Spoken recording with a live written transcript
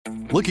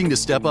Looking to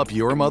step up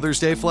your Mother's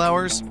Day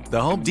flowers?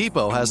 The Home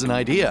Depot has an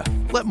idea.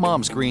 Let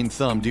Mom's green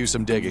thumb do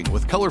some digging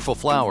with colorful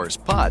flowers,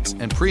 pots,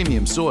 and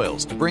premium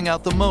soils to bring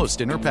out the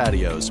most in her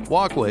patios,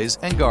 walkways,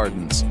 and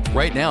gardens.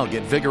 Right now,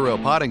 get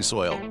Vigoro potting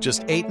soil,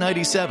 just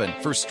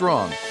 $8.97 for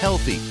strong,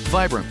 healthy,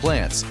 vibrant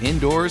plants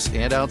indoors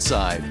and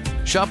outside.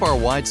 Shop our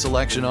wide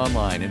selection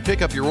online and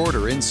pick up your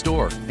order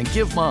in-store and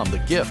give Mom the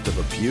gift of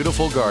a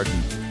beautiful garden.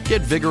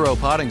 Get Vigoro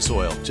potting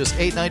soil, just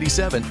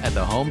 $8.97 at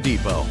the Home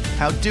Depot.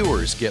 How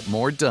doers get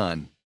more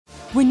done.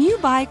 When you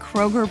buy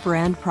Kroger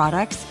brand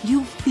products,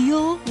 you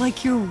feel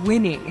like you're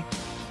winning.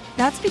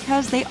 That's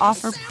because they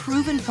offer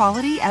proven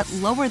quality at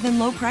lower than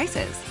low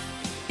prices.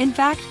 In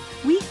fact,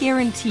 we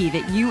guarantee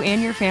that you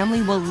and your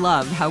family will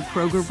love how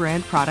Kroger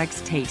brand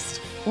products taste,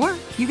 or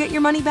you get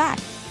your money back.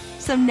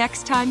 So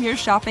next time you're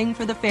shopping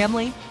for the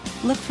family,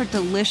 look for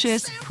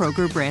delicious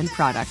Kroger brand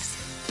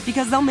products,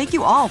 because they'll make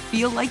you all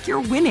feel like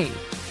you're winning.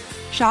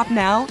 Shop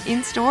now,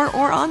 in-store,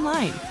 or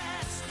online.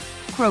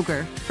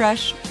 Kroger,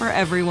 fresh for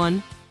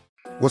everyone.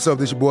 What's up,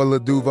 this your boy Lil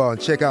Duval, and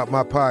check out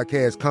my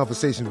podcast,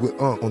 Conversations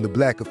with Unc, on the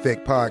Black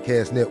Effect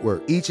Podcast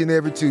Network. Each and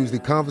every Tuesday,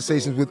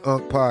 Conversations with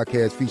Unc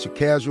podcast feature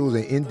casual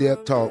and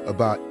in-depth talk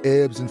about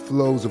ebbs and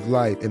flows of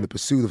life and the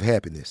pursuit of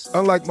happiness.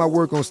 Unlike my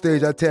work on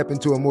stage, I tap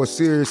into a more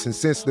serious and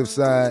sensitive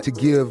side to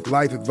give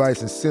life advice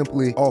and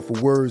simply offer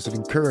words of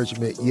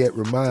encouragement, yet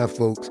remind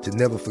folks to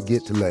never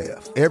forget to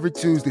laugh. Every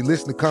Tuesday,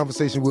 listen to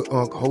Conversation with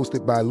Unc,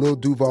 hosted by Lil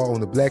Duval on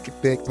the Black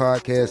Effect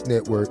Podcast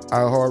Network,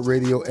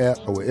 iHeartRadio app,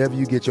 or wherever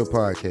you get your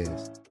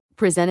podcasts.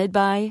 Presented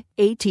by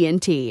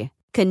AT&T.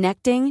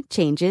 Connecting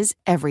changes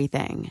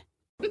everything.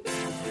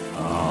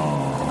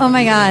 Oh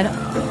my God.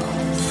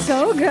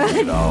 So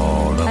good.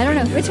 I don't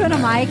know. Which one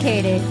am I,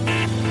 Katie?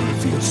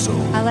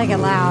 I like it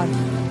loud.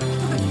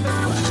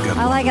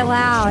 I like it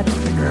loud.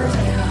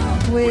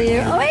 Will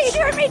you? Oh, wait, you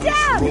turned me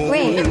down.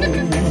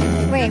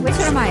 Wait, which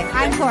one am I?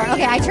 I'm 4.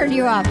 Okay, I turned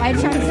you up. I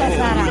turned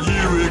that up.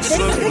 This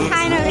is the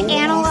kind of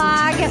analog.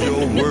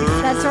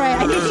 That's right.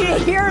 I need you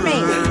to hear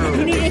me.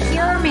 You need to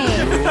hear me.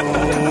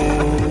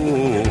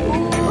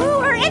 Ooh,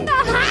 we're in the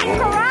hot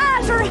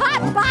garage. We're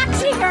hot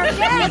boxing our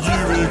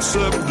guests.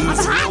 I'm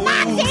hot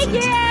boxing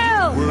you.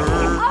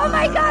 Oh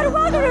my God,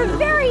 welcome to a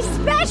very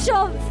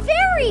special,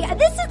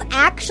 this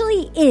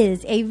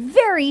is a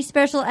very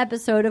special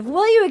episode of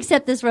Will You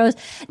Accept This Rose?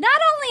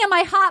 Not only am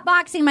I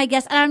hotboxing my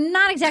guest, and I'm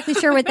not exactly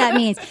sure what that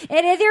means.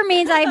 It either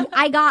means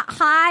I got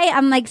high,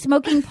 I'm like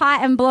smoking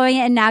pot and blowing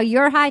it, and now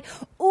you're high.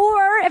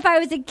 Or if I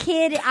was a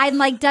kid, I'm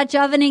like Dutch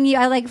ovening you.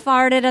 I like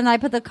farted and I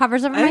put the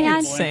covers over my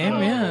hands. Same,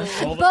 yeah.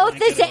 Both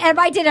the same. And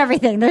I did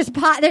everything. There's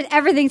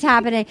everything's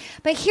happening.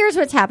 But here's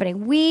what's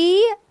happening.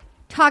 We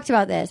talked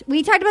about this.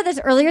 We talked about this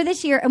earlier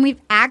this year, and we've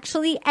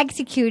actually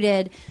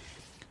executed.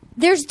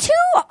 There's 2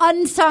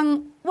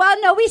 unsung.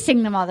 Well, no, we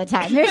sing them all the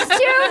time. There's 2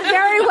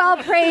 very well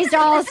praised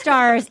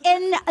all-stars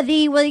in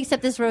the Will You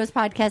Accept This Rose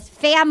podcast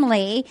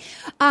family.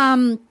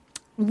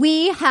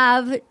 We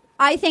have,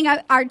 I think,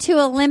 our 2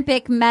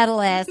 Olympic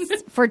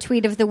medalists for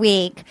Tweet of the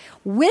Week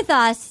with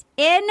us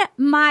in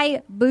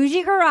my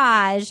bougie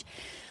garage.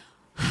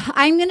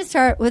 I'm going to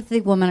start with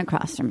the woman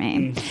across from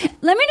me.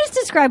 Let me just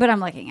describe what I'm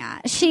looking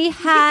at. She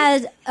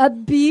has a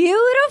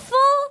beautiful,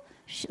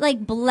 like,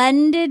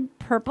 blended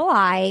purple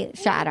eye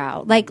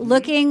shadow, like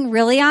looking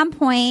really on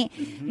point.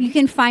 You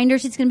can find her.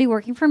 She's going to be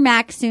working for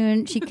Mac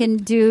soon. She can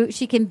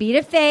beat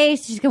a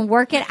face. She can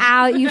work it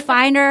out. You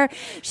find her.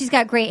 She's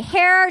got great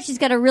hair. She's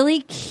got a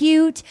really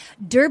cute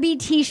derby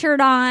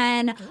t-shirt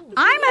on.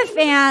 I'm a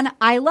fan.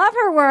 I love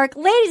her work.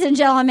 Ladies and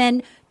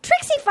gentlemen,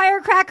 Trixie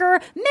Firecracker,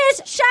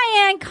 Miss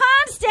Cheyenne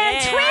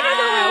Constant, Tweet of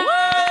the Week.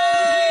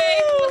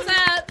 What's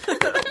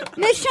up?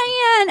 Miss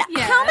Cheyenne,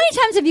 Yes. How many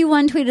times have you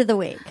won Tweet of the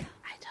Week?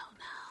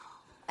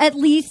 At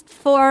least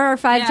 4 or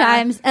 5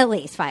 times. At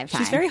least 5 times.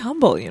 She's very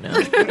humble, you know.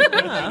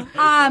 Yeah.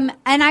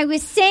 And I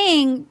was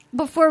saying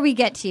before we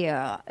get to you,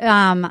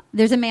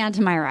 there's a man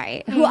to my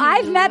right who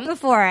I've met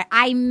before.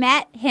 I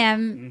met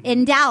him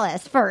in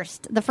Dallas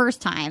the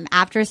first time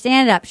after a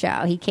stand-up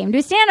show. He came to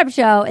a stand-up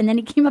show, and then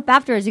he came up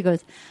afterwards. He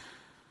goes,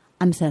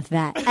 "I'm Seth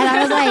Vat," and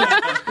I was like,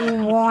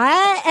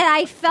 "What?" And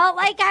I felt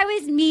like I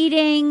was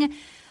meeting,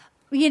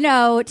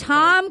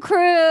 Tom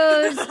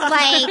Cruise.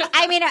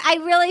 I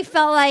really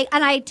felt like,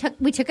 and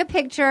we took a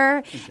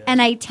picture,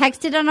 and I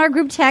texted on our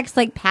group text,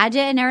 like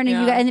Paget and Aaron,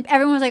 and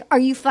everyone was like, "Are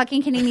you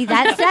fucking kidding me?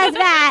 That's Seth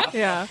Vat."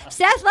 Yeah.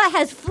 Seth Vat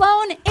has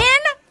flown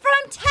in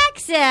from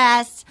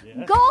Texas.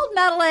 Yeah. Gold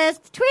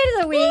medalist, Tweet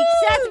of the Week,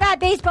 Seth Vat,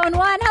 Basebone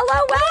 1.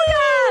 Hello,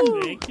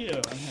 welcome. Thank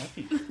you. I'm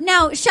happy.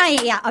 Now,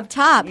 Cheyenne, up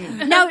top.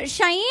 Now,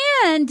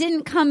 Cheyenne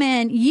didn't come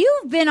in.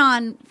 You've been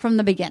on from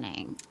the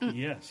beginning.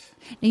 Yes.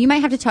 Now, you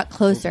might have to talk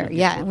closer.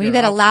 Yeah, when you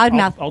got a loud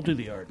mouth. I'll do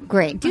the Arden.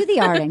 Great. Do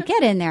the Arden.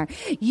 Get in there.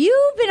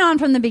 You've been on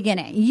from the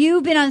beginning.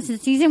 You've been on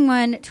since season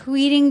 1,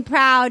 tweeting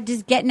proud,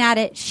 just getting at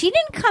it. She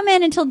didn't come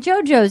in until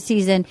JoJo's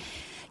season.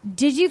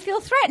 Did you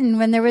feel threatened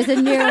when there was a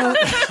new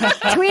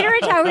tweeter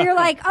account where you're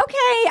like,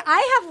 okay,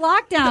 I have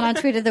lockdown on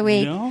Tweet of the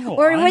Week? No,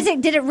 or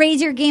did it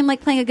raise your game like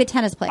playing a good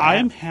tennis player?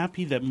 I'm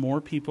happy that more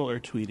people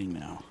are tweeting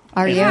now.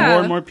 Are you? More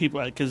and more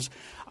people, because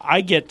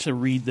I get to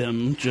read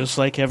them just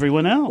like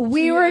everyone else.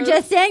 We were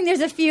just saying there's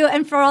a few,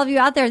 and for all of you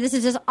out there, this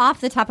is just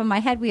off the top of my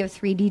head. We have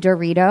 3D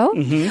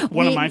Dorito.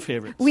 One of my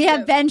favorites. We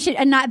have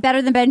not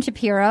better than Ben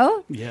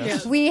Shapiro.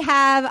 Yes. We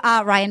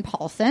have Ryan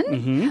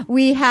Paulson.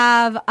 We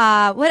have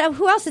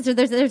who else is there?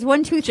 There's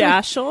 1, 2, 3.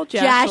 Jashel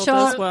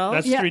as well.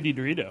 That's 3D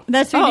Dorito.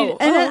 That's 3D.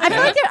 And then I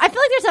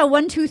feel like there's a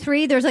 1, 2,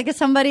 3. There's like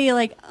somebody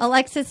like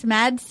Alexis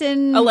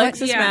Madsen.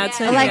 Alexis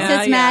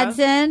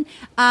Madsen.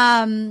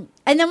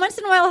 And then once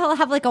in a while he'll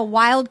have like a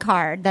wild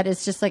card that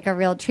is just like a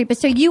real treat. But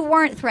so you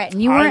weren't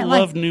threatened. I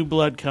love new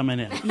blood coming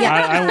in.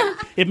 Yeah.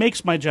 it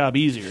makes my job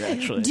easier,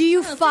 actually. Do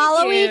you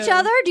follow each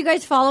other? Do you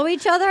guys follow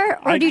each other?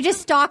 Or do you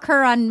just stalk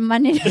her on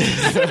Monday?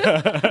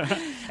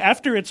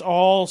 After it's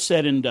all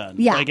said and done.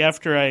 Yeah. Like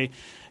after I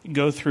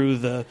go through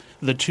the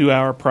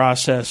 2-hour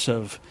process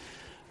of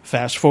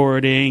fast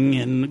forwarding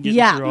and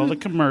getting through all the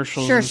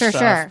commercials and stuff.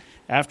 Sure.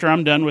 After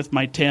I'm done with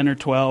my 10 or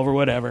 12 or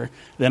whatever,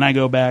 then I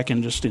go back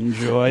and just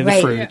enjoy the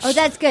fruits. Oh,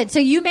 that's good. So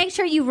you make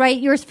sure you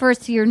write yours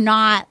first so you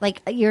can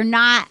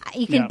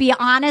be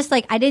honest.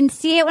 Like, I didn't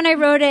see it when I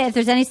wrote it. If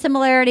there's any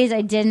similarities,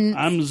 I didn't.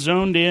 I'm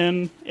zoned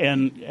in,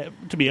 and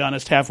to be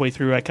honest, halfway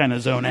through, I kind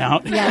of zone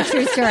out. Yeah,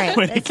 true story.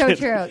 It's so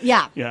true.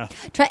 Yeah. Yeah.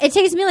 It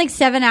takes me like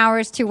 7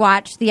 hours to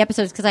watch the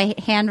episodes because I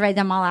handwrite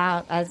them all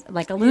out as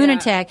like a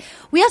lunatic. Yeah.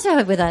 We also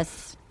have with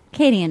us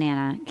Katie and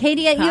Anna.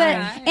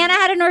 Anna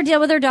had an ordeal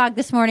with her dog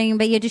this morning,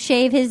 but you had to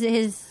shave his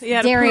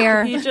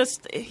derriere.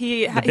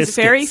 He's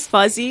very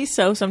fuzzy,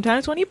 so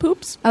sometimes when he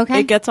poops,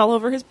 it gets all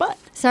over his butt.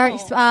 Sorry,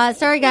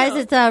 guys.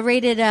 It's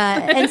rated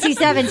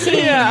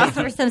NC-17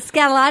 for some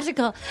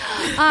scatological.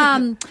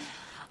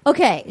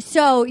 Okay,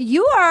 so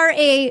you are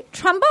a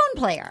trombone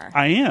player.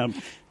 I am.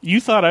 You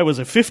thought I was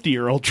a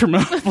 50-year-old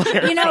trombone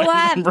player. You know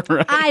what?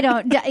 Right. I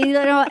don't.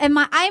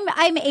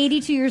 I'm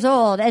 82 years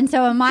old, and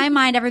so in my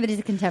mind, everybody's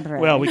a contemporary.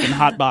 Well, we can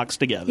hotbox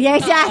together. Yeah,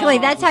 exactly.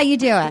 That's how you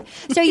do it.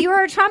 So you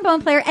are a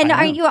trombone player, and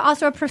are you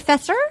also a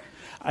professor?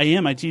 I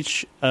am. I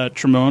teach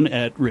trombone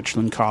at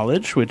Richland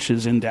College, which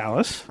is in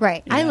Dallas.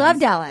 Great. I love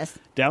Dallas.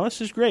 Dallas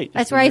is great.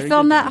 That's where I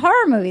filmed that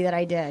horror movie that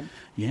I did.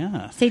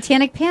 Yeah.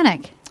 Satanic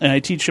Panic. And I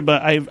teach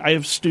I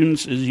have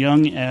students as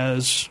young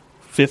as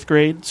 5th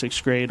grade,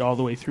 6th grade, all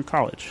the way through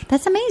college.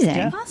 That's amazing.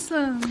 Yeah.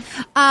 Awesome.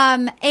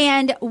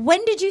 And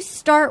when did you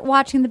start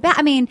watching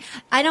I mean,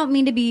 I don't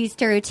mean to be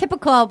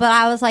stereotypical, but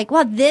I was like,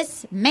 well,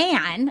 this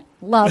man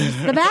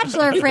loves the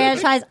Bachelor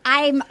franchise.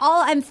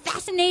 I'm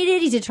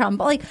fascinated. He's a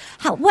trombone. Like,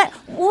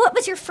 what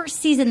was your first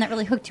season that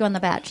really hooked you on the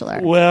Bachelor?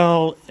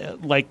 Well,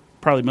 like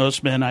probably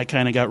most men, I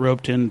kind of got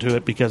roped into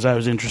it because I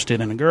was interested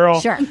in a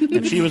girl. Sure.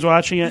 And she was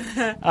watching it.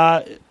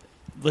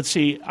 Let's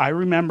see. I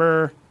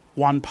remember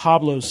Juan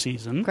Pablo's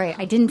season. Great.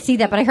 I didn't see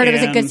that, but I heard it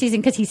was a good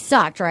season because he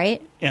sucked,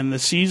 right? And the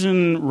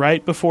season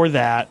right before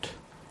that,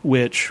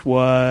 which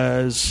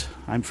was,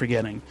 I'm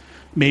forgetting,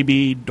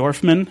 maybe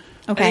Dorfman.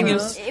 Okay.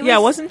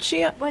 Wasn't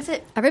she? Was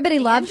it? Everybody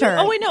loved her.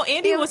 Oh, wait, no.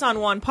 Andy was on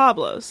Juan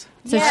Pablo's.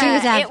 So she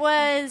was at... It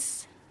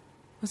was...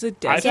 Was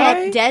it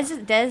Desiree?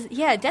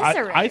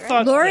 Desiree. I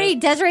thought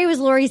Desiree was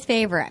Lori's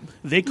favorite.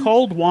 They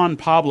called Juan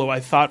Pablo,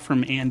 I thought,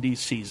 from Andy's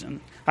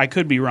season. I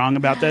could be wrong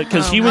about that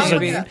because he was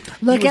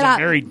Look it up.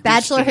 Very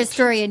Bachelor distinct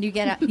historian. You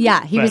get it.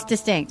 Yeah, he was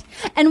distinct.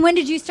 And when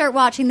did you start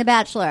watching The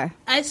Bachelor?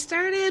 I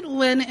started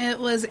when it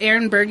was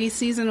Aaron Berge's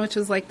season, which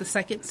was like the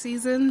 2nd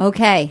season.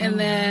 Okay. And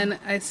then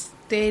I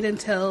stayed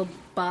until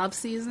Bob's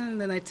season, and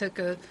then I took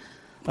a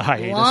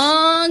hiatus.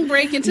 Long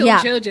break until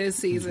JoJo's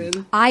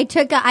season. I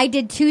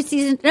did 2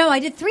 seasons. No, I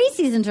did 3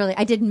 seasons really.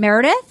 I did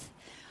Meredith.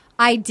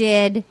 I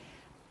did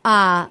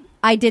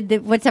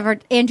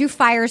Andrew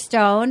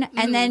Firestone,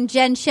 and then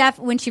Jen Sheff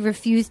when she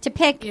refused to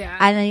pick. Yeah.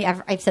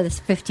 I've said this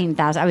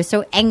 15,000. I was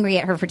so angry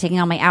at her for taking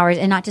all my hours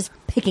and not just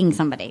picking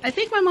somebody. I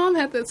think my mom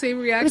had that same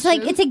reaction. It was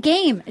like, it's a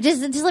game.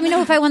 Just let me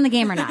know if I won the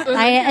game or not.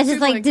 I just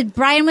like, did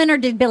Brian win or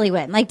did Billy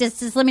win? Like,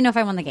 just let me know if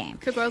I won the game.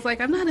 Because I was like,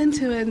 I'm not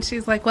into it. And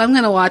she's like, well, I'm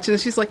going to watch it.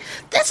 And she's like,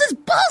 this is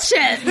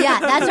bullshit. Yeah,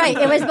 that's right.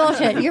 It was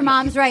bullshit. Your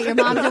mom's right. Your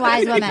mom's a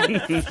wise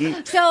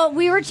woman. So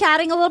we were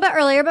chatting a little bit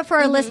earlier, but for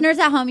our listeners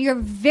at home, you're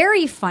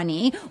very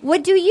funny.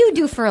 What do you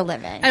do for a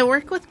living? I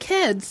work with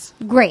kids.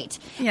 Great.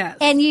 Yes.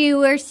 And you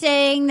were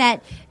saying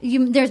that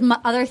there's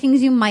other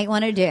things you might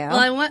want to do. Well,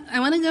 I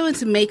want to go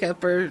into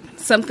makeup or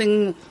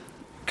something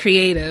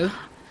creative,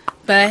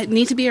 but I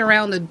need to be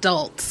around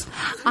adults.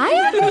 I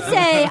have to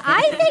say,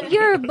 I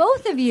think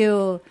both of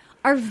you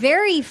are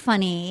very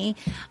funny.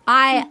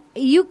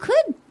 You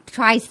could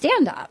try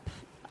stand-up.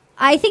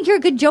 I think you're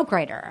a good joke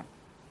writer.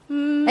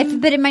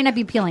 But it might not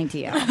be appealing to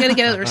you. I'm going to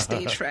get over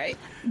stage fright.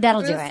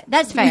 That'll do it.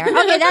 That's fair.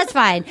 Okay, that's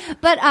fine.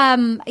 But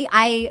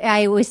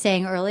I was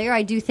saying earlier,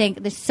 I do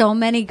think there's so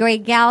many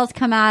great gals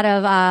come out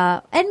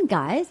of, and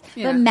guys,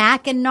 but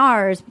Mac and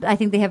NARS, I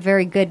think they have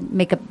very good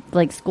makeup,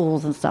 like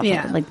schools and stuff,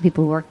 like the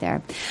people who work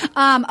there.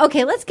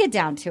 Okay, let's get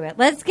down to it.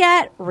 Let's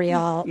get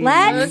real.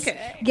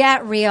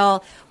 Get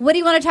real. What do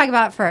you want to talk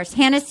about first?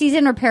 Hannah's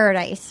season or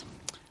Paradise?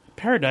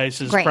 Paradise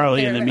is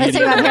probably in the media. Let's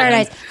talk about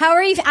Paradise. How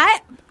are you?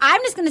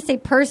 I'm just going to say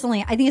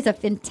personally, I think it's a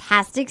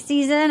fantastic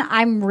season.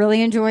 I'm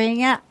really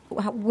enjoying it.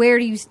 where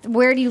do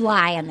you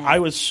lie on this? I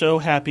was so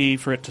happy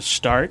for it to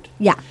start.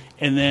 Yeah.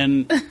 And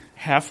then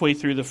halfway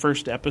through the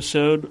first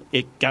episode,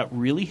 it got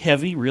really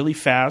heavy, really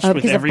fast,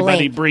 with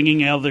everybody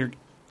bringing out their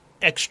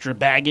extra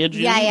baggage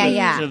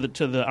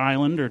to the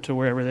island or to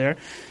wherever they're.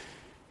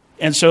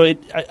 And so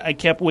I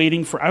kept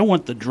waiting for. I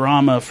want the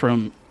drama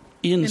from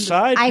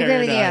inside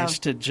Paradise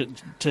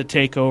to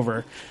take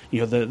over.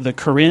 The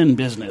Corinne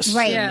business.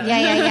 Right.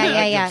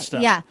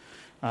 Yeah.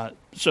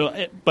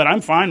 But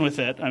I'm fine with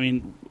it. I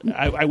mean,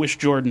 I wish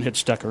Jordan had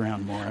stuck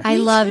around more. I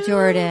love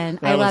Jordan.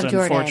 That was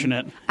Jordan.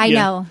 Unfortunate. I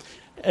know.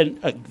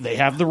 And they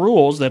have the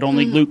rules that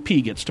only Luke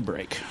P gets to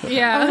break.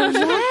 Yeah.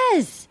 Oh,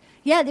 yes.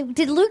 Yeah,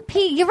 did Luke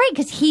P? You're right,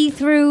 because he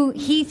threw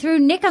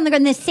Nick on the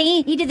ground.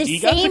 He did the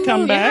same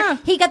move. Yeah.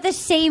 He got the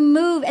same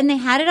move, and they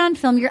had it on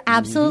film. You're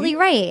absolutely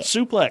right.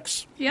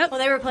 Suplex. Yep. Well,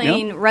 they were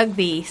playing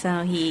rugby,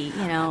 so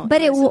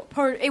But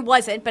it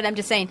wasn't. But I'm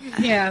just saying.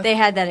 Yeah. They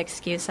had that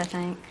excuse, I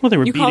think. Well, they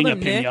were beating a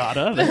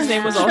pinata. His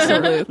name was also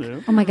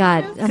Luke. Oh my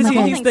God! Because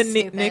he's the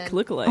Nick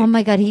lookalike. Oh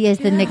my God, he is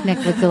the Nick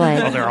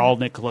lookalike. Oh, they're all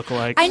Nick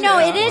lookalikes. I know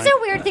it is a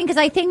weird thing because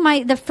I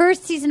think the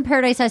first season of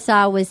Paradise I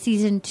saw was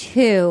season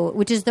 2,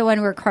 which is the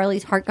one where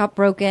Carly's heart got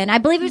broken. I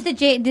believe it was the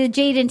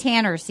Jade and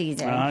Tanner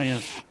season.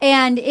 Yes.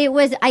 And it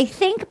was, I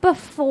think,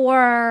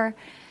 before.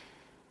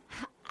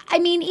 I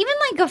mean,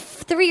 even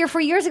 3 or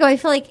 4 years ago, I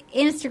feel like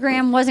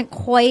Instagram wasn't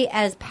quite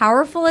as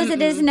powerful as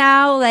it is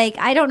now.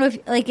 I don't know if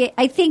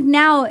I think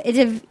now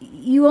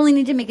you only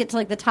need to make it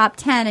to the top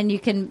 10, and you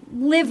can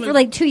live for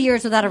 2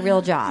 years without a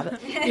real job.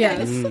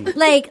 Yes. And then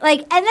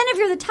if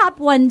you're the top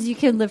ones, you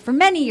can live for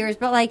many years.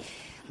 But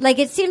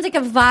it seems like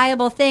a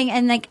viable thing,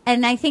 and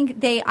I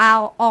think they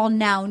all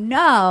now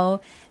know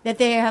that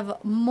they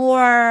have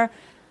more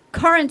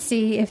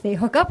currency if they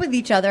hook up with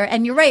each other.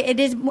 And you're right,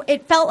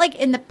 it felt like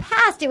in the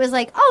past it was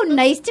oh,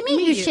 nice to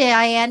meet you,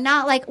 Cheyenne,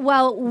 not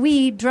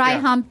we dry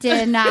humped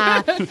in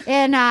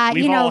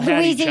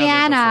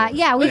Louisiana.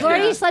 Yeah, we've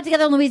already slept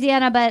together in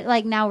Louisiana, but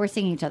now we're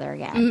seeing each other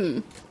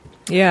again.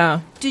 Yeah.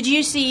 Did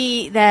you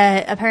see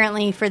that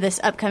apparently for this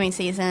upcoming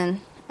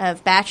season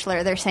of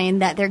Bachelor, they're saying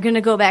that they're going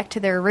to go back to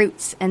their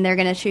roots and they're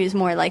going to choose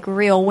more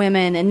real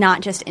women and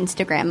not just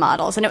Instagram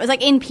models. And it was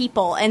in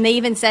People, and they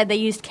even said they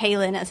used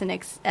Kaylin as an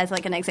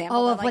example.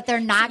 Oh, of what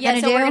they're not going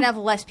to do? So we're going to have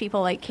less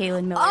people like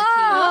Kaylin Miller.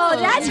 Oh,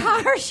 that's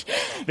harsh.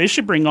 They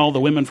should bring all the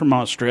women from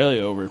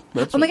Australia over.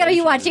 Oh my God, are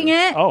you watching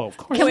it? Oh, of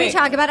course. Can we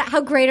talk about it? How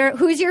great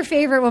who's your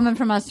favorite woman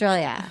from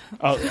Australia?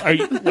 Oh, are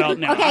you? Well,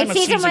 now okay, I'm a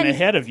season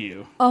ahead of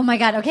you. Oh my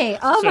God. Okay.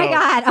 Oh my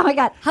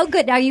God. How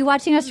good? Are you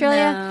watching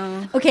Australia?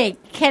 No. Okay.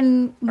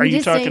 Are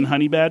you talking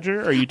Honey Badger?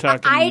 Or are you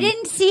talking? I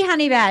didn't see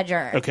Honey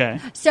Badger. Okay.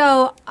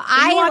 So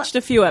I watched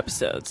a few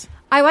episodes.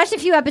 I watched a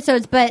few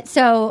episodes, but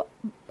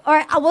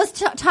let's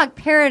talk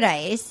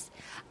Paradise.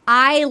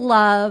 I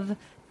love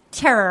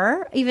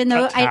Terror, even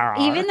though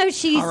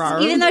she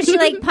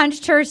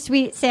punched her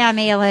sweet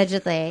Sammy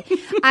allegedly.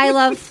 I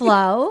love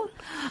Flo.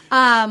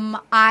 I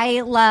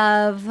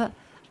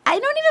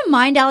don't even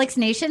mind Alex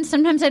Nation.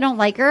 Sometimes I don't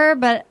like her,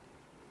 but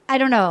I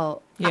don't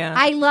know. Yeah.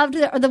 I loved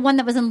the one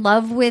that was in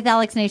love with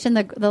Alex Nation,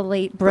 the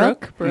late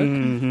Brooke.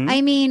 Mm-hmm.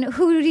 I mean,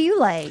 who do you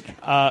like?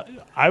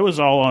 I was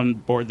all on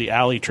board the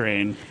Alley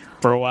train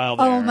for a while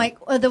there. Oh my!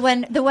 The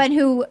one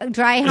who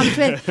dry humped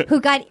with,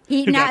 who got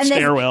eaten out in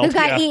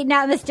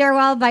the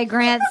stairwell by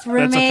Grant's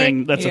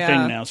roommate. That's a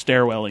thing now.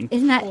 Stairwelling.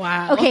 Isn't that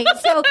wow? Okay,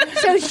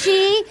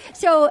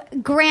 so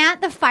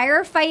Grant, the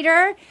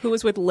firefighter, who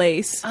was with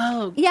Lace.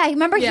 Oh, yeah.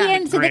 Remember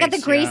him? So they got the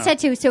Grace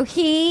tattoo. So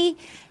he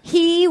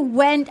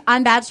went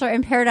on Bachelor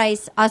in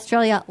Paradise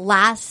Australia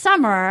last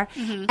summer,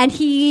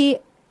 and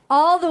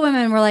all the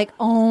women were like,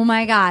 "Oh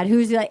my God,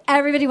 who's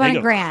everybody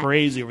wanted Grant."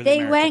 Crazy over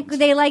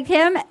They liked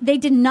him. They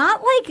did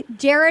not like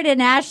Jared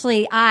and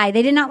Ashley.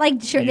 They did not like.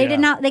 They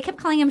did not. They kept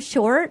calling him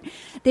short.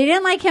 They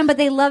didn't like him, but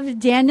they loved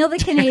Daniel the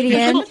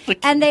Canadian,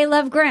 and they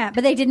loved Grant,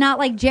 but they did not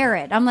like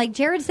Jared. I'm like,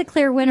 Jared's the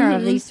clear winner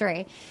of these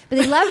three, but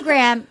they loved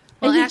Grant.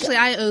 Well, actually,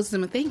 I owe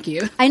them a thank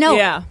you. I know.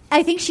 Yeah.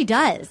 I think she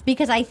does,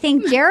 because I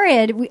think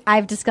Jared,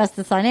 I've discussed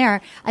this on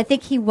air, I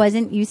think he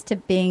wasn't used to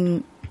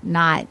being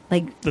not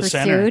the pursued.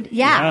 Center.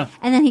 Yeah.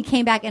 And then he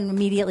came back and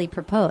immediately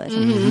proposed.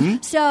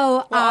 Mm-hmm.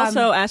 So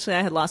also, Ashley,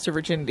 I had lost her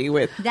virginity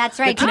with that's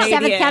right. the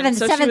Canadian.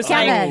 So she was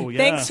like,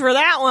 thanks for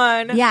that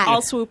one. Yeah.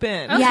 I'll swoop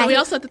in. Oh, so we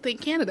also have to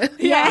thank Canada.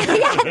 Yeah.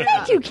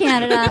 Thank you,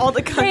 Canada. All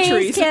the countries.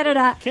 Praise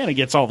Canada. Canada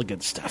gets all the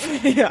good stuff.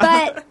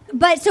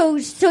 But so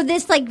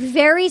this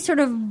very sort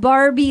of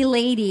Barbie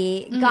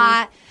lady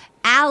got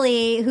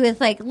Allie, who has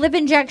lip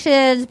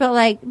injections,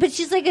 but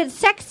she's a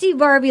sexy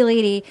Barbie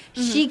lady.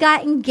 She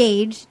got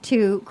engaged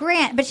to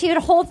Grant, but she had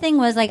a whole thing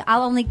was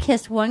I'll only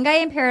kiss one guy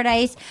in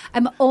Paradise.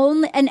 And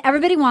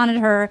everybody wanted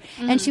her,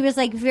 and she was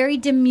very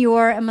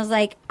demure and was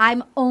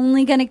I'm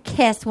only gonna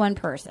kiss one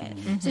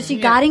person. So she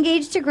got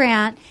engaged to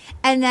Grant,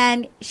 and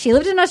then she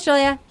lived in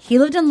Australia. He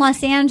lived in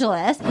Los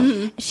Angeles.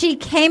 She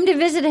came to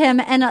visit him,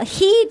 and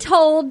he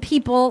told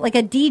people, a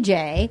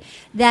DJ,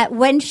 that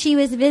when she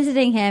was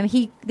visiting him,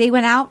 they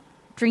went out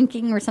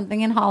drinking or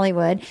something in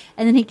Hollywood,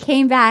 and then he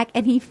came back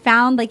and he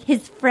found like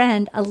his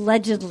friend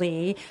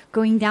allegedly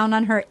going down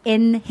on her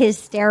in his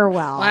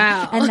stairwell.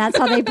 Wow. And that's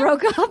how they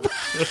broke up.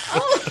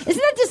 Isn't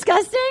that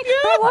disgusting?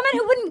 For a woman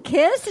who wouldn't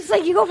kiss, it's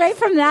like you go right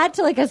from that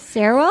to like a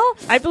stairwell.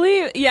 I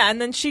believe,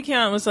 and then she came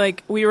out and was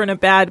like, we were in a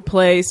bad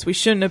place. We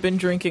shouldn't have been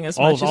drinking as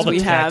much as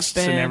we have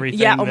been. And everything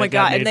yeah, oh my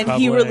God. And then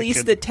he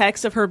released the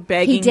text of her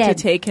begging to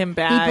take him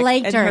back. He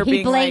blaked her.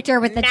 He blaked her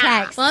with the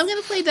text. Well, I'm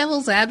going to play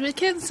devil's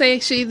advocate and say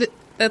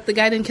that the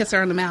guy didn't kiss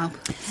her on the mouth.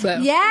 So.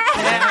 Yeah.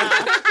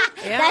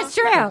 That's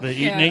true. The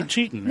eating ain't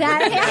cheating.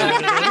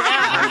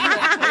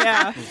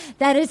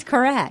 That is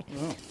correct.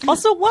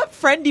 Also, what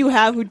friend do you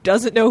have who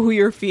doesn't know who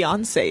your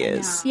fiance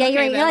is? Yeah,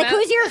 you're like,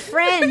 who's your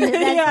friend?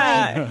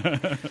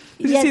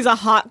 Who just sees a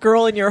hot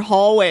girl in your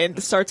hallway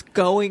and starts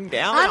going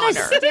down on a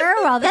her.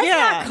 stairwell. That's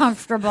not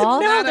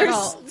comfortable. No,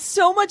 there's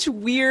so much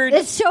weird.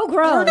 It's so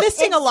gross. We're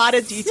missing a lot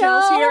of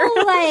details here.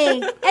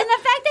 And the fact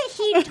that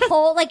he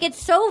told, like,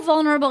 it's so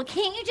vulnerable.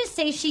 Can't you just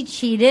say she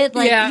cheated?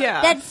 Like,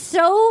 that's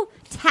so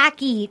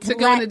tacky to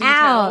let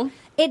out.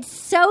 It's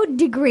so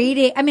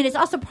degrading. I mean, it's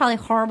also probably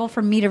horrible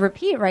for me to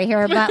repeat right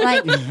here, but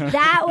like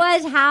that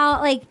was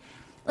how like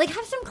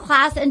have some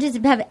class and just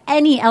have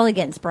any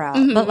elegance, bro.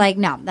 Mm-hmm. But like,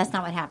 no, that's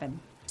not what happened.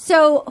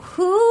 So,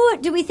 who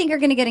do we think are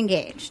going to get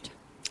engaged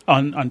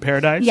on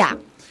Paradise? Yeah.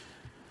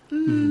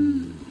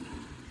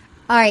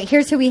 All right,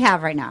 here's who we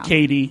have right now.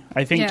 Katie,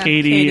 I think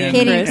Katie and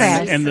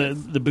Chris. And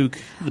the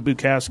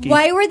Bukowski.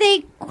 Why were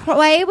they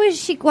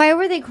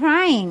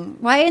crying?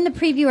 Why in the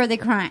preview are they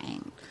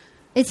crying?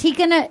 Is he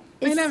gonna?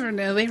 I never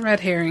know. They red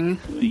herring.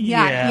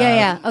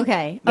 Yeah.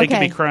 Okay. They could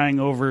be crying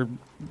over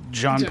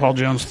John Paul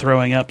Jones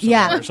throwing up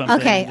or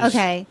something.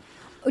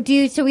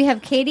 Okay. So we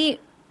have Katie.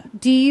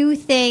 Do you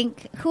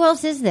think who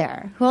else is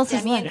there? Who else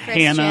Demi is and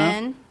Christian?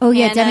 Hannah. Oh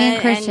yeah, Demi and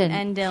Christian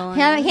and Dylan.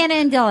 Hannah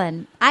and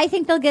Dylan. I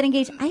think they'll get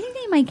engaged. I think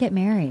they might get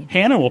married.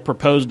 Hannah will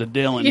propose to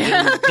Dylan.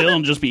 Yeah.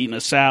 Dylan just be eating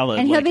a salad,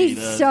 and he'll be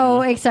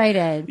so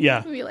excited.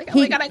 Yeah, he'll be like, "Oh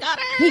my God, I got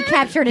her!" He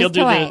captured his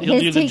toy. He'll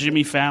do the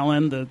Jimmy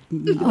Fallon, the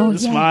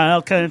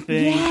smile kind of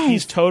thing. Yes.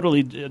 He's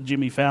totally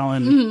Jimmy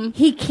Fallon. Mm-hmm.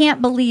 He can't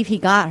believe he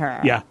got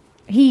her. Yeah,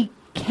 he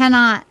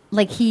cannot.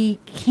 Like he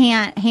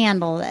can't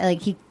handle.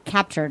 Like he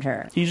captured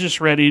her. He's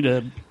just ready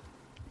to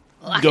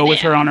go with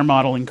her on her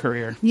modeling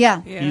career.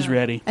 Yeah. He's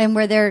ready. And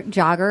where they're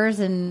joggers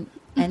and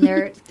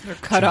they're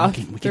cut off.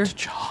 They're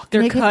jog.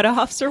 They're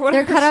cutoffs or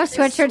whatever. They're cutoff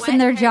sweatshirts and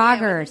they're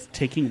joggers.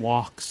 Taking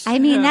walks. I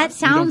mean, that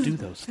sounds. We don't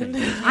do those things.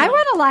 I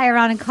want to lie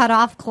around and cut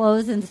off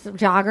clothes and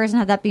joggers and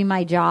have that be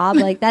my job.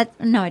 Like that.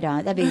 No, I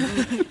don't.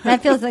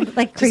 That feels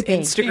like creepy.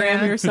 Just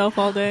Instagram yourself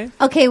all day.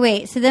 Okay,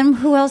 wait. So then,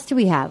 who else do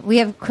we have? We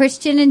have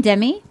Christian and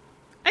Demi.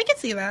 I could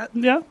see that.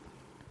 Yeah.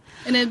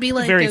 And it'd be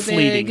like very a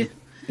fleeting. big.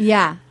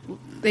 Yeah.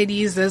 They'd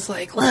use this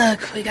like, look,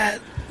 we got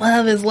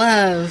love is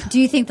love. Do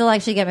you think they'll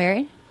actually get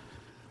married?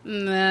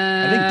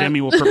 Nah. I think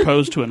Demi will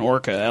propose to an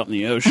orca out in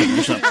the ocean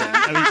or something.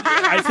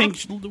 I think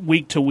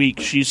week to week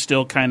she's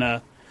still kind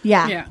of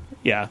Yeah.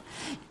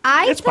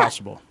 It's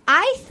possible.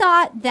 I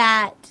thought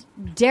that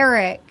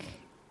Derek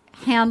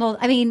handled.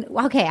 I mean,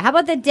 okay. How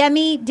about the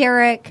Demi,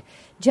 Derek,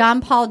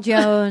 John Paul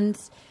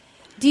Jones?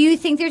 Do you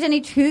think there's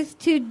any truth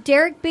to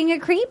Derek being a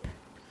creep?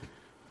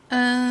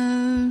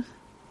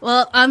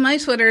 Well, on my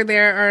Twitter,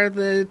 there are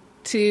the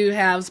two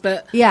halves,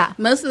 but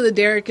most of the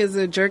Derek is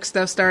a jerk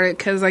stuff started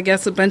because I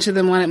guess a bunch of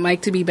them wanted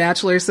Mike to be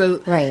Bachelor,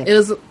 so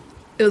it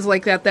was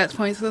like at that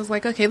point. So I was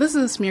like, okay, this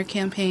is a smear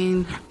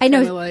campaign. I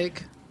know,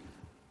 like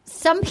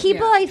some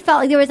people. I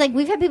felt like there was like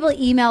we've had people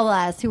email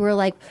us who were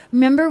like,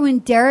 remember when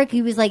Derek?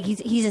 He was like,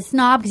 he's a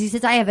snob because he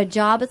says I have a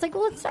job. It's like,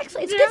 well, it's good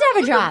to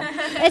have a job.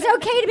 It's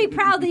okay to be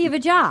proud that you have a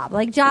job.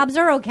 Like jobs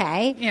are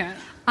okay. Yeah.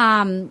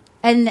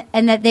 And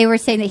that they were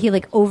saying that he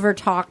like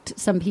overtalked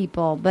some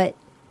people, but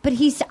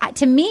he's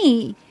to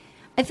me,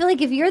 I feel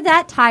like if you're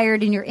that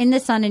tired and you're in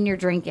the sun and you're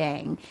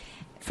drinking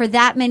for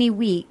that many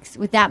weeks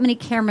with that many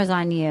cameras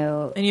on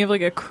you, and you have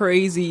like a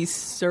crazy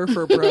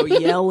surfer bro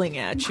yelling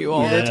at you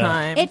all the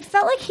time, it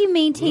felt like he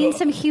maintained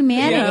some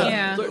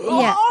humanity.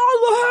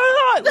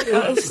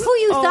 Who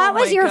you thought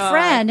was your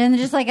friend, and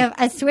just like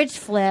a switch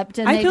flipped.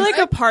 And I feel like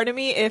a part of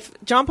me, if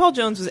John Paul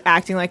Jones was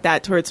acting like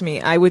that towards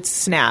me, I would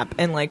snap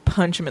and like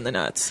punch him in the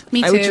nuts.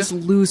 Me too. I would just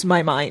lose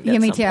my mind. Yeah,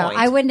 me too. Point.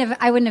 I wouldn't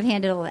have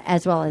handled it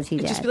as well as he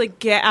did. Just be like,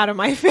 get out of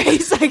my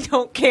face! I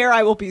don't care.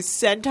 I will be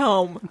sent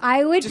home.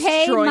 I would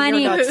pay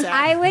money.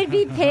 I would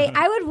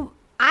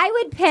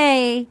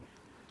pay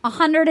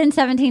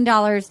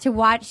 $117 to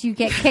watch you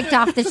get kicked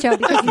off the show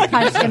because you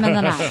punched him in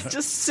the nuts.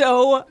 Just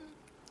so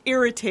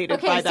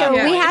irritated by that. So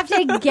we have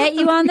to get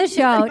you on the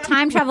show,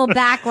 time travel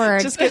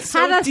backwards. Just get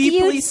so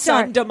deeply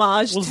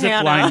sun-damaged. We'll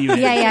zip line you in.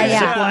 Yeah.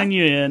 Zip line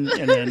you in,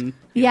 and then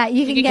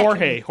you can get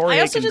Jorge.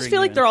 I also just feel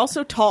like they're all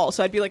so tall,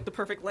 so I'd be like the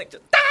perfect length.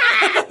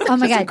 Oh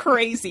my God,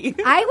 crazy!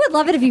 I would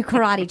love it if you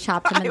karate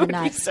chopped him in the nuts.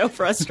 I would be so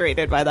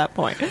frustrated by that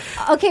point.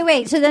 Okay,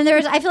 wait. So then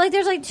I feel like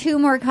there's like two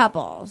more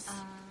couples.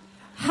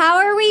 How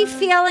are we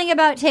feeling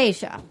about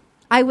Tayshia?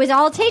 I was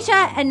all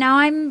Tayshia, and now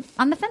I'm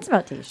on the fence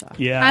about Tayshia.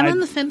 Yeah, I'm on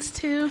the fence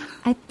too.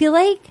 I feel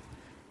like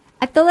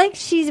I feel like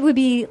she would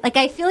be like.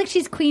 I feel like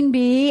she's Queen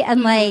Bee,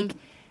 and I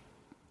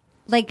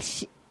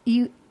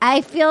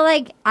feel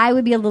like I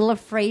would be a little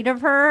afraid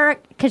of her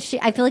because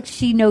I feel like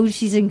she knows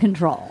she's in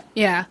control.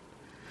 Yeah.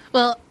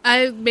 Well,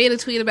 I made a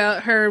tweet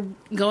about her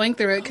going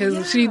through it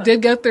because she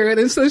did go through it,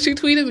 and so she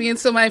tweeted me, and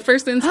so my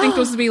first instinct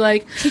was to be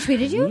like... She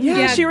tweeted you?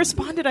 Yeah, she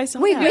responded. I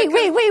saw that.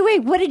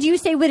 Wait. What did you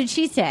say? What did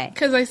she say?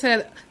 Because I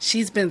said,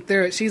 she's been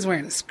through it. She's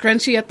wearing a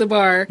scrunchie at the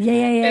bar. Yeah.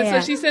 And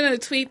so she sent a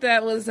tweet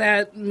that was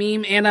that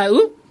meme, Anna,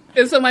 oop.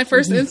 And so my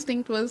first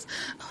instinct was,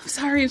 oh, I'm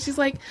sorry. And she's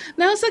like,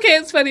 no, it's okay.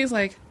 It's funny. It's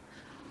like...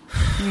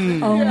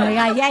 Oh, my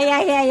God.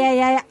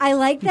 Yeah. I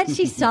like that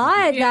she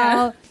saw it,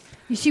 though.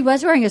 She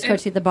was wearing a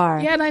scrunchie at the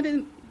bar. Yeah, and I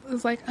didn't... I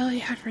was like, oh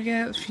yeah, I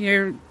forget. If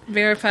you're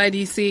verified,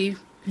 you see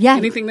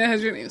anything that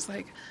has your name. It's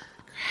like,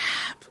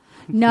 crap.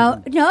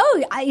 No.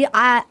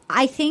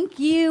 I think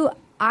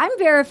I'm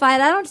verified.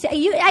 I don't see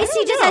you. I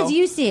see just as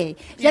you see.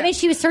 Does that mean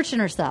she was searching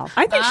herself?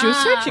 I think she was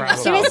searching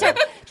herself.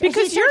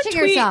 Because you're searching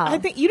herself. I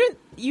think you didn't.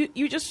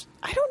 You just.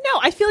 I don't know.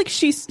 I feel like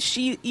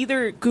she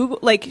either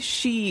Google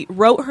she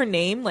wrote her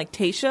name like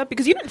Tayshia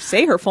because you didn't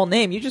say her full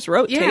name. You just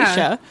wrote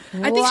Tayshia. I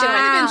think she might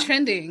have been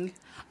trending.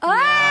 She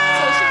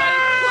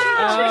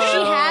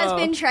has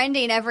been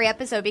trending every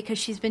episode because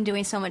she's been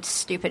doing so much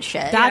stupid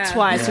shit. That's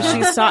why. So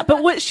she saw.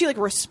 But was she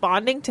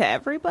responding to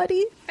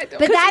everybody? But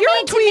that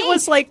your tweet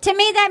was like to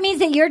me. That means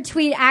that your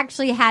tweet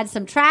actually had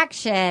some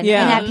traction, and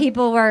that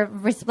people were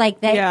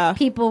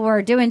people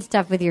were doing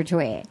stuff with your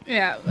tweet.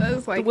 Yeah, it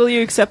was like, will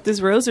you accept this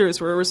rosers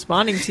were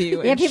responding to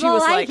you? And people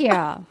she was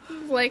you.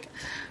 Like.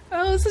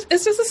 Oh, it's just a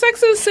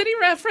Sex and the City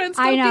reference.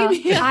 I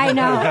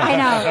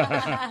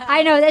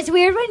know. That's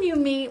weird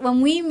when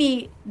we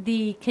meet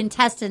the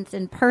contestants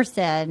in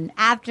person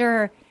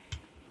after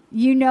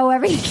you know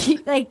everything.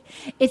 Like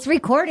it's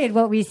recorded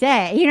what we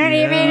say. You know what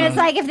I mean? It's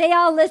like if they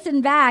all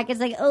listen back, it's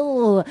like,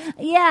 oh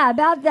yeah,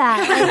 about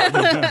that.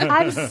 Like,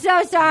 I'm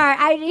so sorry.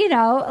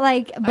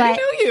 But I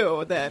know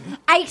you then.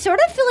 I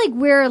sort of feel like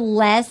we're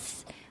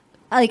less.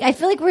 I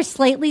feel like we're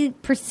slightly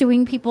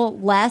pursuing people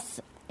less.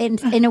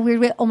 In a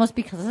weird way, almost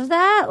because of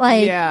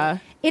that.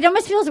 It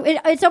almost feels...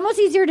 It's almost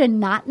easier to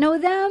not know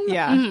them.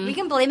 Yeah. Mm-hmm. We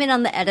can blame it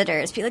on the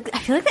editors. I feel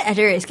like the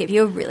editors give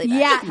you a really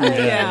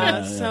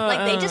bad So,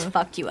 they just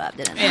fucked you up,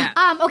 didn't they?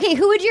 Yeah. Okay,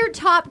 who would your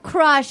top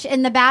crush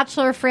in the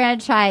Bachelor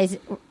franchise...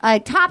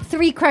 top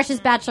 3 crushes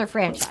Bachelor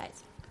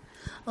franchise?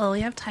 Well,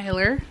 we have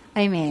Tyler.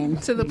 I mean...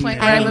 To the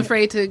point where I'm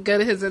afraid to go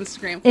to his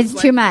Instagram. It's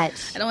too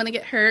much. I don't want to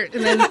get hurt.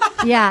 And then...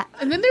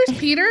 And then there's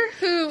Peter,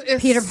 who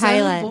is... Peter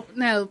Pilot.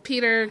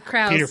 Peter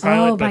Krause. Peter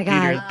Pilot, my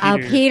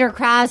God. Peter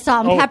Krause,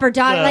 salt and pepper,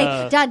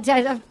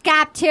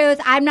 gap tooth.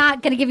 I'm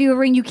not going to give you a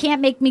ring. You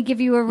can't make me give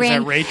you a ring.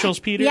 Is that Rachel's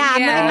Peter?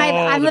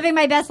 Yeah, I'm living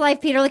my best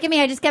life, Peter. Look at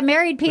me. I just got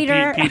married,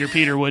 Peter.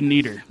 Peter wouldn't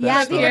eat her.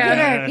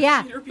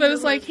 Peter. But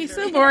it's like, he's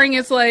so boring.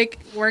 It's like,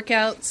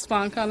 workout,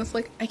 SpawnCon. It's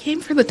like, I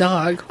came for the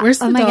dog. Where's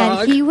the dog? Oh, my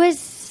God. He was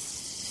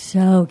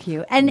so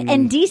cute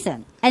and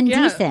decent.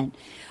 Decent.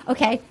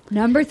 Okay,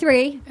 number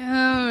 3.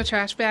 Oh,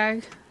 trash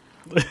bag.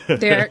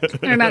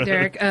 Derek. Or not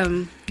Derek.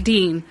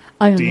 Dean.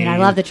 Oh, man, I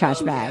love the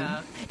trash bag.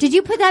 Yeah. Did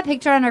you put that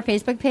picture on our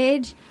Facebook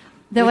page?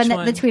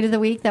 The tweet of the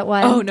week that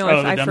was? Oh, no,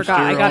 I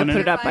forgot. I got to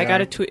put it up. I got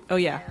to tweet. Oh,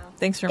 yeah.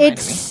 Thanks for reminding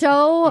me.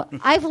 So,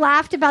 I've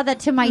laughed about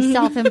that to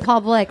myself in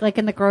public, like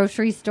in the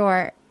grocery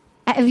store.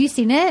 Have you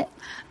seen it?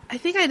 I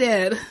think I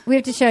did. We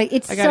have to show you.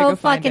 It's so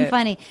fucking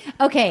funny.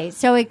 Okay,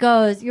 so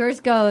yours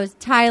goes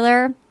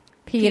Tyler,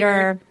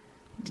 Peter,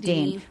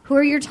 Dean. Who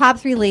are your top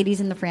 3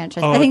 ladies in the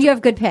franchise? I think you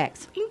have good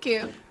picks. Thank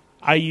you.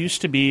 I used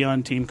to be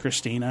on Team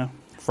Christina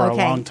for a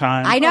long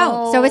time. I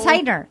know. So is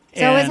Heidner.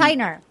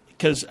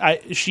 Because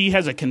she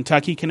has a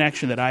Kentucky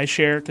connection that I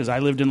share because I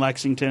lived in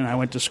Lexington. I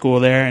went to school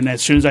there. And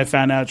as soon as I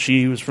found out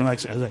she was from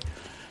Lexington, I was like,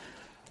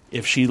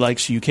 if she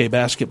likes UK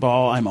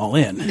basketball, I'm all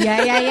in.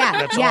 Yeah.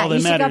 That's all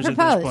that matters at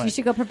this point. You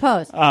should go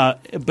propose.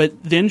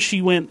 But then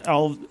she went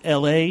all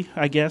L.A.,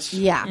 I guess.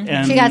 Yeah.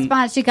 And she got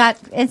sponsors. She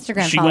got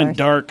Instagram She followers. went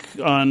dark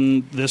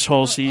on this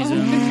whole season.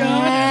 Oh, my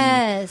God.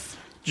 Yes.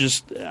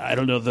 Just, I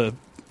don't know, the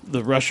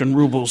Russian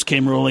rubles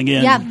came rolling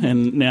in. Yeah.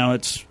 And now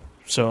it's...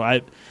 So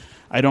I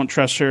don't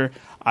trust her.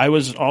 I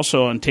was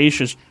also on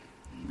Tayshia's...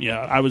 Yeah,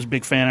 I was a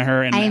big fan of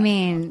her.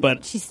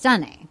 But she's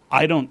stunning.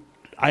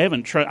 I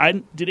haven't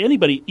tried. Did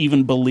anybody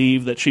even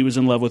believe that she was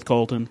in love with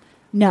Colton?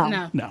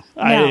 No.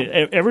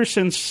 Ever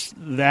since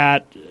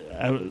that,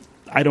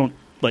 I don't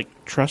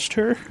trust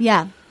her.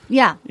 Yeah.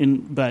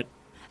 But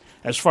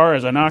as far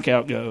as a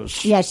knockout goes,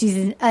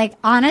 she's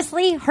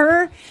honestly,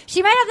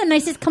 she might have the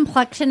nicest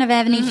complexion of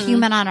any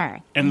human on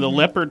earth. And the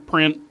leopard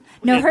print.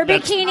 No, her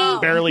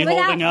bikini barely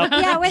holding up.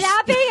 Yeah,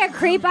 without being a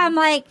creep, I'm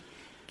like.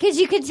 Because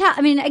you can tell,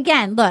 I mean,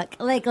 again, look,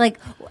 like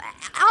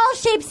all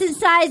shapes and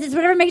sizes,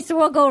 whatever makes the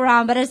world go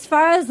round. But as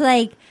far as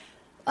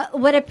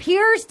what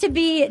appears to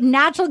be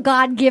natural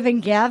God-given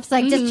gifts,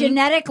 just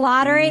genetic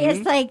lottery,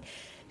 it's like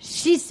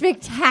she's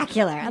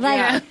spectacular.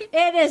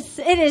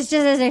 It is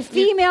just as a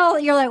female,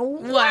 you're like,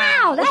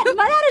 wow,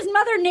 that is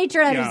Mother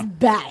Nature at its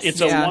best. It's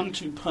a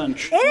 1-2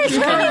 punch. It is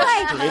really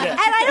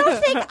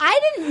and I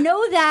didn't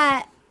know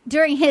that.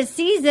 during his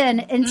season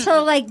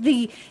until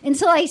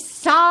I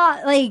saw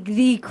like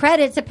the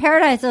credits of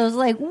Paradise. I was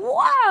like,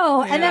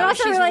 whoa! Yeah. And then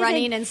also she's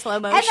running in slow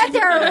motion, and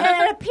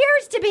that it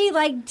appears to be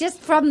like just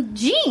from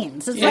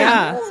genes. It's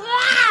like,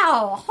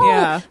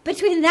 wow!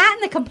 Between that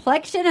and the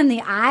complexion and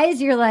the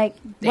eyes, you're like,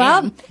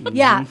 well,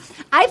 yeah.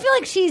 I feel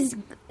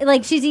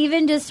like she's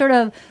even just sort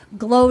of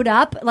glowed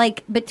up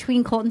like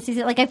between Colton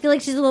season. Like I feel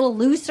like she's a little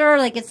looser.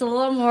 Like it's a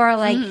little more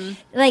like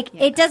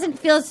it doesn't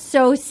feel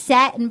so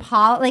set and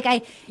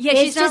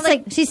she's just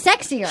like she's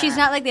sexier. She's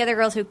not like the other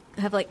girls who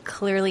have like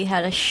clearly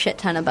had a shit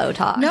ton of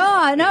Botox.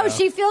 No,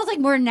 she feels like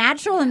more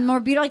natural and more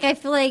beautiful. Like I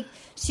feel like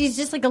she's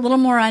just like a little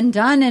more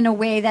undone in a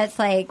way that's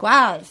like,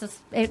 wow,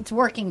 it's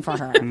working for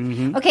her.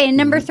 Okay,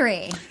 number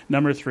 3.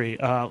 Number 3.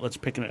 Let's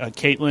pick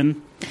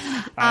Caitlyn.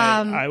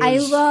 I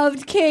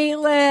loved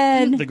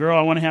Caitlyn. The girl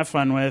I want to have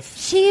fun with.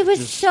 She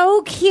was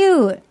so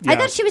cute. Yeah. I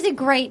thought she was a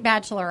great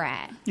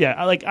bachelorette.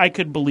 Yeah, I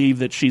could believe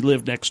that she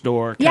lived next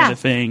door kind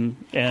of in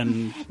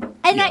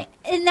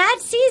that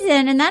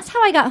season, and that's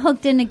how I got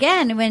hooked in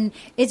again when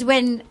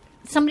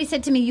somebody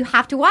said to me, you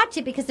have to watch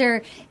it because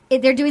they're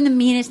doing the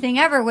meanest thing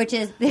ever, which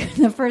is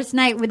the first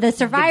night with the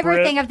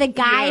Survivor thing of the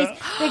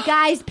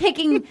guys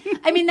picking.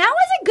 I mean, that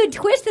was a good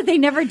twist that they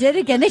never did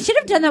again. They should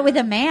have done that with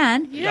a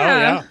man.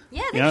 Yeah,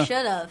 they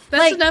should have.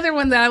 That's another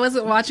one that I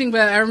wasn't watching,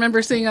 but I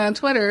remember seeing on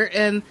Twitter,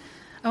 and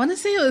I want to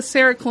say it was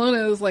Sarah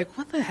Colonna. It was like,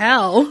 what the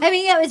hell? I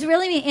mean, it was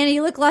really mean. Annie,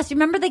 you look lost.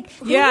 Remember what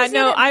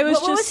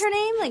was her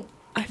name? Like,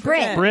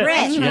 Britt.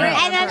 And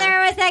then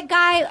there was that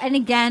guy, and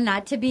again,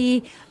 not to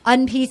be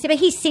un-PC, but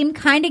he seemed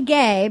kind of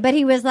gay, but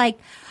he was like,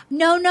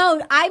 no,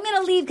 I'm going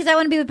to leave because I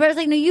want to be with Britt. I was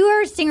like, no, you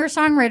are a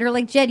singer-songwriter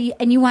like Jetty,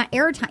 and you want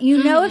airtime.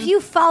 You know if you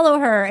follow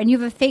her and you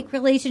have a fake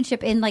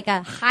relationship in like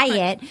a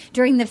Hyatt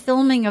during the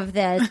filming of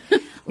this,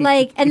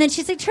 and then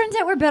she's like, turns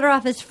out we're better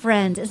off as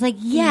friends. It's like,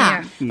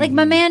 yeah. Like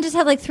my man just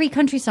had like 3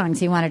 country songs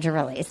he wanted to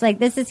release.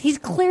 Like he's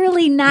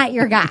clearly not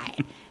your guy.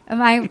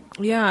 Am I?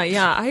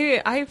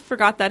 Yeah. I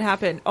forgot that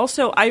happened.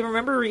 Also, I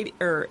remember reading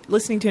or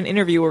listening to an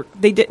interview where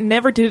they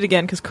never did it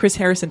again because Chris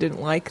Harrison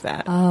didn't like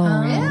that.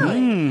 Oh, really? I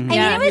mean,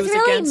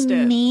 it was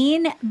really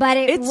mean, but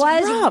it's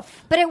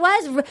rough. But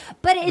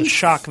in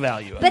shock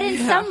value. But in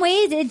some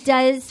ways, it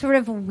does sort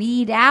of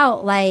weed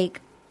out like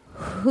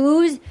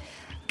who's.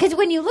 Because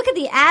when you look at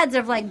the ads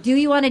of like, do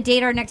you want to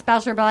date our next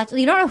bachelor,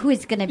 you don't know who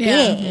it's going to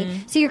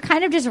be. So you're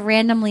kind of just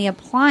randomly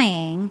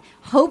applying,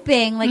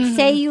 hoping, like,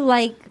 say you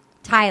like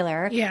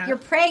Tyler. Yeah. You're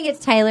praying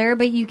it's Tyler,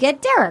 but you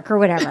get Derek or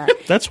whatever.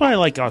 That's why I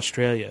like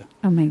Australia.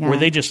 Oh my God. Where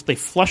they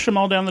flush them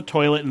all down the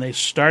toilet and they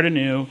start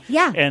anew.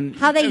 Yeah. And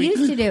how they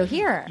used to do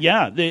here.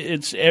 Yeah.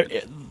 It's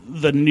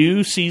the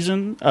new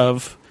season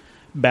of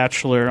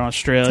Bachelor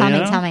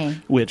Australia. Tell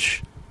me.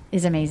 Which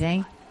is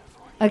amazing.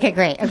 Okay,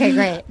 great.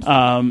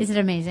 Is it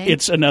amazing?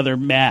 It's another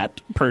Matt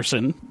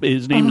person.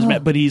 His name is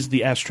Matt, but he's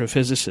the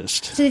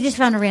astrophysicist. So they just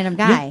found a random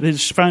guy. Yeah, they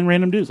just find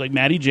random dudes. Like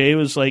Matty J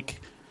was like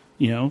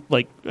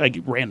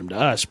random to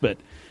us, but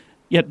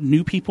yet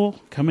new people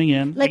coming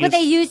in. Like what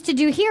they used to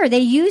do here. They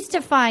used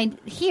to find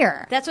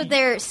here. That's what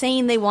they're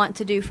saying they want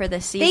to do for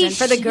this season.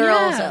 For the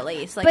girls, at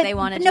least. Like they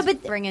want to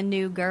bring in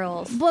new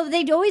girls. Well,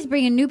 they'd always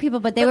bring in new people,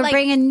 but they would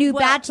bring in new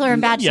Bachelor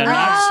and Bachelorette.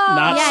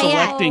 Not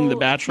selecting the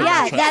Bachelor.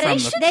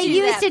 They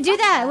used to do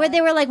that where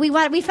they were like,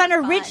 we found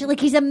a rich, like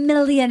he's a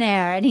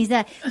millionaire, and he's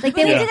a like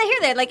they would do that here.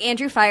 They had like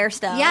Andrew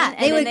Firestone. Yeah,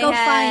 they would go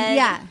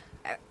find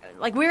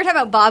like we were talking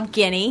about Bob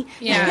Guinea.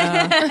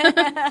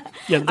 But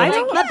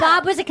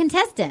Bob was a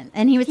contestant,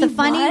 and he was the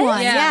funny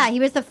one. Yeah, he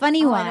was the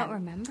funny one. I don't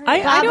remember.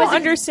 I don't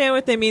understand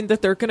what they mean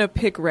that they're going to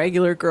pick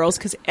regular girls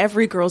because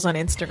every girl's on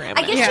Instagram.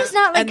 I guess she's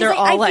not like. Because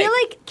I feel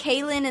like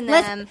Kaylin and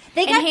them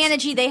and Hannah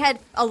G. They had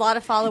a lot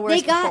of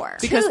followers before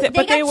because they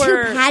got too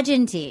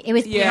pageanty. It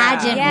was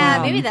pageant. Yeah,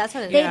 maybe that's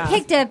what it is. They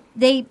picked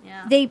they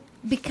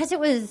because it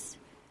was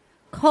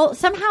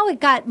somehow it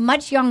got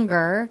much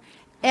younger.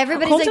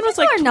 Everybody's Colton was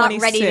like are not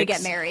ready to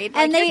get married,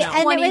 and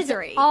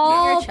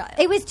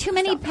it was too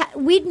many.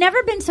 We'd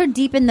never been so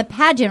deep in the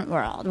pageant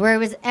world, where it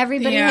was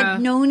everybody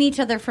had known each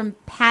other from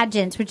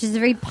pageants, which is a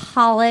very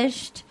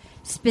polished,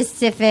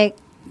 specific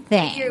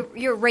thing.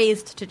 You're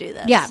raised to do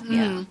this. Yeah.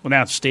 Well,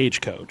 now it's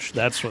Stagecoach.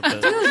 That's what.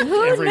 Dude,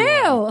 who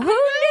knew? Who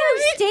knew?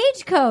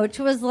 Stagecoach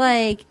was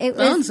like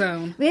Bone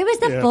Zone. It was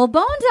the full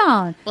Bone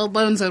Zone. Well,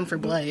 Bone Zone for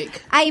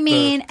Blake. I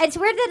mean, it's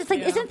weird that it's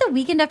like, isn't the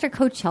weekend after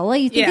Coachella?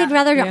 You think they'd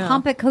rather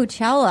hump at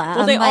Coachella?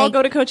 Well, they all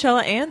go to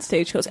Coachella and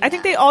Stagecoach. I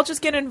think they all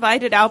just get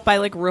invited out by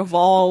like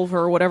Revolve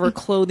or whatever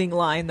clothing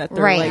line that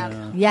they're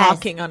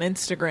hawking on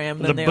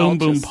Instagram. The Boom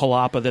Boom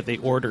Palapa that they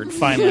ordered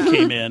finally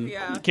came in.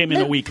 Came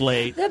in a week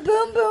late. The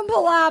Boom Boom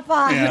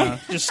Palapa. Yeah,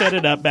 just set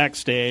it up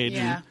backstage.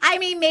 Yeah. I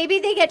mean, maybe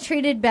they get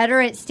treated better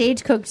at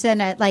Stagecoach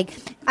than at like.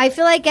 I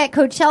feel like at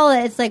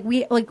Coachella, it's like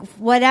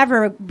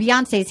whatever.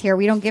 Beyonce's here,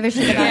 we don't give a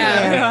shit about you.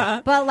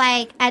 Yeah. But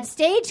like at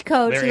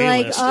Stagecoach, they're you're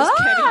A-list.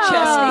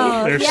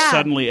 like, they're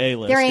suddenly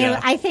A-list.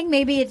 I think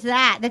maybe it's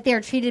that they're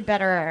treated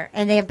better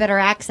and they have better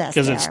access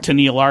because it's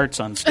Tennille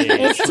Arts on stage.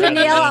 It's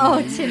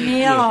Tennille.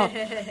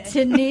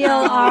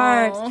 Tennille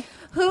Arts.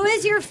 Who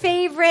is your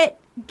favorite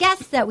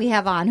guests that we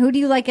have on? Who do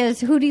you like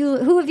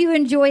who have you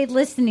enjoyed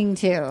listening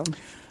to?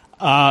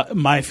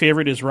 My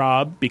favorite is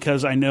Rob,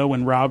 because I know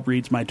when Rob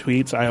reads my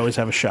tweets, I always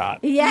have a shot.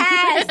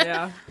 Yes.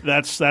 Yeah.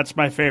 That's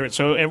my favorite.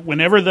 So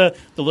whenever the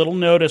little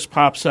notice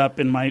pops up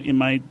in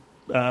my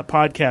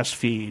podcast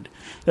feed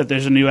that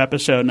there's a new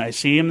episode and I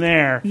see him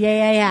there,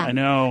 yeah. I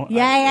know. It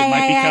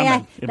might be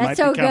coming. That's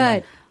so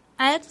good.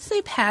 I have to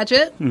say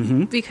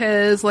Paget,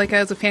 because like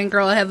as a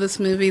fangirl, I have this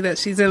movie that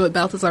she's in with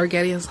Balthazar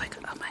Getty. I was like,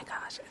 oh my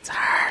gosh, it's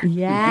her.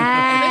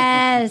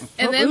 Yes.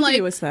 And what then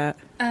movie was that?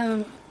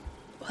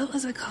 What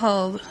was it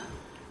called?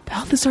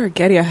 Balthazar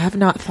Getty. I have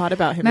not thought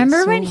about him. Remember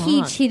in so when long.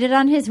 he cheated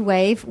on his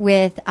wife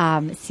with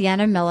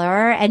Sienna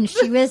Miller, and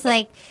she was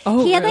like,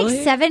 he had really?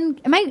 like 7.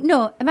 Am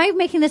I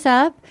making this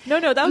up? No,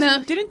 that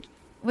was didn't.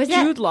 Was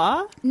Jude that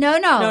Law? No.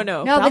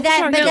 But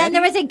then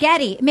there was a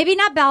Getty. Maybe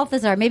not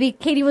Balthazar. Maybe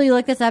Katie, will you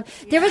look this up?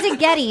 There was a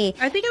Getty.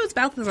 I think it was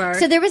Balthazar.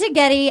 So there was a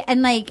Getty,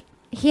 and like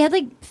he had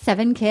like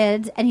 7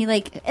 kids, and he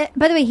like.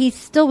 By the way, he's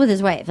still with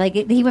his wife. Like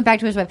he went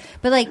back to his wife,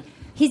 but like.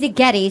 He's a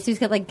Getty, so he's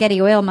got like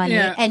Getty oil money,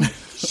 and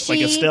she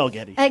like Estelle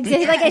Getty.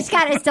 Exactly, like it's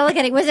got Estelle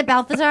Getty. Was it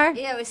Balthazar?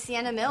 Yeah, it was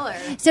Sienna Miller.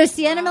 So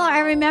Sienna Miller,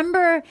 I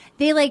remember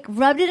they like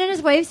rubbed it in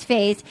his wife's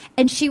face,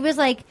 and she was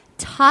like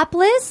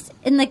topless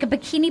in like a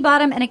bikini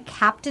bottom and a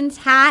captain's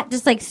hat,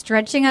 just like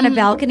stretching on a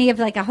balcony of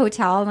like a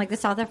hotel in like the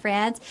south of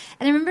France.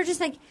 And I remember just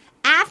like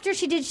after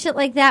she did shit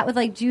like that with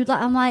like Jude Law,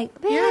 I'm like,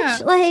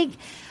 bitch, like.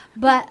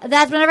 But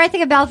that's whenever I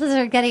think of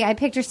Balthazar Getty, I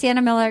picture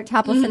Sienna Miller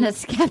topless in a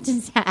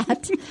captain's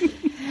hat.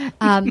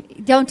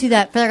 Don't do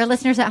that for our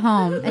listeners at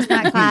home. It's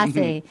not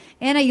classy.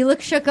 Anna, you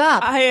look shook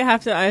up. I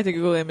have to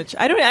Google image.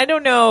 I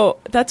don't know.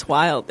 That's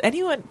wild.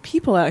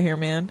 People out here,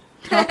 man.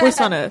 Topless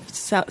on a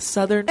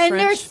southern and French.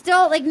 they're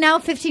still like now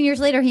 15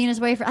 years later he and his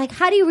wife are like,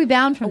 how do you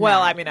rebound from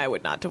well that? I mean, I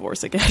would not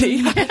divorce a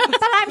Getty. But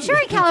I'm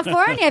sure in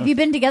California if you've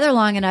been together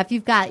long enough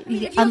you've got if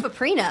you have a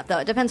prenup though,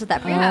 it depends what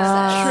that prenup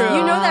says. True.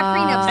 You know that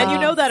prenup and you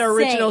know that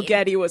original insane.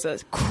 Getty was a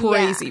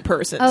crazy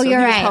person. Oh, so you're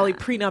he was right. probably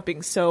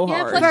prenupping so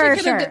hard.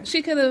 Plus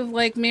she could have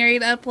like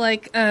married up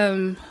like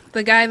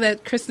the guy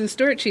that Kristen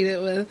Stewart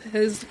cheated with.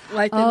 His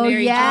wife married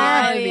Jimmy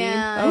Iovine.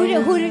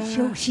 Yeah. Who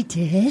did she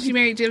did? She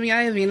married Jimmy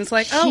Iovine. It's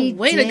like, She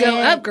way to go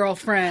up,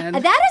 girlfriend.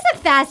 That is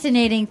a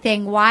fascinating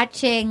thing,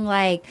 watching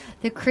like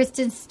the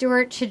Kristen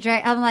Stewart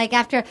trajectory. I'm like,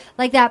 after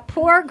like that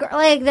poor girl,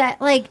 like that,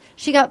 like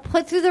she got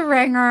put through the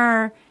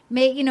ringer,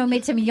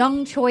 made some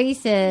young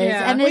choices,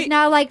 and is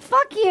now like,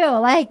 fuck you.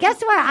 Like, guess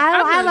what?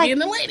 I'm like,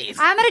 the ladies.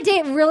 I'm gonna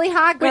date really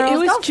hot girls. Wait, it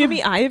was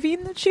Jimmy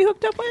Iovine that she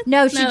hooked up with?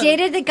 No, she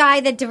dated the guy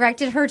that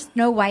directed her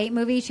Snow White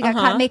movie. She got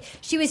caught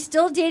she was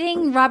still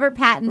dating Robert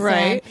Pattinson,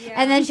 right?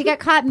 And then she got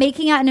caught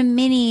making out in a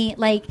mini,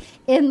 like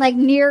in like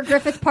near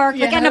Griffith Park,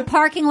 like in a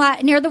parking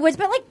lot near the woods,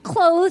 but like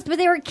closed. But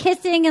they were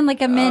kissing in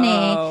like a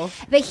mini.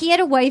 But he had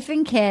a wife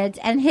and kids,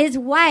 and his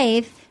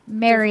wife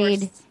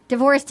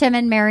divorced him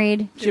and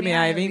married Jimmy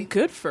Iovine.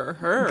 Good for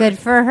her. Good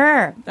for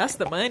her. That's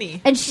the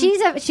money. And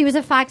she was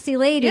a foxy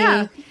lady.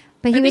 Yeah.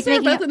 But he was they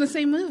were making both in the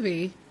same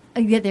movie.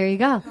 Yeah, there you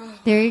go.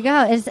 There you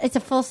go. It's a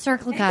full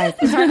circle, guys.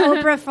 It's our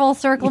Oprah full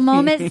circle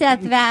moment,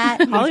 Seth.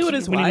 That Hollywood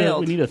is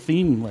wild. We need a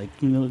theme, like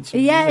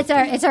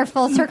it's our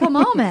full circle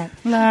moment.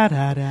 La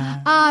da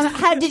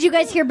da. Did you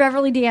guys hear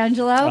Beverly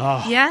D'Angelo?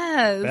 Oh,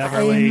 Yes.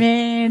 Beverly. I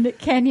mean,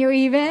 can you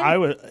even? I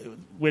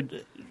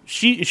would.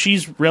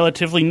 She's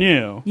relatively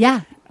new.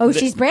 Yeah. Oh,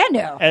 she's brand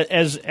new.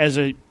 As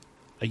a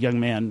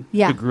young man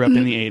who grew up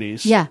in the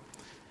 80s. Yeah.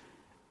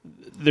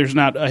 There's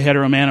not a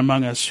hetero man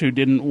among us who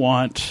didn't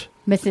want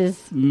Mrs.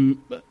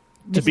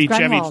 to be Chevy.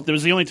 Grunwald. That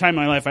was the only time in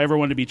my life I ever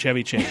wanted to be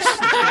Chevy Chase.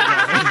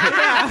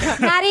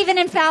 Not even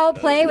in Foul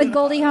Play with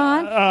Goldie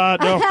Hawn?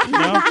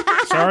 No.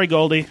 Sorry,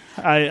 Goldie.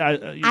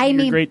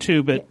 You're great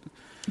too, but...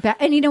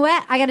 And you know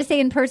what? I got to say,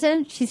 in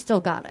person, she still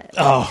got it.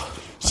 Oh.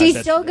 She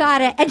still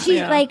got it. And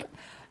she's like...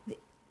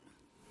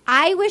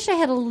 I wish I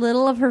had a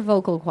little of her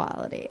vocal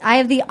quality. I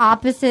have the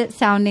opposite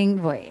sounding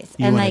voice.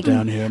 You and want like, it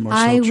down here, more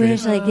I sultry.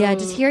 wish,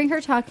 just hearing her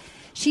talk...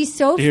 She's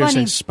so Ears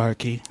funny. are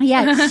sparky.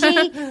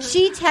 Yeah,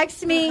 she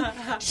texts me.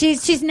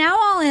 She's now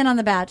all in on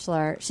The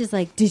Bachelor. She's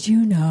like, "Did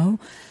you know?"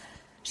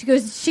 She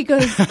goes.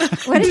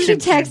 What did she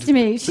text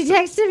me? She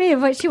texted me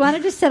about she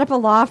wanted to set up a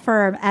law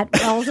firm at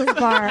Wells's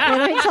bar.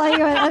 Let me tell you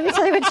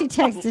what she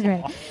texted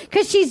me,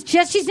 because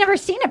she's never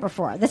seen it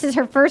before. This is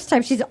her first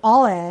time. She's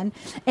all in,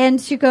 and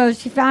she goes.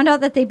 She found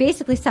out that they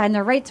basically signed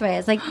their rights away.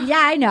 It's like,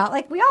 yeah, I know.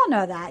 Like, we all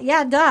know that.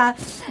 Yeah, duh.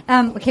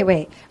 Okay,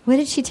 wait. What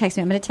did she text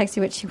me? I'm going to text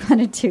you what she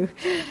wanted to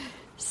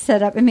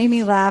set up. It made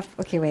me laugh.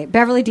 Okay, wait.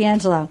 Beverly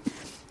D'Angelo.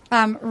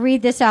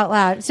 Read this out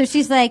loud. So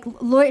she's like,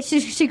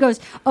 she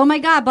goes, oh my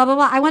God, blah, blah,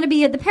 blah. I want to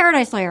be the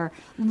Paradise Lawyer.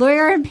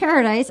 Lawyer in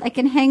Paradise. I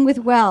can hang with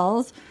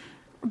Wells.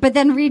 But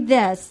then read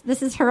this.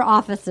 This is her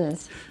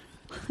offices.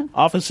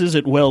 Offices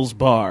at Wells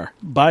Bar.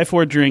 Buy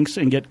 4 drinks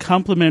and get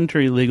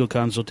complimentary legal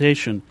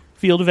consultation.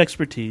 Field of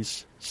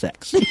expertise,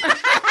 sex.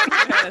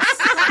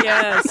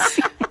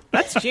 Yes.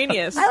 That's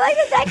genius. I like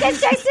that guy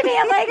texted me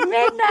at like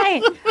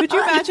midnight. Could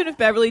you imagine if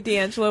Beverly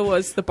D'Angelo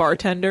was the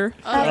bartender?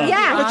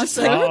 Yeah. Just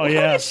like,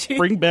 yes.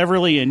 Bring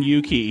Beverly and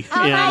Yuki. Oh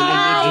my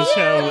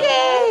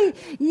God,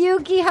 Yuki!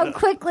 Yuki, how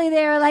quickly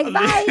they were like,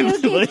 bye,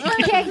 Yuki,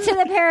 kick to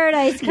the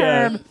paradise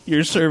curb. Yeah,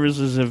 your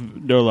services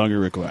have no longer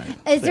required.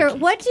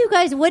 What do you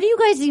guys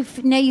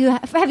know?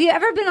 Have you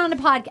ever been on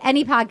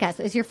any podcast?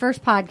 It's your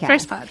first podcast?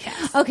 First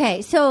podcast.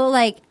 Okay, so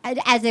like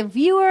as a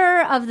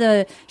viewer of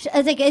the,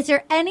 is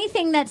there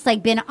anything that's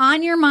like been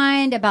on your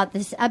mind about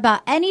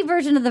any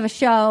version of the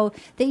show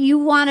that you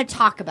want to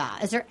talk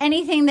about? Is there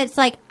anything that's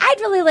like, I'd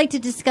really like to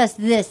discuss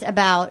this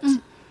about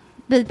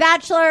The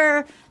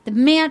Bachelor, The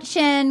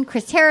Mansion,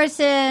 Chris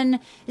Harrison?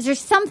 Is there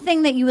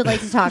something that you would like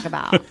to talk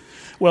about?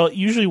 Well,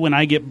 usually when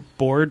I get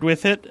bored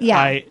with it,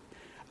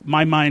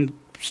 my mind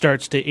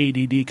starts to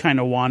ADD kind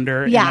of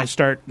wander, and I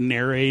start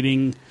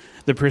narrating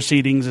the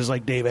proceedings as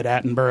like David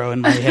Attenborough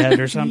in my head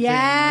or something.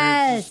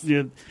 Yes.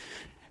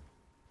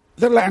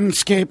 The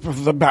landscape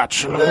of The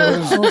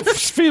Bachelor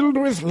is filled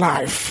with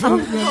life.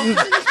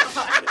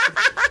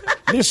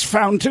 This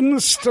fountain,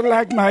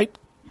 stalagmite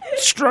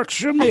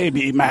structure may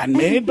be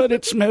man-made, but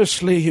it's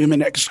mostly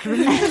human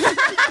excrement.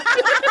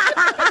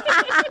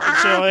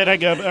 So then I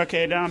go,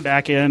 okay, now I'm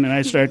back in, and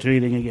I start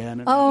tweeting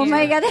again. Oh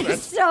my God,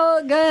 that's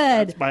so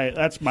good.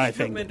 That's my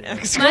thing. My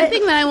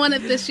thing that I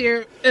wanted this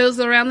year, it was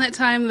around that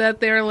time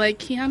that they were like,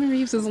 Keanu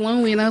Reeves is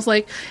lonely, and I was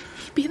like,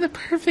 he'd be the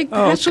perfect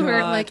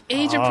bachelor, like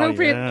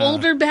age-appropriate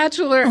older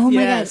bachelor. Oh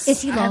my God,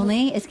 is he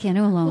lonely? Is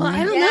Keanu lonely? Well,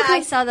 I don't know.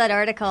 I saw that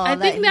article. I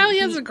think now he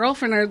has a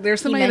girlfriend, or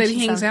there's somebody that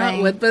he hangs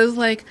out with, but it's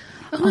like,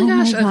 oh my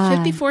gosh, a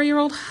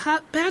 54-year-old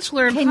hot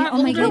bachelor and hot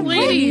older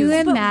ladies. Can you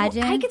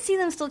imagine? I could see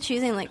them still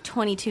choosing like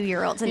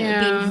 22-year-olds, and it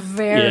would be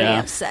very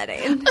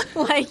upsetting.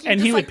 And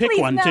he would pick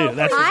one too.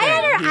 That's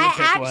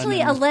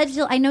I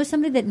know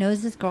somebody that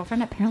knows this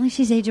girlfriend. Apparently,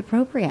 she's age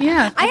appropriate.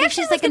 Yeah, I think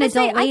she's like an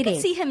adult lady. I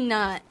could see him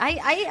not.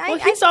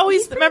 He's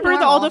always remember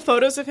all the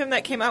photos of him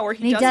that came out where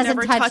he doesn't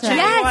ever touch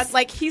anyone. Yes.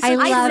 Like he's. I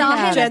saw him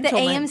at the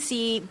gentleman.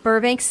 AMC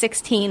Burbank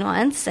 16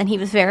 once, and he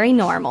was very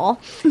normal,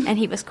 and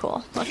he was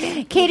cool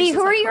looking. Katie,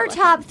 who are your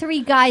top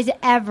 3 guys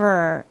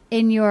ever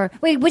in your...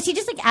 Wait, was he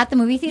just like at the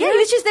movie theater? Yeah, he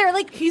was just there.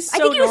 Like he's so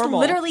I think he was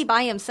normal. literally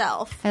by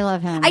himself. I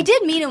love him. I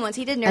did meet him once.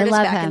 He did Nerdist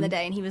back in the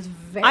day, and he was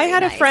very I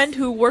had nice. a friend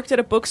who worked at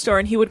a bookstore,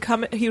 and he would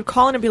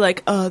call in and be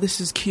like,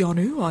 this is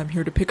Keanu. I'm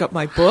here to pick up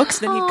my books.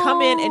 Then he'd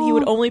come in, and he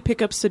would only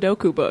pick up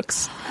Sudoku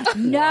books.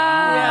 No.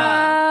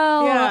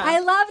 Yeah. I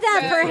love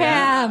that for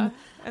him.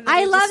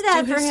 I love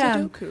that for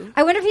him. Sudoku.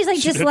 I wonder if he's like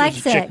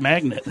dyslexic. Chick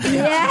magnet.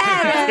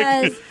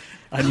 Yes.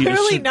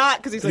 Clearly not,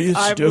 because he's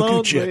like, I'm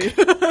lonely.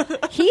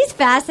 He's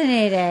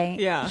fascinating.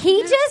 Yeah.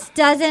 He just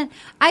doesn't...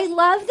 I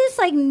love this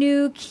like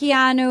new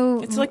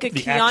Keanu... It's like a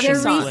Keanu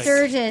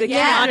resurgence. The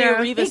Keanu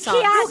Renaissance.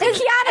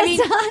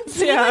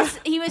 The Keanu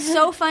he was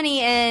so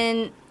funny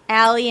in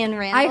Allie and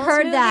Randall's I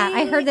heard movie. that.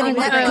 I heard that he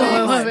was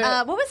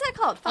what was that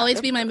called? Always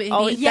Be My Baby.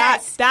 Oh,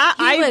 yes.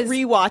 I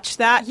rewatched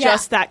that,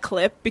 just that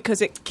clip,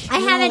 because it kills I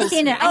haven't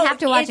seen it. I have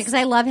to watch it because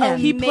I love him.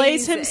 He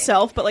plays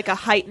himself, but like a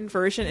heightened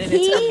version, and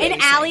it's amazing.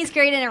 And Allie's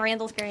great in it,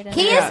 Randall's great in it.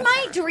 He is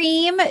my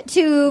dream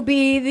to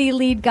be the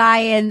lead guy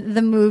in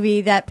the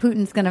movie that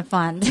Putin's going to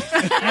fund. He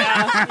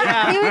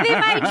would be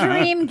my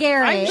dream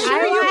Gary. I'm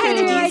sure you could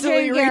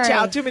easily reach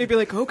out to him and he'd be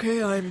like,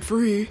 okay, I'm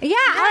free.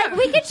 Yeah,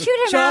 we could shoot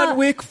him out. John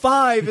Wick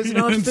 5 is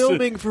not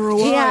filming for a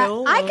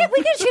while. Yeah,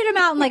 we could shoot him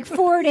out in like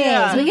 4 days.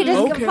 Yeah. We could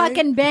just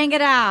fucking bang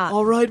it out.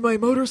 I'll ride my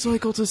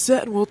motorcycle to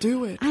set and we'll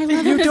do it. I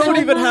love you it don't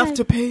so even much. have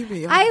to pay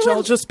me.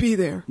 I'll just be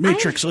there.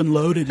 Matrix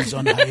Unloaded is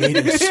on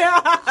hiatus.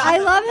 I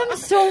love him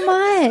so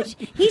much.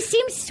 He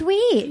seems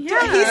sweet.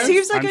 Yeah, he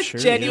seems like a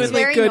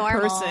genuinely good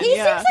person. He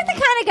seems like the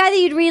kind of guy that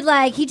you'd read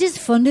like he just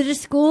funded a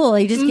school.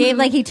 He just gave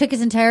he took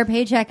his entire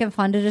paycheck and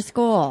funded a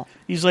school.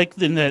 He's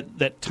like in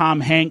that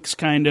Tom Hanks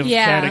kind of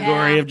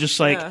category of just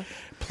like,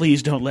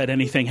 please don't let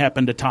anything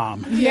happen to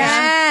Tom.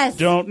 Yes.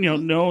 Don't,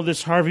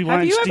 this Harvey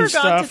Weinstein stuff. Have you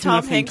ever gone to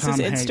Tom Hanks'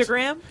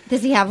 Instagram?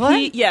 Does he have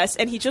one? Yes,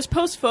 and he just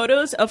posts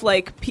photos of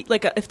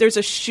if there's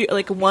a shoe,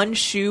 like one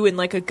shoe in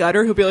like a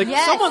gutter, he'll be like,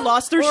 someone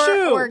lost their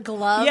shoe. Or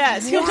glove.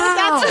 Yes.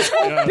 That's his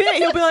whole bit.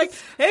 He'll be like,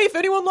 hey, if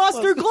anyone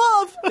lost their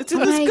glove, it's in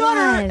this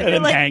gutter. And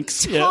then like,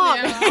 Hanks. Tom.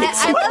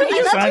 I love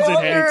he signs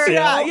it Hanks.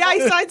 Yeah,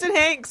 he signs it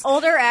Hanks.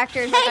 Older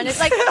actors. And it's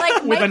like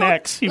with Michael, an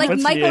X. Like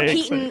Michael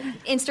Keaton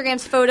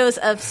Instagrams photos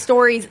of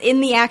stories in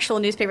the actual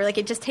newspaper. Like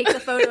it just takes a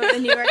photo of the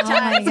New York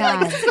Times.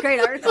 Like, this is a great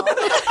article.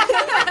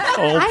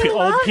 Old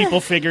people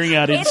figuring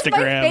out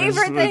Instagram. It's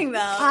my favorite thing, though.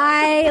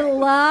 I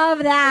love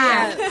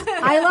that.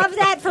 I love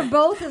that for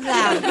both of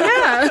them.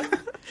 Yeah.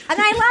 And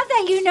I love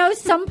that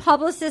some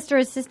publicist or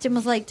assistant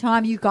was like,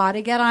 Tom, you got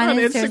to get on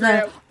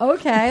Instagram. Like,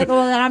 okay,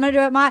 well then I'm going to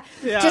do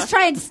it. Just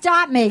try and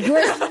stop me.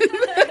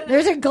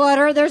 There's a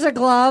glitter. There's a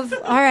glove.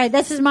 All right,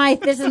 this is my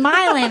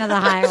lane of the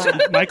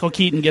highway. Michael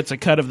Keaton gets a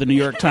cut of the New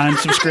York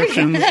Times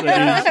subscriptions.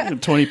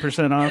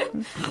 20% off.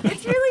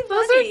 It's really funny.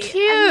 Those are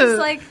cute.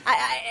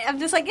 I'm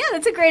just like, yeah,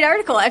 that's a great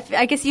article.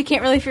 I guess you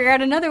can't really figure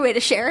out another way to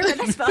share it, but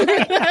that's fine.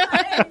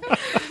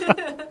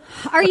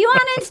 Are you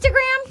on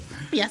Instagram?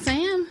 Yes, I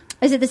am.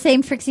 Is it the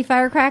same Trixie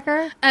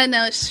Firecracker?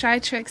 No, it's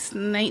Try-Trix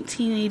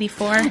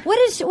 1984.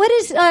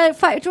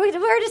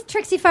 Where does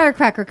Trixie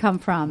Firecracker come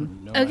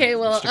from? Okay,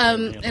 well,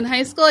 in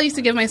high school I used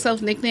to give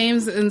myself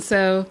nicknames, and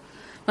so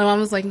my mom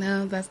was like,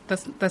 no,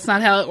 that's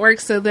not how it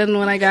works. So then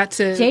when I got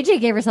to...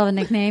 JJ gave herself a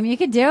nickname. You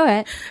could do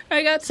it.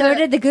 So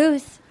did the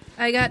goose.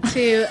 I got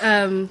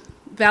to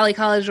Valley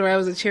College where I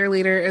was a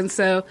cheerleader, and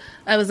so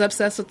I was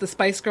obsessed with the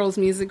Spice Girls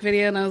music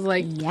video, and I was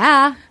like...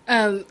 Yeah.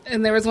 And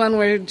there was one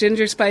where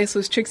Ginger Spice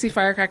was Trixie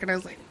Firecracker, and I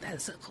was like, that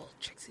is so cool.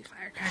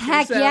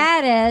 Heck yeah,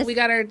 it is. We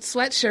got our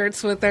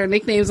sweatshirts with our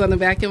nicknames on the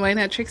back, and mine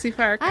had Trixie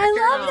Firecracker. I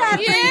love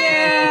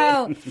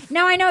that for you.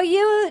 Now, I know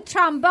you,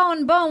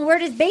 trombone, bone. Where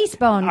does bass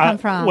bone come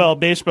from? Well,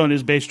 bass bone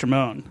is bass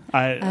trombone.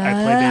 I play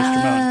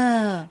bass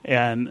trombone.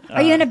 And,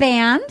 are you in a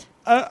band?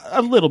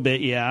 A little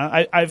bit,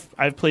 yeah.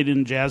 I've played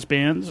in jazz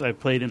bands. I've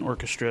played in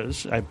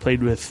orchestras. I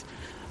played with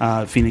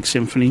Phoenix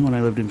Symphony when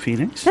I lived in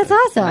Phoenix. That's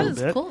awesome.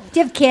 That is cool.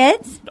 Do you have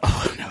kids?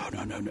 Oh, no.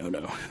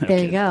 There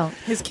you go.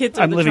 His kids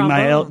are I'm living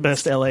my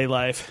best LA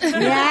life.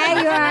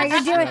 Yeah, you are.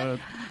 You're doing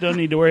don't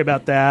need to worry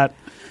about that.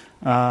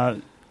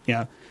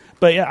 Yeah.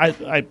 But yeah,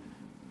 I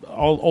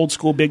old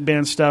school big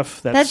band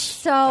stuff. That's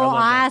so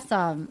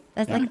awesome.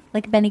 That. That's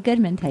like Benny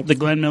Goodman type. The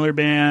Glenn Miller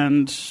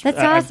Band. That's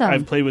awesome.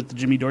 I've played with the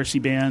Jimmy Dorsey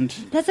Band.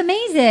 That's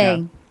amazing.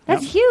 Yeah.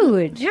 That's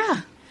huge.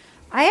 Yeah.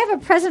 I have a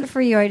present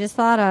for you I just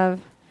thought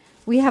of.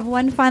 We have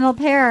one final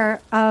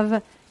pair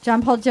of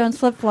John Paul Jones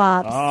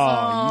flip-flops.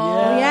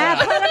 Oh, yeah.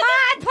 Put them on.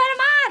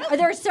 Oh,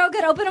 they're so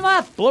good. Open them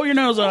up. Blow your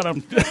nose on them.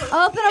 Open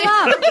them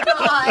up.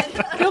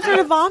 Feel free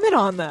to vomit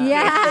on them.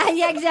 Yeah,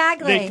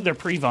 exactly. They're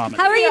pre-vomit.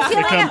 How are you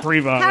feeling? Become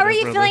pre-vomit. How are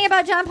you feeling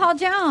about John Paul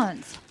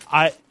Jones?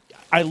 I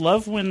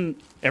love when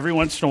every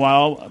once in a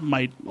while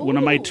one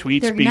of my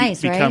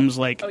tweets becomes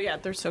like, oh yeah,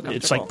 they're so comfortable.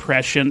 It's like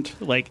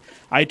prescient. Like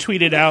I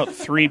tweeted out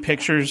 3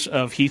 pictures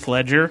of Heath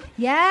Ledger.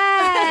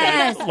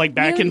 Yes. Like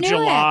back in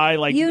July.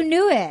 Like you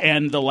knew it.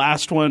 And the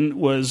last one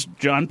was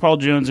John Paul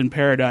Jones in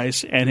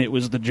Paradise, and it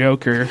was the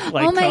Joker.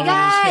 Like, oh my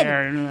God! His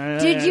hair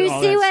and, did you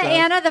see what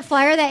stuff. the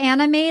flyer that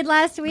Anna made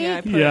last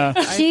week? Yeah,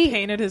 I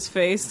painted his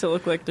face to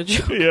look like the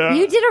Joker. Yeah.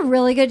 You did a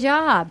really good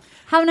job.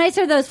 How nice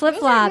are those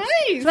flip-flops?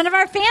 Nice. One of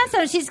our fans,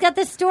 though, she's got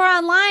this store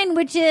online,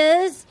 which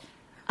is,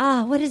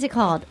 what is it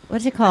called?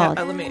 What's it called?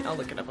 I'll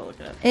look it up.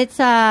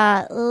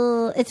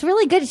 It's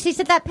really good. She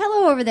sent that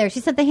pillow over there. She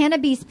sent the Hannah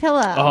Beast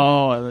pillow.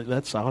 Oh,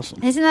 that's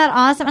awesome. Isn't that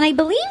awesome? And I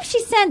believe she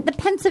sent the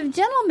Pensive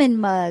Gentleman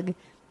mug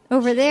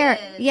over there.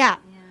 Yeah.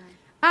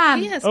 The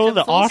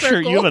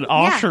Osher. You have an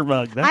Osher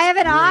mug. I have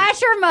an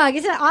Osher mug.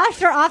 It's an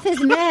Osher off his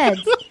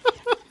meds.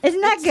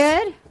 Isn't that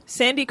good?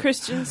 Sandy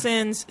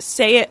Christensen's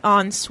Say It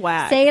on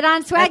Swag. Say It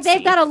on Swag.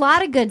 They've got a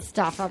lot of good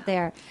stuff up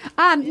there.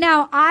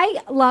 Now, I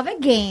love a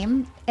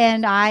game,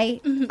 and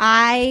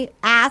I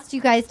asked you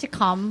guys to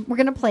come. We're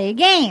going to play a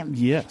game.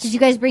 Yes. Did you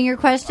guys bring your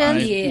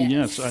questions?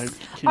 Yes.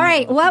 All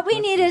right. What we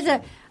need is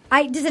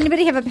does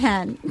anybody have a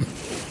pen?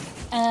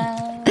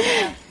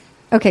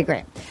 Okay,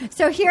 great.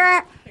 So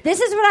here, this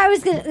is what I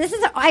was going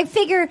to, I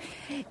figure,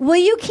 will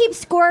you keep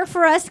score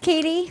for us,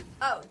 Katie?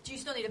 Oh, do you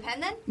still need a pen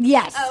then?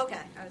 Yes. Oh, okay.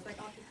 I was like,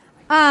 I'll keep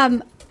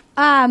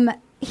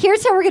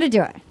here's how we're going to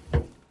do it.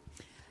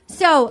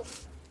 So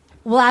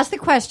we'll ask the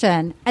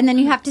question, and then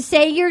you have to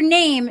say your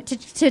name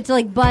to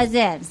like buzz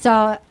in.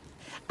 So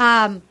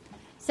I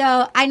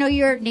know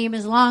your name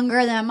is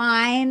longer than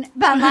mine,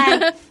 but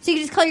so you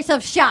can just call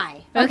yourself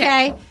Shy.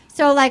 Okay.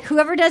 So, like,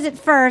 whoever does it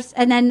first,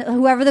 and then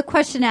whoever the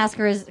question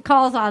asker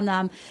calls on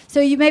them. So,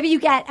 every time you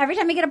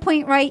get a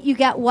point right, you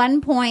get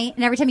 1 point,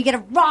 and every time you get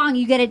it wrong,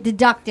 you get it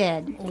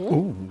deducted.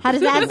 Ooh. How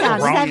does that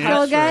sound? Does that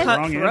feel good?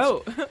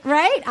 Cutthroat.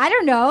 Right? I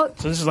don't know.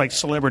 So, this is like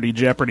Celebrity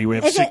Jeopardy. We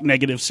have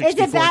negative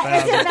 64,000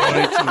 points.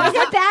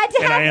 Is it bad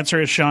to and I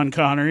answer as Sean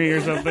Connery or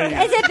something?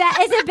 Is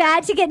it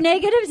bad to get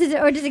negatives,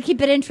 or does it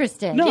keep it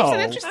interesting? No. Keeps it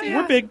interesting.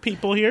 We're big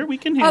people here. We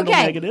can handle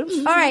negatives.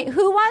 All right.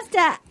 Who wants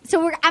to...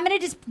 So, I'm going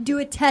to just do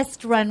a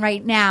test run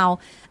right now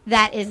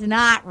that is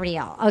not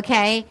real,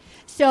 okay?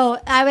 So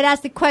I would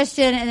ask the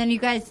question, and then you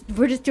guys,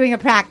 we're just doing a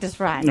practice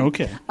run.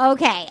 Okay.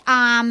 Okay.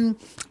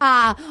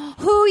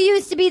 Who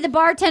used to be the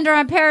bartender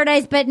on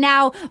Paradise, but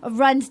now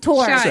runs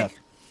tours?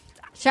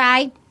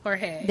 Shy?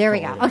 Jorge. There we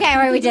go. Okay, all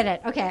right, we did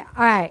it. Okay,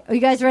 all right. Are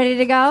you guys ready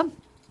to go?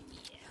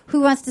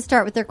 Who wants to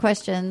start with their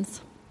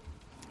questions?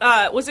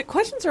 Was it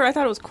questions, or I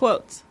thought it was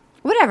quotes?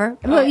 Whatever.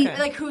 Oh, okay.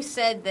 Like, who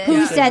said this?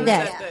 Who said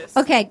this?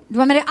 Okay, do you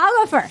want me to?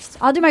 I'll go first.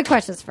 I'll do my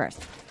questions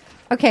first.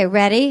 Okay,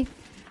 ready?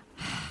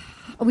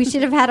 We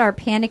should have had our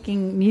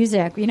panicking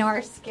music. You know,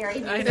 our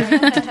scary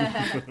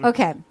music.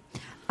 Okay.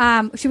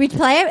 Should we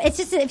play it? It's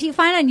just, if you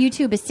find on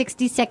YouTube, a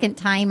 60-second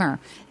timer.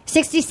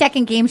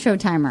 60-second game show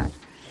timer.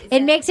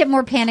 It makes it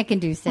more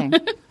panic-inducing.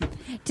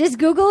 Just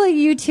Google a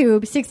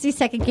YouTube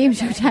 60-second game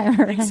show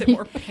timer. Makes it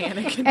more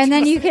panic-inducing. And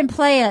then you can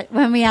play it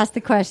when we ask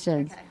the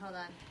questions. Okay, hold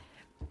on.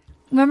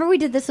 Remember we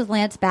did this with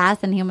Lance Bass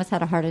and he almost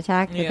had a heart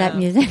attack with that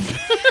music?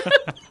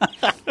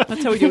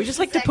 That's how we do. We just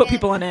like to put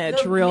people on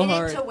edge real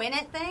hard. To win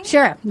it thing?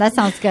 Sure. That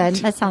sounds good.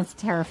 That sounds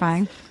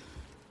terrifying.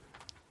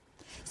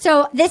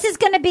 So this is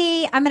going to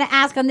be, I'm going to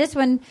ask on this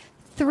one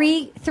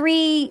three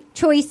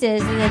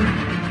choices. And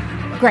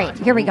then, great.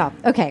 Here we go.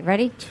 Okay,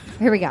 ready?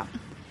 Here we go.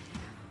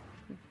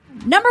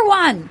 Number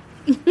 1.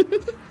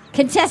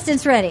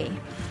 Contestants ready.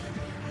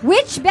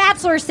 Which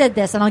Bachelor said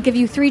this? And I'll give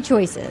you 3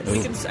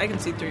 choices. I can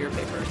see through your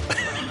paper.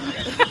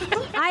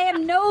 I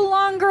am no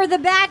longer the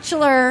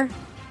Bachelor.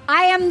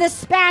 I am the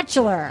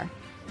Spatula.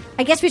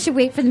 I guess we should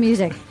wait for the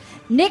music.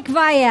 Nick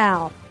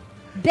Viall,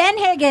 Ben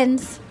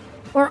Higgins,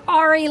 or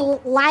Ari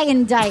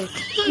Lyondike?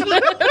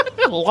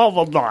 Love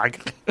a dog.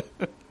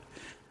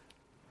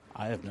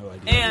 I have no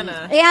idea.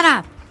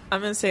 Anna. I'm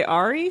going to say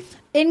Ari.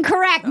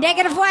 Incorrect.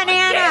 -1,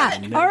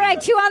 Anna. All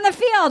right, 2 on the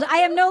field.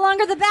 I am no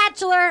longer the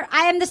Bachelor.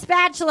 I am the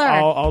Spatula.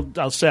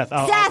 I'll Seth.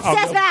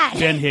 Seth's back.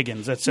 Ben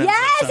Higgins. That's Seth.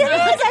 Yes, it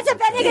is. That's a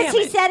Ben Higgins.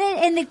 He said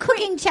it in the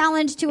cooking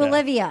challenge to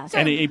Olivia.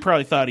 And he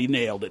probably thought he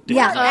nailed it.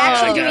 Yeah.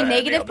 Actually doing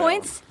negative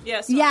points?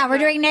 Yes. Yeah, we're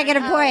doing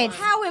negative points.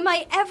 How am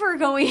I ever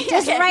going?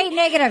 Just write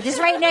negative. Just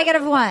write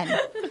 -1.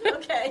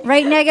 Okay.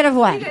 Write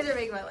 -1. You guys are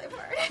making my life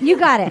hard. You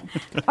got it.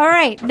 All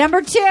right,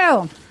 number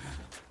 2.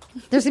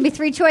 There's going to be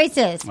 3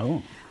 choices.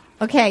 Oh.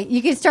 Okay,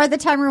 you can start the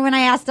timer when I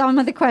ask some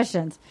of the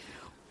questions.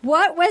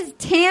 What was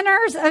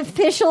Tanner's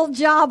official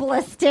job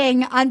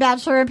listing on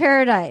Bachelor in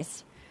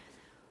Paradise?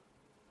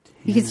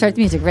 You can start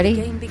the music.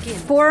 Ready?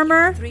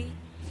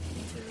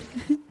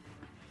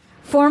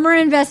 Former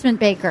investment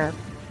banker,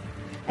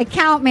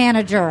 account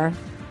manager,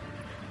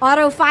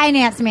 auto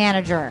finance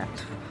manager.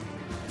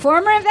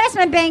 Former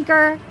investment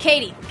banker.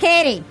 Katie.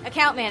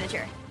 Account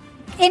manager.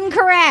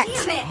 Incorrect.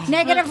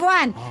 Damn it.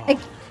 -1.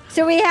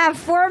 So we have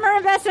former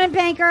investment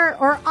banker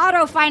or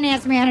auto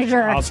finance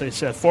manager. I'll say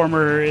Seth.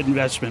 Former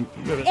investment.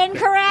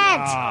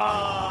 Incorrect.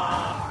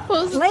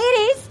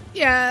 Ladies.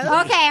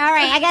 Yeah. Okay, all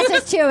right. I guess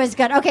this 2 is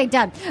good. Okay,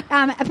 done.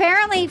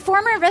 Apparently,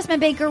 former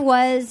investment banker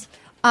was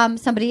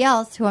somebody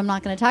else who I'm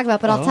not going to talk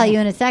about, but I'll tell you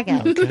in a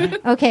second.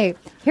 Okay,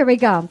 here we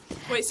go.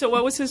 Wait, so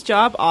what was his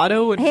job?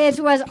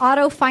 His was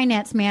auto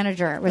finance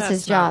manager was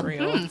his job. Not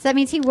real. So that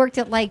means he worked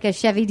at like a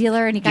Chevy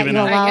dealer and he got Giving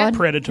you a loan.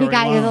 Predatory He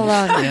got you the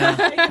loan.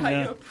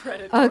 Yeah.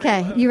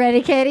 Okay, you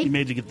ready, Katie? He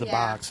made you get the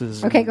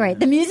boxes. Okay, great.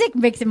 The music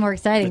makes it more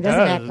exciting,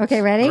 doesn't it?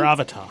 Okay, ready?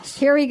 Gravitas.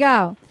 Here we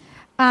go.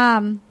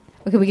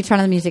 Okay, we can turn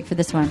on the music for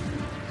this one.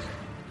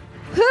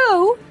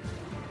 Who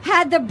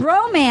had the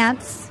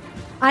bromance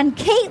on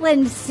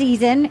Caitlyn's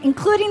season,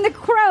 including the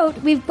quote,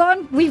 "We've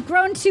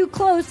grown too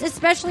close,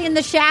 especially in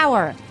the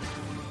shower"?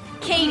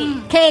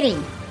 Katie.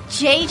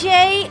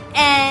 JJ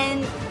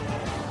and...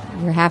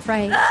 You're half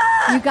right.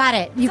 You got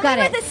it. You got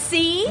it. With a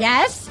C?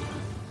 Yes.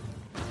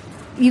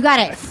 You got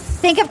it.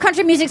 Think of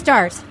country music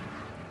stars.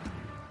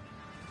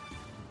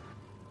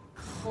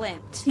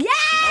 Clint. Yeah.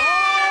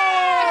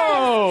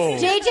 Oh!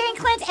 JJ and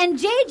Clint, and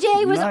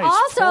JJ was Nice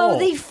also pull.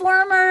 the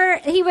former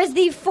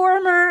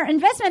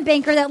investment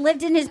banker that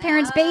lived in his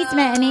parents'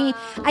 basement, and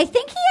I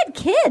think he had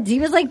kids. He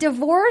was like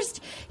divorced.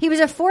 He was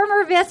a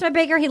former investment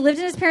banker. He lived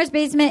in his parents'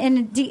 basement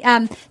in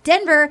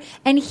Denver,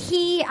 and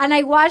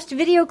I watched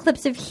video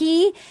clips of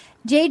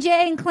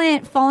JJ and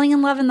Clint falling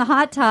in love in the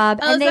hot tub.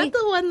 Oh, and is that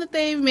the one that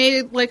they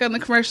made like on the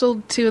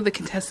commercial? 2 of the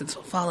contestants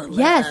will fall in love.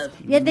 Yes.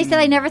 Yeah, they said,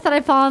 "I never thought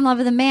I'd fall in love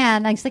with a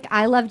man." I was like,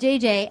 "I love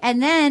JJ."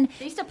 And then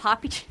They used to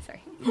pop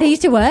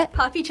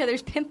each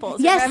other's pimples.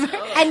 Yes, remember?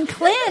 and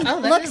Clint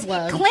is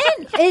love.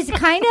 Clint is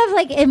kind of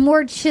like a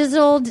more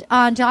chiseled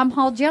John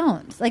Paul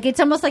Jones. Like it's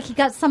almost like he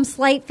got some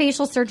slight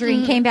facial surgery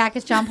and came back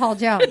as John Paul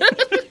Jones.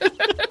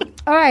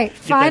 All right, Get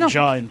final. that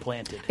jaw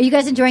implanted. Are you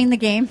guys enjoying the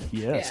game?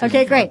 Yes.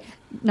 Okay, great.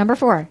 Number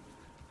 4,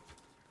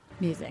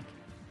 music.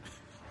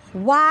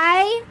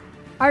 Why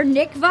are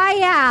Nick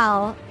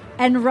Viall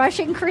and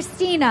Russian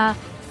Christina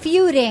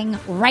feuding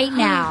right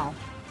now?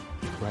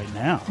 Right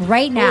now.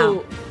 Right now.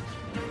 Ooh.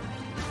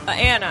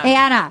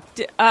 Anna.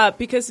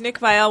 Because Nick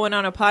Viall went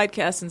on a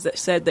podcast and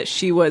said that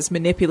she was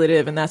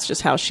manipulative, and that's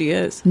just how she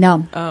is.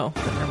 No. Oh,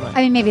 never mind.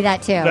 I mean, maybe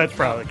that too. That's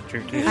probably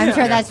true, too. I'm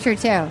sure that's true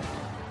too.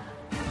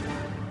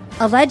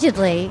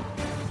 Allegedly,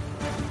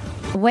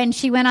 when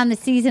she went on the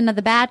season of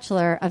The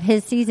Bachelor, of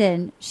his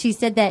season, she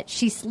said that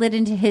she slid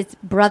into his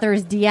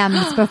brother's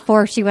DMs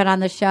before she went on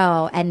the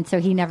show, and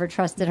so he never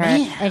trusted her.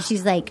 And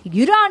she's like,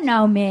 "You don't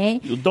know me."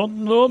 You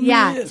don't know me.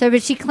 Yeah. So,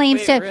 but she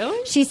claims Wait,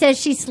 really? She says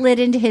she slid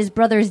into his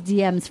brother's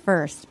DMs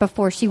first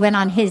before she went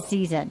on his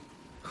season.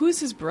 Who's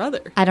his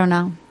brother? I don't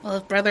know. Well,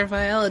 if Brother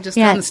Viola just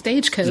Yeah. on the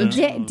stagecoach.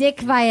 Dick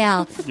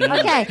Viall.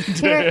 Okay,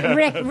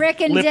 here,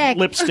 Rick and Dick.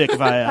 Lipstick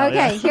Viall.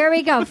 Okay, here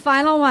we go.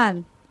 Final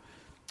one.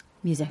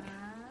 Music.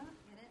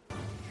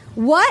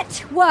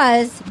 What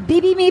was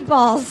BB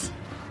Meatball's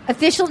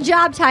official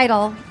job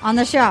title on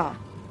the show?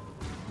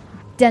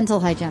 Dental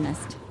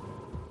hygienist,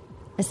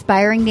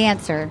 aspiring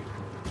dancer,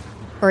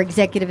 or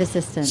executive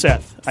assistant?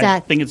 Seth. I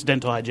think it's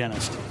dental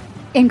hygienist.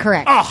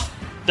 Incorrect. Oh,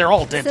 they're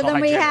all dental So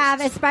then we hygienists.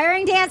 have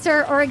aspiring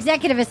dancer or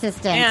executive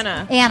assistant.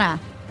 Anna.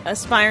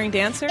 Aspiring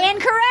dancer?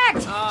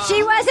 Incorrect.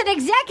 She was an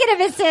executive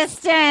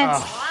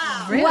assistant.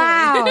 Really?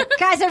 Wow.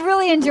 Guys, I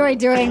really enjoyed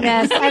doing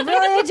this. I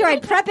really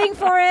enjoyed prepping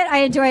for it. I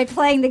enjoyed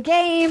playing the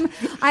game.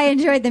 I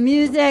enjoyed the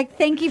music.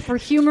 Thank you for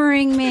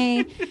humoring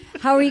me.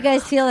 How are you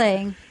guys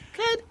feeling?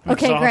 Good.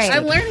 Okay, great.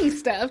 I'm learning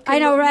stuff. I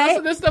know, right? Most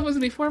of this stuff was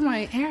before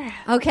my era.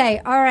 Okay,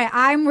 all right.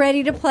 I'm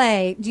ready to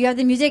play. Do you have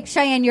the music?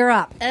 Cheyenne, you're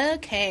up.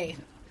 Okay.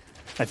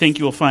 I think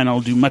you will find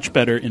I'll do much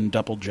better in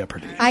Double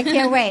Jeopardy. I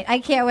can't wait. I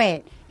can't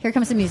wait. Here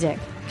comes the music.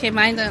 Okay,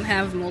 mine don't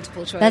have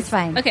multiple choice. That's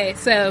fine. Okay,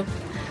 so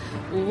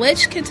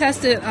which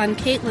contestant on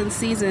Caitlin's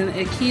season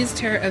accused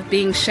her of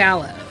being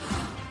shallow?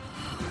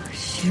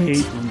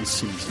 Caitlin's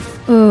season.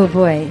 Oh,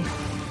 boy.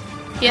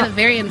 He had a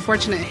very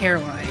unfortunate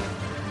hairline.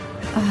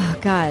 Oh,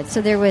 God.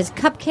 So there was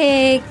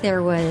Cupcake.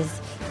 There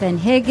was Ben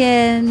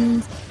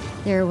Higgins.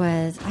 There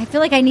was... I feel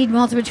like I need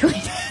multiple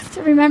choices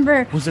to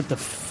remember. Was it the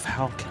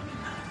Falcon?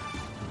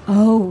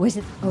 Oh, was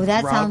it? Oh,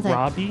 that sounds like...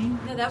 Robbie?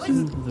 No, that was...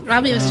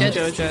 Robbie was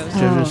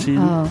JoJo's.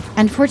 Oh.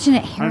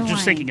 Unfortunate hairline. I'm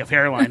just thinking of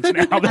hairlines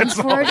now. That's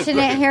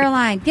Unfortunate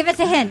hairline. Give us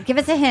a hint. Give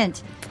us a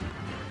hint.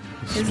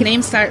 His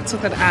name starts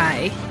with an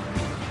I.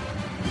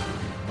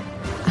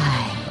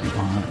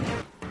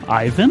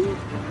 Ivan?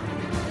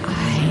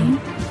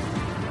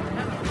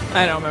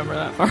 I don't remember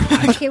that far.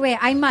 Okay, wait.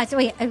 I must.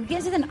 Wait, it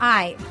begins with an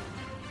I.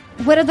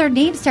 What other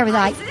names start with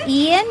I?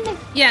 Ian?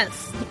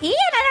 Yes. Ian?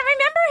 I don't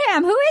remember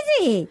him. Who is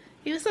he?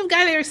 He was some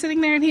guy they were sitting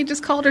there and he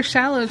just called her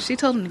shallow and she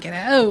told him to get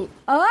out.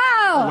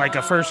 Oh. Like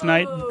a first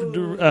night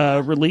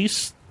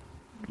release?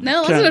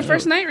 No, it wasn't a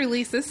first night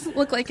release. This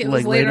looked like it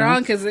was later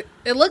on because it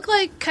looked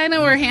like kind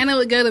of where Hannah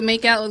would go to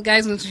make out with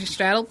guys when she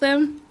straddled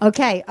them.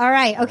 Okay, all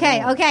right,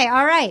 okay, all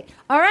right.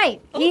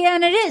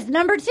 Ian, it is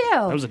number 2.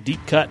 That was a deep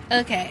cut.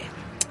 Okay.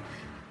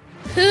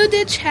 Who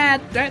did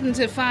Chad threaten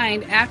to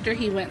find after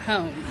he went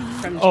home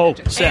from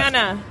Seth.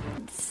 Anna.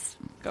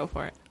 Go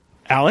for it.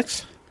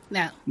 Alex?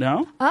 No.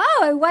 No?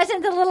 Oh, it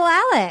wasn't the little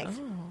Alex.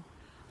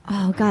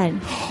 Oh, God.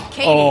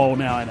 Katie. Oh,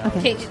 now I know.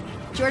 Okay.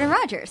 Jordan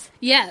Rogers.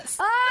 Yes.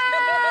 Oh,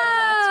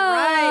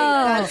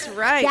 That's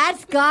right.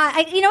 That's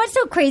God. You know what's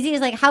so crazy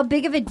is like how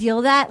big of a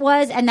deal that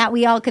was, and that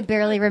we all could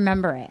barely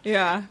remember it.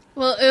 Yeah.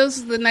 Well, it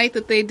was the night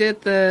that they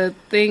did the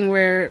thing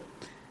where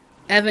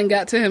Evan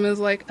got to him and was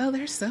like, "Oh,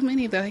 there's so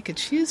many that I could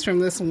choose from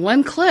this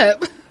one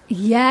clip."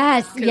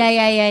 Yes.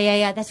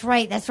 Yeah. That's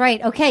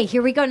right. Okay,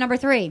 here we go. Number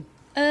 3.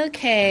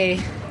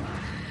 Okay.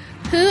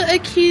 Who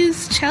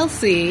accused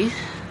Chelsea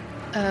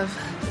of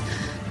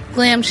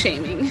glam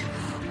shaming?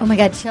 Oh my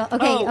God.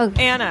 Okay. Oh,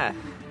 Anna.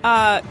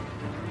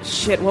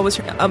 Shit, what was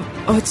her...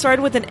 it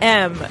started with an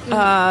M.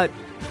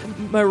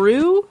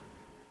 Marie?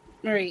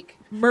 Marie.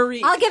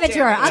 I'll give it to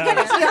her.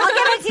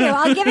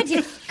 I'll give it to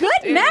you.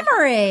 Good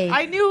memory.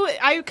 I knew...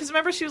 Because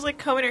remember she was like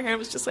combing her hair and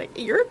was just like,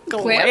 you're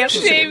glam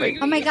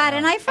shaming. Oh my God,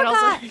 and I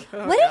forgot.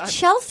 What did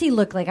Chelsea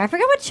look like? I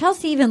forgot what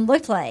Chelsea even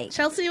looked like.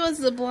 Chelsea was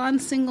the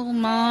blonde single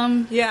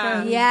mom.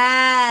 Yeah.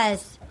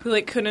 Yes. Who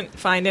like couldn't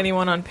find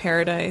anyone on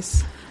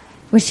Paradise.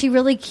 Was she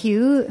really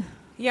cute?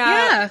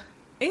 Yeah.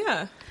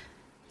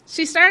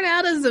 She started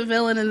out as a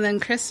villain, and then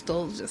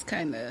Crystal just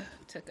kind of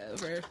took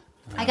over.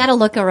 I gotta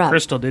look her up.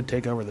 Crystal did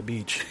take over the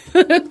beach.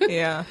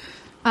 Yeah.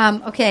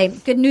 Okay,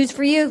 good news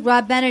for you.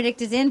 Rob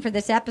Benedict is in for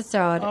this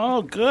episode.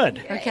 Oh,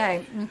 good.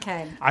 Okay.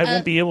 I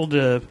won't be able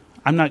to...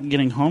 I'm not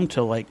getting home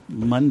till like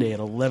Monday at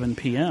 11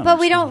 p.m. But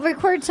we don't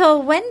record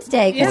till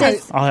Wednesday.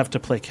 I'll have to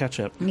play catch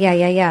up. Yeah.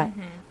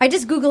 Mm-hmm. I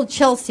just Googled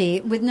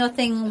Chelsea with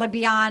nothing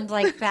beyond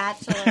like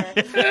Bachelor.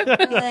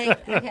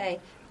 Okay.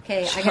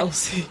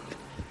 Chelsea.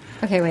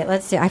 Okay, wait,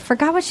 let's see. I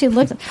forgot what she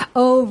looked like.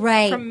 Oh,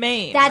 right. From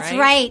Maine, That's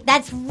right.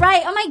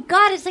 Oh, my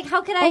God. It's like,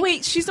 how could I... Oh,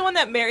 wait. She's the one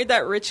that married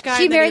that rich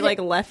guy and then he, like,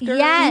 left her?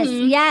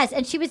 Yes.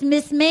 And she was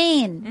Miss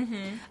Maine.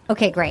 Mm-hmm.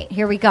 Okay, great.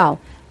 Here we go.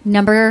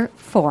 Number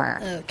 4.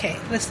 Okay,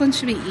 this one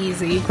should be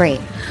easy. Great.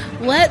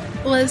 What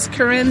was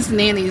Corinne's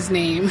nanny's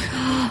name?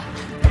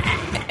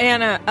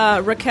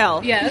 Anna,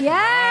 Raquel. Yes.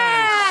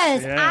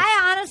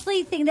 I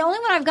honestly think the only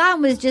one I've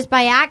gotten was just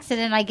by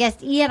accident. I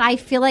guess, Ian, I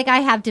feel like I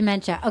have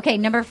dementia. Okay,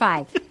 number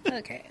 5.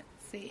 Okay,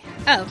 let's see.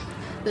 Oh,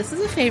 this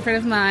is a favorite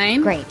of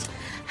mine. Great.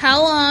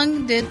 How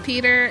long did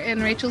Peter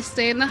and Rachel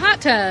stay in the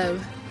hot tub?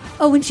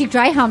 Oh, when she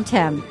dry humped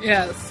him.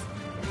 Yes.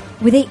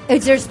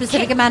 Is there a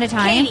specific amount of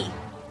time? Katie.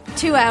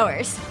 2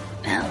 hours.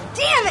 No.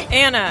 Damn it.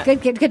 Anna.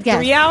 Good guess.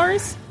 3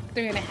 hours?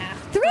 3.5. 3.5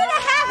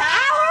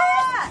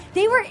 hours?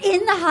 They were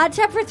in the hot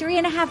tub for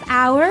 3.5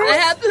 hours? I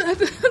had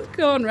to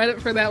go on Reddit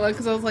for that one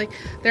because I was like,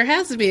 there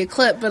has to be a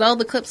clip, but all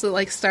the clips that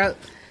like start...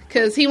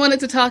 Because he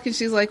wanted to talk, and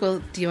she's like,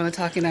 well, do you want to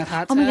talk in that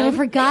hot tub? Oh, my God, I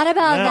forgot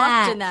about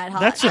that. In that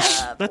hot That's a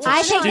stew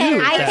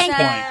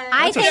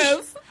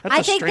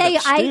I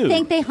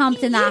think they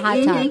humped in that hot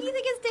tub. You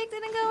think it's dick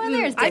didn't go in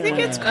there? I think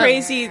it's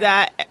crazy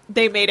that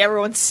they made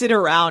everyone sit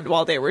around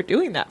while they were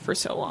doing that for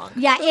so long.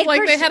 Yeah,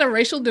 they had a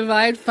racial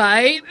divide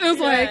fight. It was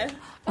like...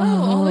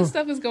 all this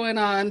stuff is going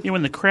on.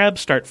 When the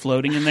crabs start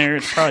floating in there,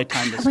 it's probably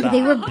time to stop.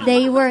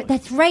 They were.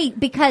 That's right,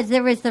 because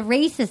there was the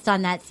racist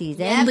on that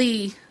season. And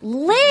Lee,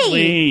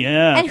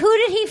 yeah. And who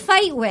did he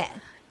fight with?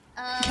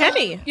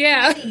 Kenny.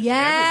 Yeah.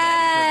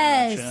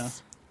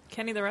 Yes.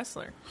 Kenny the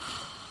wrestler.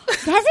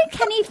 Hasn't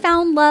Kenny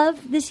found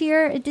love this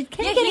year? Did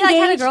Kenny get engaged? He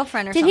had a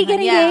girlfriend or something. Did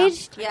he get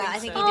engaged? Yeah, I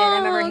think he did. I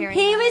remember hearing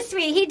He that. was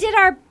sweet. He did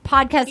our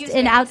podcast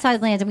in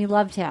Outside Lands, and we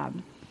loved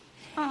him.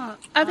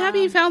 I'm happy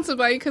you found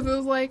somebody because it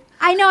was like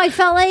I know. I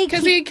felt like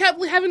because he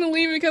kept having to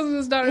leave because of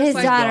his daughter. His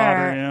like, daughter.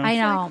 Yeah. I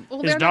know.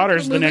 Well, His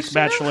daughter's the next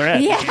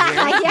Bachelorette.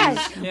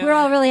 Yes. We're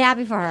all really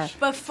happy for her.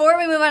 Before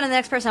we move on to the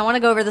next person, I want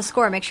to go over the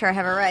score, make sure I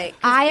have it right.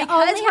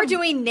 Because we're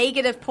doing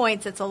negative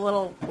points, it's a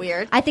little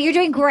weird. I think you're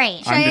doing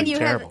great. Cheyenne, you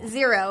have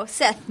 0.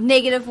 Seth,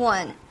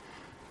 -1.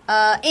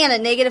 Anna,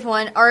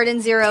 -1. Arden,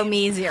 0.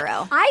 Me,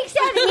 0. I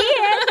said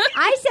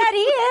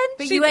Ian.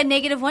 But you had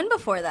 -1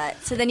 before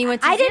that, so then you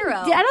went to 0.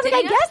 I don't think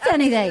I guessed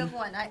anything.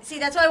 See,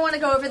 that's why I want to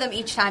go over them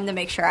each time to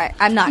make sure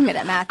I'm not good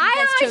at math.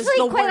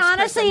 Quite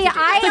honestly,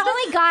 I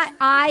only got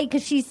I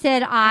because she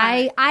said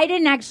I. I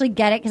didn't actually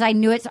get it because I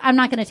knew it. So I'm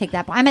not going to take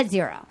that. I'm at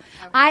 0.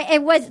 Okay.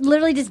 It was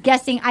literally just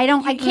guessing.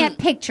 I can't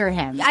picture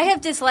him. I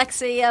have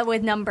dyslexia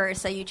with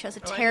numbers, so you chose a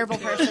terrible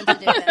person to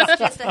do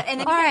this. And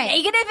then all right.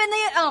 Negative in the.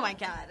 Oh my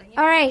god.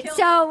 All right,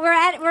 so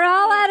we're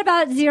all at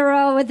about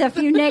 0 with a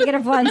few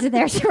negative ones in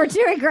there, so we're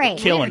doing great.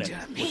 Killing it.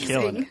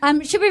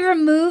 Should we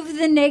remove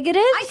the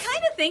negatives? I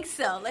kind of think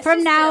so.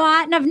 From now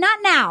on, no, not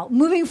now.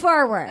 Moving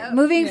forward. I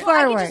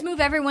can just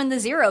move everyone to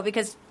 0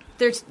 because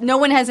no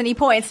one has any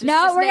points.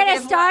 No, we're going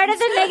to start at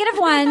the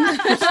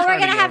 -1. So we're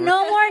going to have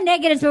no more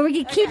negatives, but we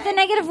can keep the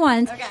negative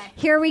ones. Okay.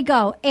 Here we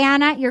go.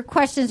 Anna, your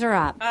questions are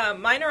up.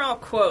 Mine are all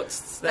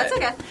quotes. That's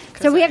okay.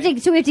 So we have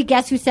to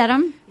guess who said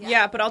them?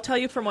 Yeah, but I'll tell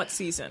you from what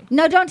season.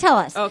 No, don't tell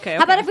us. Okay.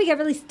 How about if we get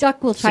really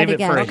stuck, we'll try to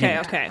guess.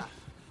 Okay.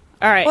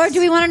 All right. Or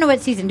do we want to know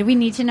what season? Do we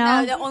need to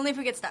know? No, only if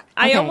we get stuck.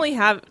 I only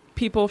have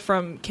people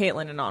from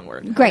Caitlin and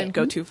onward. Great. I didn't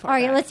go too far. All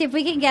right, let's see if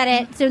we can get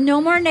it. So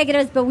no more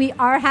negatives, but we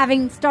are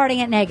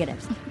starting at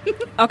negatives.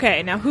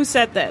 Okay, now who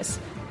said this?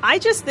 I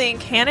just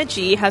think Hannah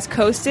G has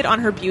coasted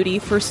on her beauty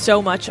for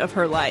so much of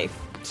her life.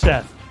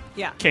 Seth.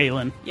 Yeah.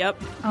 Kaylin.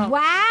 Yep. Oh.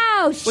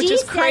 Wow, which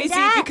is said crazy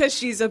that. because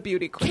she's a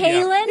beauty queen.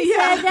 Kaylin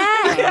said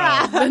that.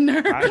 Yeah.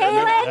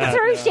 Kaylin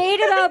threw shade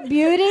about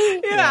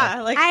beauty.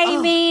 Yeah. I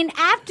mean,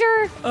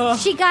 after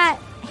she got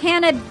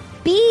Hannah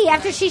B,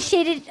 after she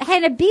shaded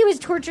Hannah B was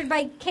tortured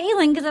by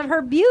Kaylin because of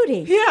her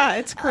beauty. Yeah,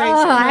 it's crazy.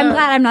 Oh, I'm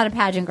glad I'm not a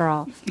pageant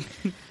girl.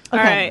 Okay. All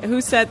right,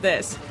 who said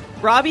this?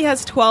 Robbie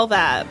has 12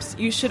 abs.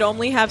 You should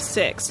only have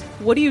 6.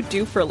 What do you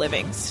do for a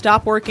living?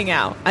 Stop working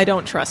out. I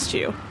don't trust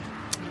you.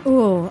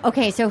 Ooh,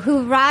 okay. So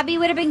Robbie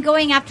would have been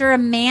going after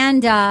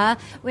Amanda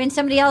when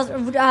somebody else.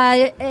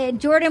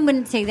 Jordan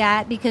wouldn't say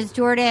that because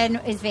Jordan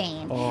is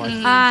vain. Oh,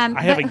 I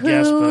have a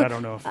guess, but I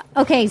don't know.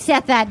 Okay,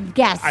 Seth, that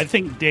guess. I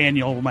think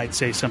Daniel might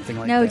say something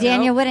like that. No,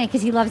 Daniel wouldn't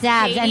because he loves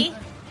abs. Katie?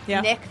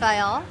 Nick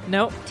Viall?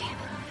 Nope.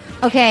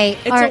 Okay.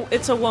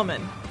 It's a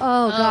woman.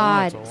 Oh,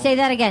 God. Say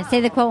that again. Say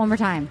the quote one more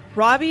time.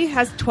 Robbie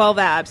has 12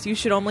 abs. You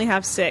should only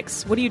have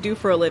 6. What do you do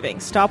for a living?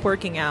 Stop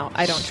working out.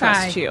 I don't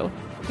trust you.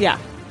 Yeah.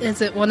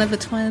 Is it one of the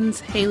twins,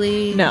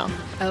 Haley? No.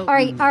 Oh. All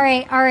right.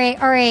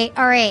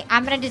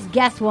 I'm going to just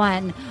guess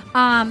one.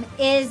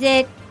 Is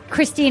it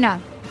Christina?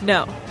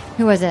 No.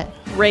 Who was it?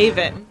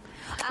 Raven.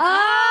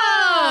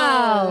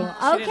 Oh,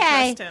 she okay.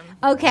 didn't trust him.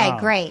 Okay, Wow.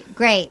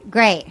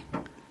 great.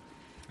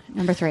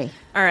 Number 3.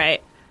 All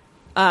right.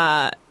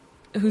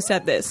 Who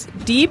said this?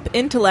 Deep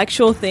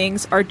intellectual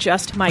things are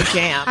just my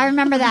jam. I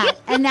remember that.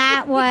 And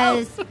that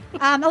was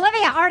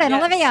Olivia Arden.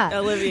 Yes,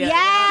 Olivia. Yes,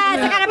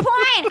 I got a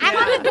point. I'm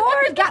on the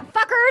board. Got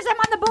fuckers. I'm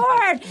on the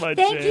board.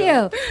 Thank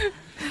you.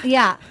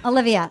 Yeah,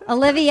 Olivia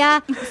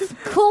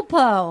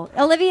Culpo.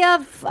 Olivia.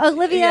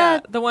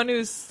 Yeah, the one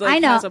who's I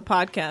know. has a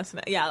podcast.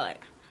 Yeah,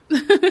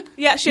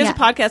 yeah, she has a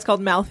podcast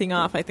called Mouthing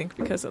Off. I think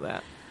because of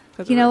that.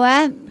 You know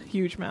what?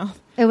 Huge mouth.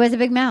 It was a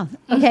big mouth.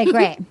 Okay,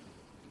 great.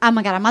 Oh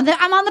my God, I'm on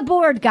the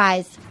board,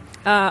 guys.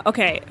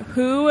 Okay,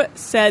 who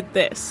said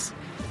this?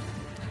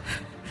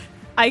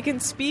 I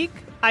can speak.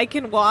 I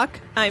can walk.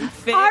 I'm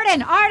fit.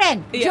 Arden.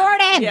 Yeah.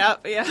 Jordan.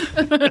 Yep.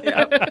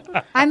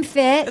 I'm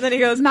fit. And then he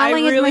goes,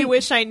 Smiling I really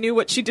wish I knew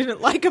what she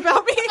didn't like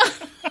about me.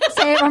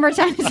 Say it one more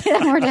time. He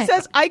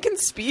says, I can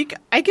speak.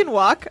 I can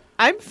walk.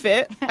 I'm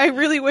fit. I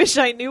really wish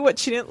I knew what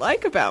she didn't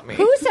like about me.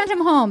 Who sent him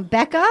home?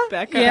 Becca?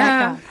 Becca.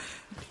 Yeah.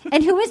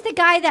 And who was the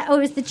guy that... Oh,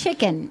 it was the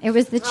chicken. It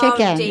was the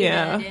chicken. David,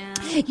 Yeah.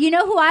 You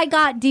know who I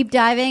got deep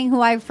diving, who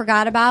I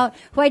forgot about,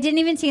 who I didn't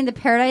even see in the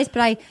Paradise,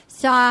 but I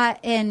saw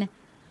in...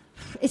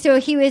 So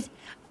he was...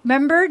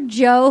 Remember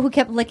Joe who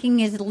kept licking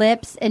his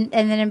lips and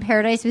then in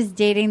Paradise was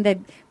dating the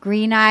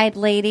green-eyed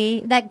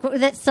lady?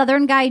 That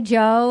Southern guy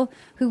Joe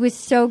who was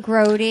so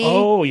grody.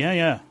 Oh,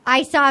 yeah.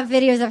 I saw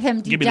videos of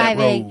him deep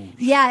diving.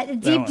 Yeah,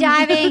 deep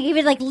diving. He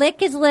would like lick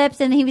his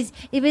lips and it was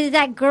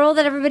that girl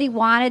that everybody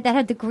wanted that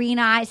had the green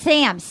eye.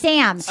 Sam.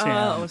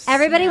 Oh,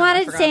 Everybody Sam.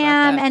 wanted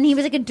Sam and he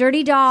was like a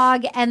dirty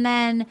dog and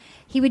then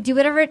he would do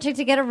whatever it took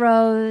to get a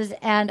rose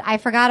and I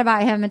forgot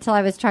about him until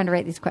I was trying to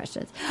write these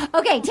questions.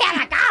 Okay,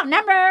 Tana, go!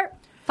 Number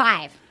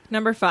 5.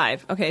 Number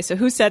 5. Okay, so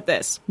who said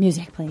this?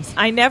 Music, please.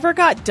 I never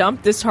got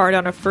dumped this hard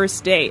on a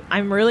first date.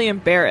 I'm really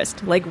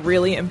embarrassed. Like,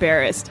 really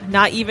embarrassed.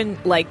 Not even,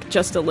 like,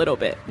 just a little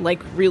bit.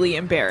 Like, really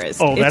embarrassed.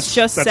 Oh, it's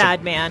just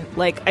sad, man.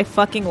 Like, I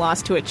fucking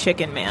lost to a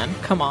chicken man.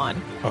 Come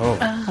on. Oh,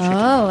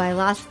 I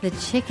lost the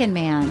chicken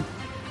man.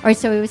 All right,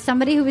 so it was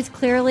somebody who was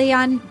clearly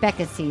on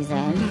Becca's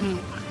season.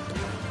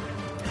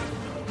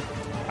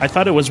 I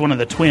thought it was one of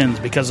the twins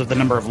because of the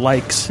number of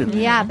likes.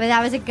 Yeah, but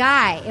that was a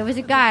guy. It was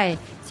a guy.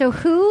 So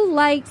who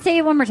liked... Say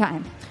it one more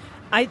time.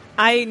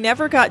 I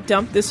never got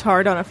dumped this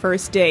hard on a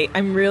first date.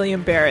 I'm really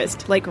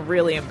embarrassed. Like,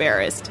 really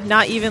embarrassed.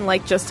 Not even,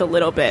 like, just a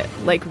little bit.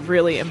 Like,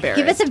 really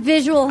embarrassed. Give us a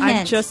visual hint.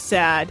 I'm just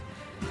sad.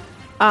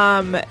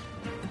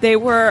 They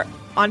were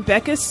on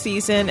Becca's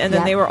season, and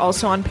then they were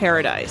also on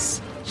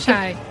Paradise.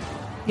 Shy.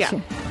 Yeah.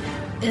 Sure.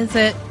 Is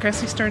it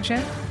Grocery Store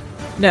Jet?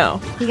 No.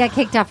 He got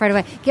kicked off right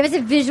away. Give us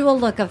a visual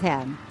look of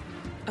him.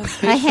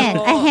 A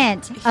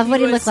hint of what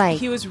he looked like.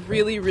 He was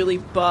really, really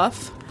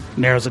buff.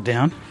 Narrows it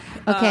down.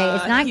 Okay,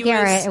 it's not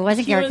Garrett. It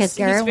wasn't Garrett because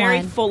Garrett won. He was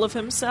very full of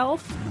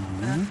himself.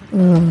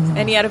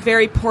 And he had a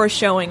very poor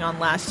showing on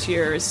last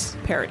year's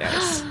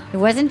Paradise. It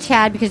wasn't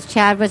Chad because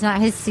Chad was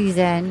not his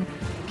season.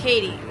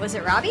 Katie, was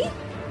it Robbie?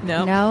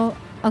 No. No.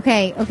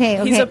 Okay.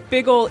 He's a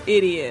big old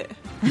idiot,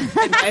 in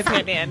my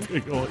opinion.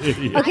 Big old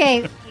idiot.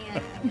 Okay,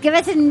 give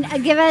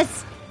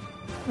us.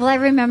 Will I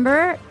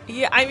remember?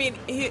 Yeah, I mean,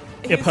 he's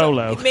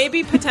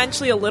maybe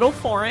potentially a little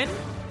foreign.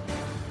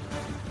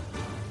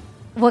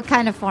 What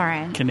kind of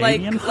foreign?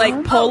 Canadian?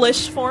 Like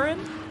Polish foreign?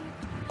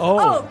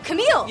 Oh,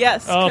 Camille.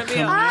 Yes, Camille.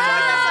 Camille.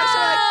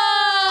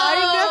 I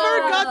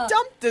never got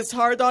dumped this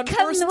hard on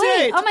first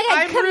date. Oh my God,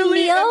 I'm Camille,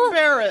 really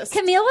embarrassed.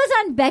 Camille was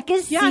on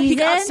Becca's season? Yeah, he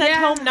got sent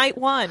home night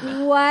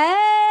one. What?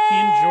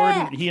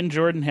 He and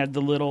Jordan had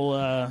the little...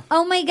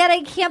 Oh my God,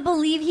 I can't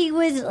believe he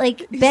was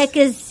like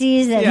Becca's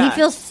season. Yeah. He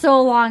feels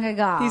so long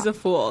ago. He's a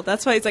fool.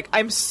 That's why he's like,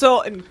 I'm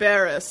so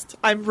embarrassed.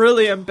 I'm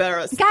really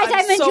embarrassed. Guys,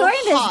 I'm so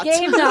enjoying hot. this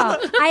game, though.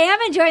 I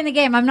am enjoying the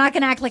game. I'm not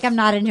going to act like I'm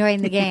not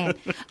enjoying the game.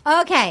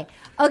 Okay,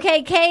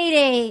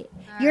 Katie.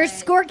 You're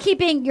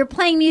scorekeeping. You're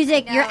playing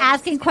music. You're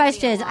asking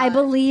questions. I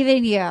believe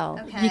in you.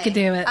 Okay. You could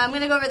do it. I'm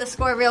going to go over the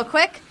score real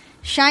quick.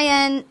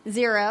 Cheyenne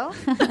 0,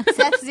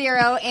 Seth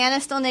 0, Anna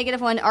still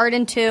 -1,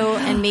 Arden 2,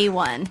 and me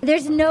 1.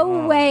 There's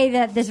no way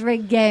that this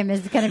rigged game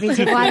is going to be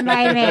won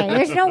by me.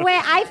 There's no way.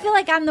 I feel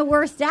like I'm the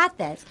worst at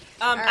this.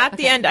 At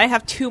the end, I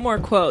have 2 more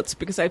quotes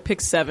because I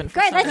picked 7.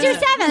 Great, let's do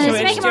 7.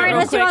 Let's make it more.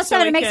 Let's do all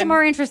 7. It makes it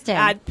more interesting.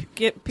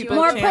 Get people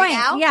more a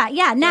chance. points.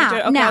 Yeah.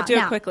 Now. I'll do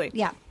it quickly.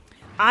 Yeah.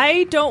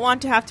 I don't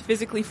want to have to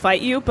physically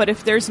fight you, but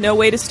if there's no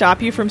way to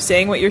stop you from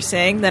saying what you're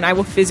saying, then I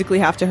will physically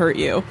have to hurt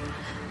you.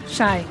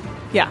 Shy.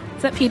 Yeah.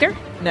 Is that Peter?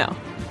 No.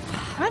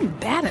 I'm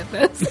bad at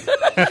this.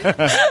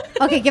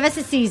 Okay, give us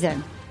a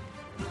season.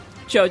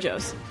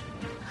 JoJo's.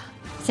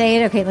 Say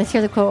it. Okay, let's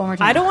hear the quote one more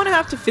time. I don't want to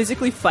have to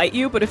physically fight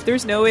you, but if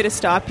there's no way to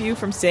stop you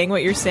from saying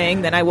what you're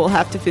saying, then I will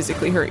have to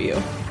physically hurt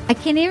you. I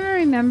can't even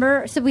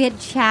remember. So we had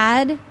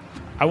Chad.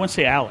 I wouldn't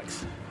say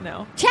Alex.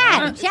 No.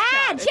 Chad.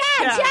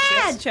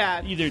 It's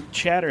Chad. Either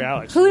Chad or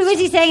Alex. Who was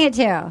he saying it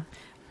to?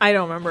 I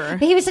don't remember.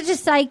 He was such a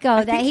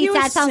psycho that he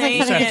that sounds like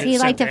something that he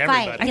liked to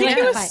fight. I think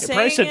he was saying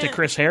probably said to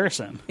Chris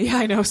Harrison. Yeah,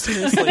 I know,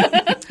 seriously.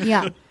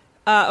 Yeah.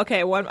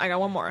 Okay, I got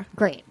one more.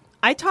 Great.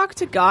 I talk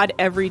to God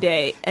every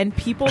day, and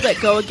people that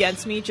go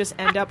against me just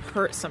end up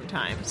hurt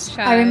sometimes.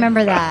 Shy. I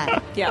remember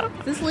that. Yeah.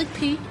 Is this Lick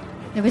P?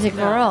 It was a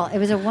girl. It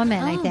was a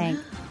woman, I think.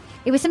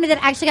 It was somebody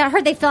that actually got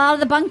hurt. They fell out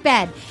of the bunk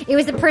bed. It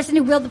was the person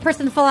who willed the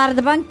person to fall out of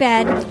the bunk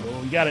bed.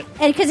 Oh, you got it.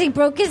 And because he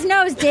broke his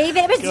nose,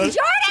 David. It was Jordan!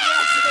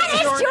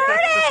 It's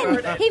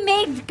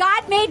Jordan!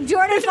 God made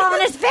Jordan fall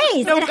on his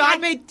face. No, God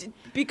made...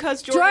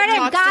 Because Jordan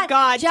talks to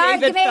God,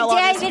 David fell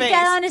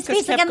on his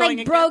face. He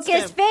like broke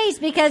his face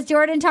because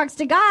Jordan talks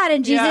to God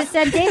and Jesus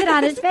sent David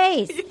on his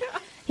face.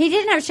 He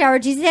didn't have shower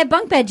Jesus. He had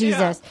bunk bed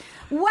Jesus.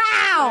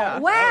 Yeah.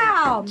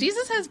 Wow.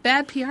 Jesus has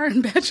bad PR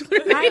in Bachelor.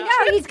 I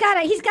know. He's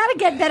got to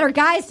get better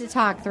guys to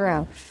talk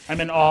through. I'm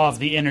in awe of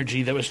the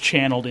energy that was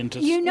channeled into...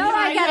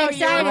 I got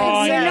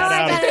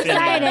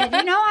excited.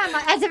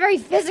 It's a very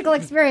physical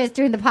experience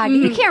during the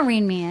podcast. You can't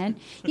rein me in.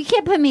 You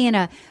can't put me in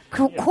a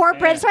corporate...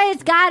 That's right.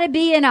 It's got to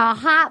be in a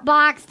hot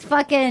boxed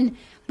fucking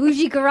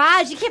bougie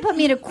garage. You can't put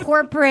me in a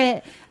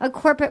corporate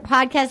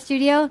podcast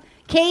studio.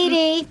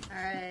 Katie.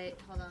 All right.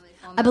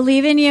 I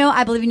believe in you.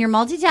 I believe in your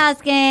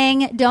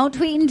multitasking. Don't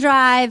tweet and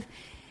drive.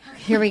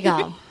 Here we go.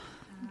 Hold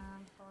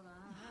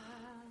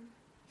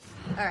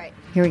on. All right.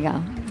 Here we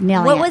go.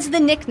 Nailing What it. was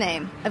the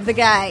nickname of the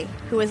guy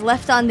who was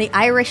left on the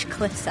Irish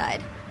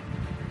cliffside?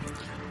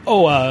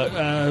 Oh,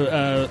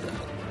 I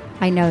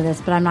know this,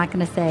 but I'm not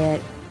going to say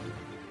it.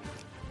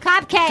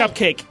 Cupcake.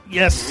 Cupcake.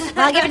 Yes.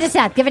 I'll give it to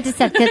Seth. Give it to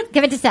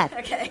Seth.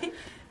 Okay.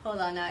 Hold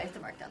on. Now I have to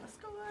mark down the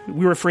score.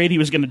 We were afraid he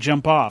was going to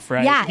jump off,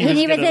 right? Yeah, and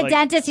he was a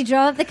dentist. He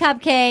drove up the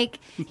cupcake.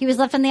 He was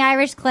left on the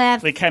Irish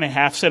cliff. They kind of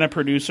half sent a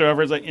producer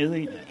over. It's like, is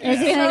he?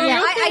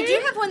 I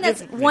do have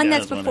one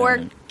that's before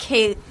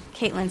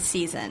Caitlin's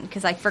season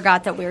because I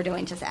forgot that we were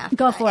doing just after.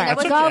 Go for it.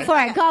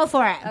 Go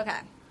for it. Okay.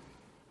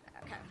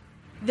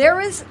 There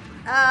was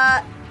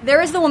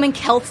the woman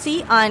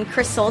Kelsey on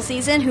Chris Soul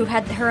season who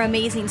had her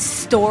amazing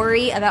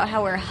story about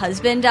how her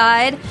husband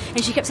died,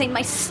 and she kept saying,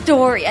 "My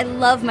story. I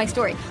love my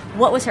story."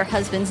 What was her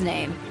husband's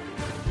name?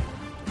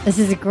 This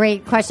is a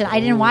great question. I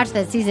didn't watch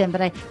that season,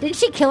 but didn't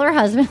she kill her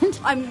husband?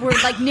 We're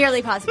like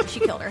nearly positive she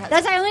killed her husband.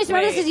 That's I only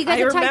noticed is you guys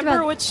have talked about. I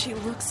remember what she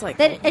looks like.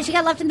 And she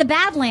got left in the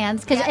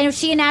Badlands because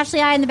she and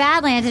Ashley I in the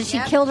Badlands, and she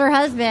killed her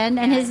husband,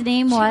 and his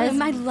name was.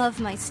 I love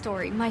my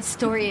story. My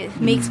story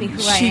makes me who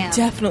I am. She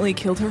definitely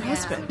killed her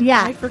husband.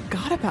 Yeah, I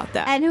forgot about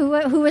that. And who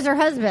was her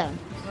husband?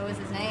 What was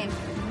his name?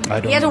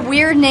 He has a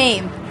weird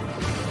name.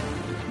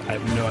 I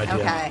have no idea.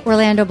 Okay.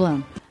 Orlando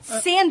Bloom.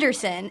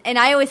 Sanderson, and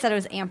I always thought it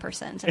was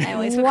ampersand. And I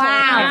always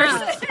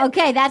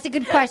Okay, that's a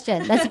good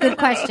question.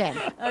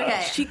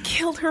 Okay. She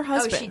killed her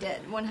husband. Oh, she did.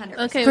 100%.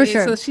 Okay, For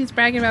sure. So she's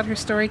bragging about her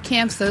story.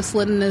 Cam's so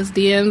slid in his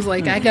DMs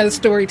like, I got a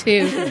story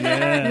too.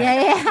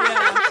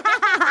 Yeah.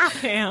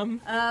 Cam.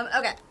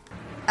 Okay.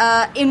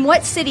 In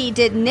what city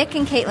did Nick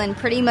and Caitlin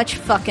pretty much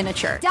fuck in a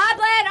church?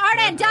 Dublin,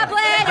 Arden,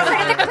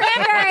 the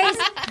Cranberries.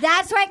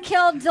 That's what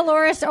killed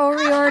Dolores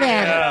O'Riordan.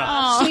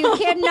 Yeah. She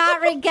could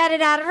not get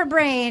it out of her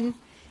brain.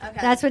 Okay.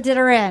 That's what did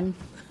her in.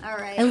 All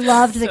right. I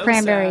loved the So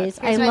Cranberries.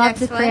 Here's my loved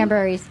the next one.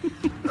 Cranberries.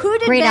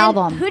 Great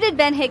album. Who did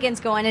Ben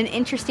Higgins go on an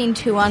interesting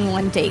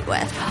 2-on-1 date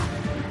with?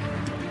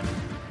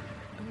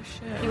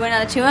 He went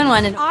on a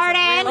 2-on-1 and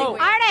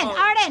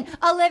Arden,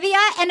 Olivia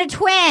and a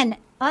twin.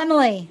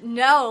 Emily.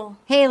 No.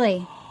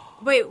 Haley.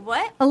 Wait,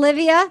 what?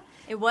 Olivia.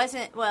 It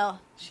wasn't.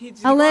 Well,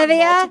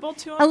 Olivia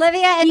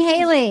and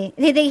Haley.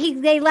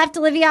 They left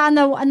Olivia on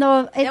the.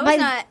 that was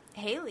not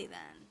Haley then.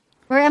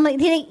 Or Emily,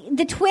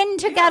 the twin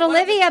took out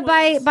Olivia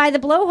by the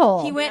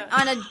blowhole. He went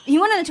on a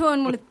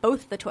 2-on-1 with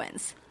both the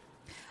twins.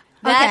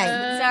 Okay.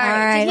 Sorry.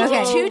 All right. Did he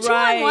Okay. do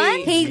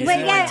 2-on-1?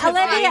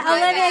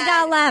 Olivia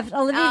got left.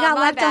 Olivia got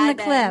my left bad, on the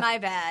then. cliff. My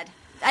bad.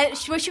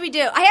 What should we do?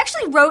 I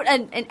actually wrote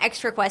an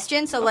extra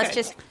question, so let's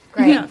just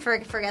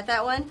forget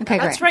that one. Okay,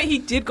 That's right. He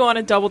did go on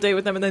a double date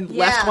with them and then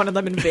left one of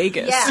them in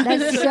Vegas. Yeah.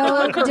 That's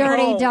so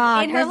dirty,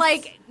 dog. In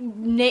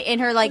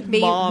her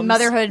baby Mom's.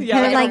 motherhood,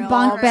 Yeah. Her like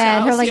bunk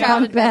bed. Her like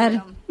bunk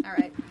bed. All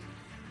right.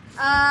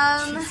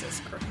 Jesus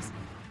Christ.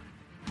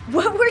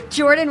 What were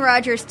Jordan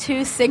Rogers'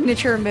 2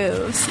 signature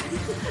moves?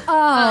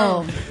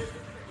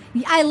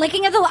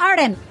 Licking of the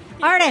Arden,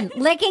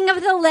 licking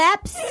of the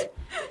lips,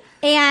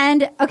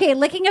 and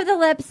licking of the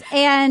lips,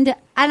 and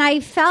I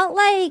felt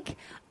like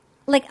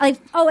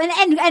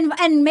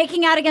and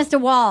making out against a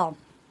wall.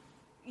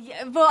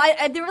 Yeah, well,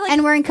 they were like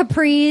and wearing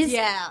capris.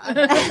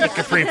 Yeah,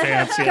 capri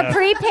pants. Yeah.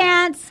 Capri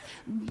pants.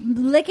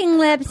 Licking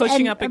lips,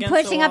 pushing and up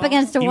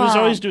against a wall. He was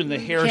always doing the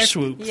hair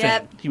swoop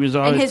thing. He was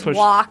always and his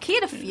walk. He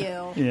had a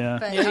few. Yeah.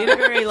 But, he had a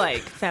very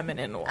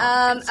feminine walk.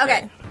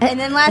 Okay, and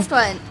then last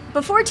one.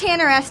 Before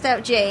Tanner asked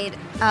out Jade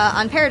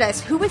on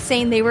Paradise, who was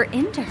saying they were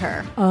into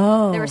her?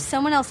 Oh, there was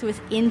someone else who was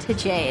into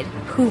Jade.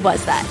 Who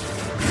was that?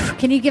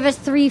 Can you give us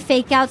 3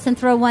 fake outs and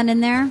throw one in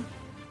there?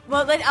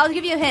 Well, I'll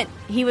give you a hint.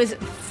 He was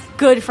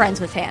good friends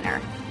with Tanner.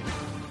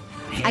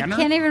 I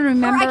can't even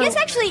remember. Or I guess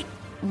actually.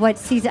 What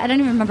season? I don't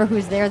even remember who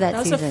was there that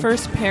season. That was the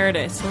first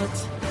Paradise. So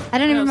I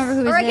don't even remember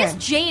who was there. Or I guess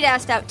Jade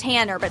asked out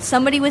Tanner, but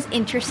somebody was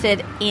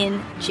interested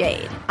in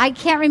Jade. I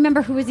can't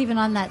remember who was even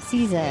on that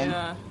season.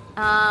 Yeah.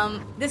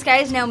 This guy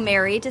is now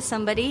married to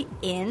somebody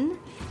in...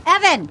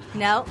 Evan!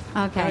 No.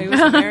 Okay. No, he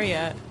wasn't there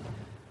yet.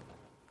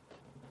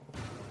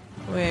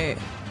 Wait.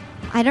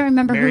 I don't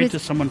remember married who was... to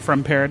someone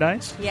from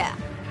Paradise? Yeah.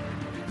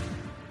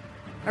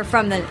 Or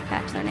from the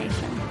Bachelor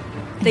Nation.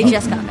 They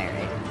just got married.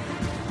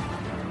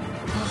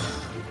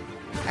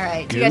 All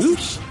right.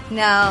 Goose?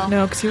 No.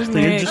 No, because he wasn't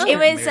there.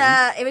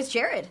 It was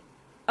Jared.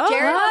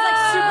 Jared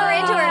was super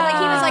into her. Like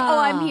he was like, "Oh,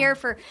 I'm here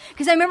for."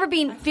 Because I remember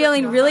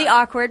feeling really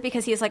awkward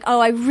because he was like, "Oh,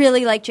 I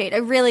really like Jade. I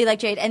really like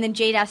Jade." And then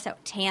Jade asked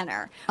out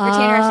Tanner, or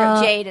Tanner asked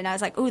out Jade, and I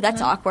was like, "Ooh,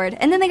 that's awkward."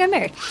 And then they got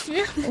married.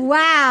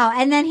 Wow!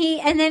 And then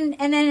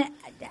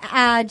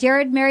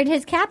Jared married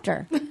his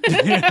captor.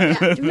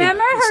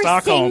 Remember her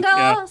Stockholm,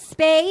 single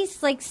space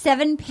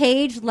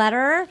 7-page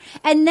letter,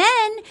 and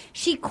then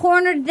she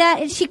cornered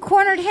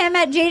him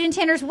at Jade and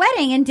Tanner's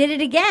wedding and did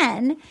it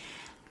again,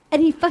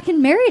 and he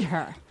fucking married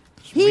her.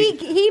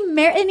 He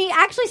married, and he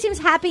actually seems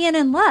happy and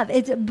in love.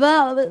 It's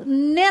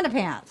banana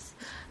pants.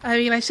 I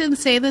mean, I shouldn't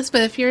say this,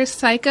 but if you're a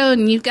psycho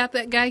and you've got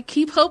that guy,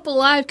 keep hope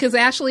alive because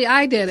Ashley,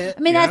 I did it.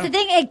 I mean, that's the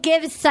thing. It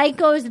gives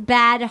psychos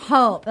bad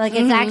hope.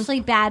 It's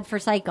actually bad for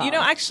psychos. You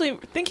know, actually,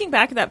 thinking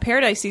back at that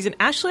Paradise season,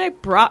 Ashley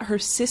brought her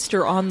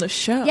sister on the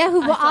show. Yeah,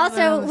 who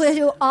also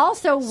wept.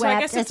 So I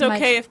guess it's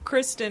okay if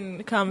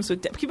Kristen comes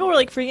with... People were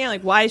freaking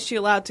out, why is she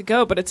allowed to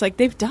go? But it's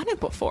they've done it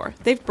before.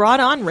 They've brought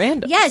on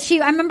randoms. Yeah,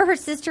 I remember her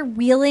sister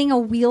wheeling a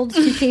wheeled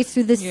suitcase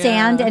through the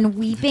sand and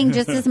weeping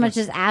just as much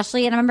as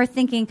Ashley. And I remember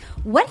thinking,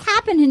 what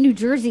happened in New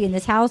Jersey in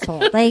this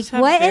household? What is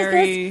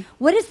this?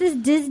 What is this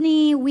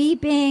Disney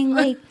weeping?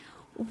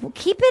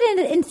 Keep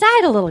it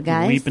inside a little,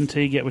 guys. Weep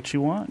until you get what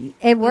you want.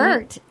 It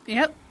worked.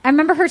 Yep. I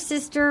remember her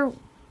sister,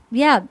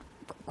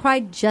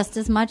 cried just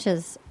as much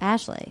as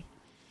Ashley.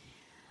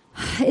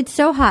 It's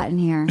so hot in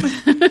here.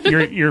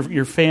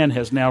 Your fan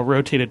has now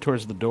rotated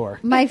towards the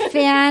door. My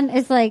fan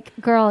is like,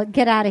 girl,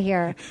 get out of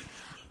here.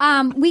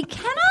 We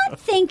cannot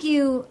thank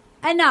you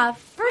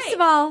enough. First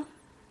of all,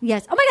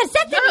 yes. Oh my God,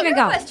 Seth didn't even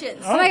go.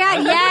 Questions. Oh my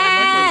God,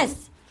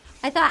 yes.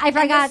 I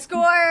forgot. The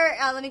score.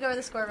 Let me go over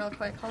the score real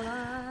quick. Hold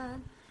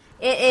on.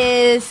 It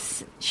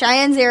is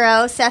Cheyenne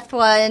 0, Seth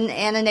 1,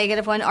 Anna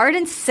 -1,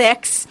 Arden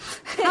 6.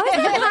 How is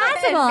that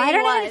possible? I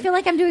don't even feel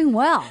like I'm doing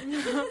well.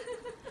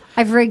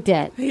 I've rigged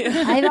it.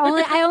 Yeah.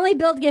 I only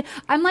build.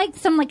 I'm like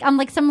some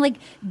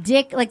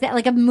dick like that,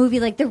 like a movie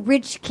like The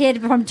Rich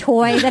Kid from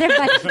Toy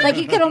that like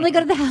you can only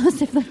go to the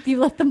house if like you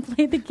let them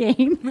play the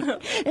game.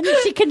 And then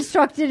she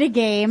constructed a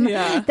game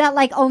that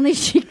like only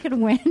she could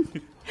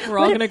win. We're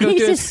all going to go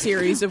through a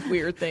series of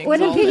weird things.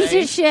 What a piece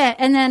of shit!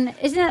 And then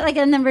isn't it like?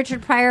 And then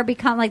Richard Pryor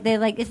become like they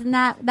like? Isn't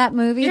that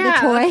movie The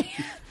Toy?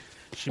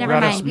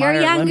 Never mind.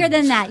 You're younger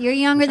than that. You're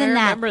younger than that.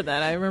 I remember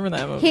that. I remember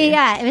that movie.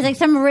 It was like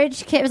some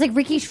rich kid. It was like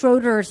Ricky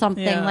Schroeder or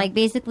something. Yeah. Like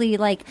basically,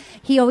 like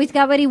he always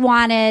got what he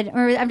wanted.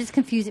 Or I'm just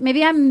confused.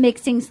 Maybe I'm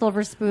mixing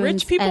Silver Spoons.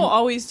 Rich people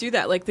always do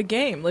that. Like The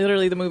Game,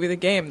 literally the movie The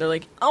Game. They're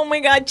like, oh my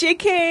god,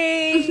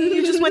 JK,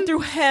 you just went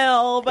through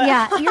hell. But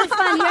yeah, you're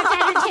fun. You have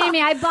to entertain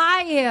me. I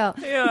bought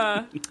you.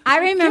 Yeah. I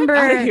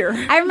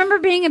remember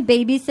being a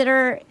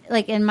babysitter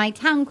like in my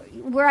town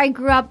where I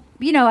grew up.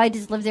 You know, I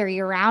just lived there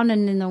year round,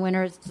 and in the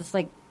winter it's just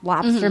like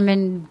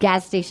Lobsterman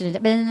gas station.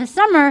 But in the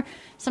summer,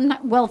 some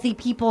wealthy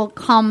people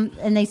come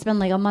and they spend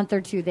like a month or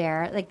two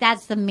there. Like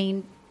that's the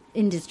main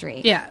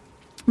industry. Yeah.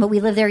 But we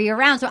live there year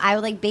round, so I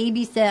would like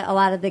babysit a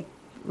lot of the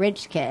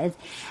rich kids.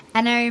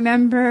 And I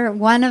remember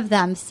one of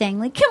them saying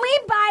like, "Can we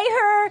buy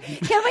her?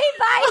 Can we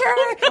buy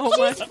her?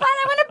 She's fun.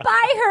 I want to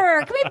buy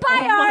her. Can we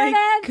buy Arden?"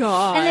 My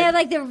God. And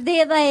they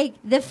had like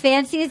the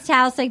fanciest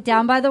house like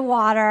down by the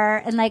water,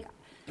 and like.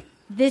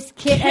 This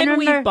kid, Can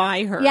we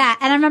buy her? Yeah,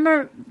 and I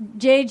remember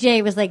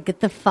JJ was like,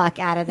 "Get the fuck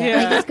out of there!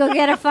 Yeah. Like, let's go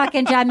get a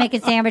fucking job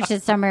making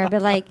sandwiches somewhere."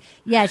 But like,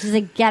 yeah, she's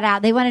like, "Get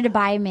out!" They wanted to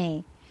buy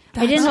me.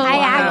 I didn't.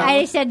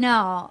 I said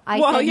no. I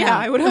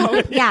would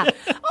hope. Yeah,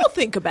 I'll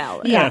think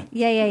about it. Yeah.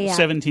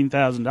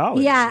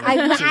 $17,000. Yeah, I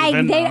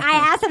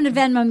asked them to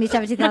Venmo me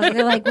 $17,000.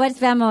 They're like, "What's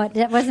Venmo?"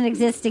 It wasn't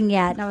existing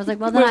yet, and I was like,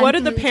 "Well, then what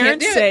did the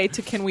parents say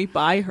to Can we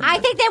buy her?" I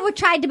think they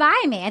tried to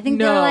buy me. I think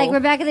they were like,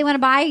 "Rebecca, they want to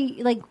buy.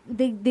 Like,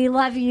 they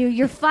love you.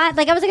 You're fun."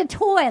 Like I was like a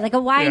toy, like a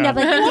wind up,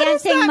 like a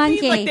dancing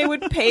monkey. Like they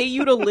would pay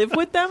you to live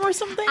with them or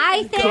something.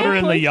 I think put her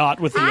in the yacht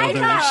with the others.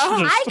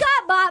 I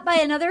got bought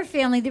by another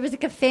family. There was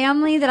like a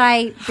family that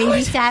I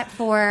babysat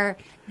for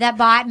that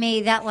bought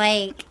me that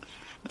like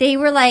they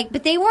were like,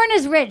 but they weren't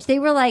as rich. They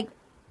were like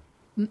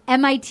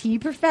MIT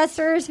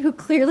professors who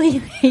clearly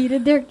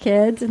hated their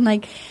kids, and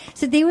like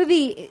so they would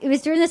be. It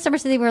was during the summer,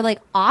 so they were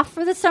like off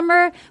for the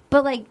summer,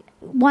 but like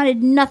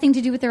wanted nothing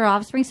to do with their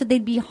offspring, so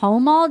they'd be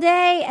home all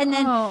day, and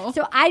then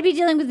so I'd be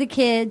dealing with the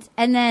kids,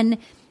 and then.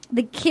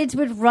 The kids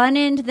would run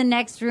into the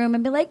next room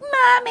and be like,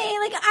 "Mommy,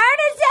 like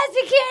Arden says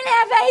we can't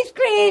have ice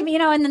cream," you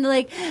know, and then they're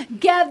like,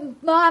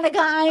 "Give Monica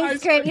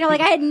ice cream," you know,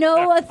 like I had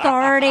no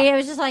authority. It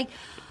was just like,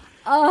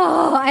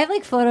 oh, I have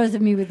like photos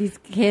of me with these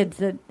kids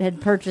that had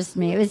purchased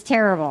me. It was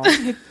terrible.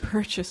 They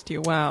purchased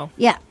you, wow.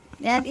 Yeah.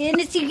 And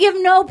it's, you give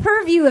no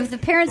purview if the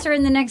parents are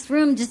in the next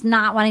room just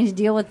not wanting to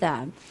deal with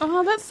them.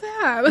 Oh, that's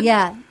sad.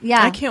 Yeah.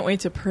 I can't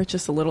wait to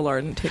purchase a little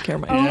Arden and take care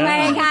of my Oh,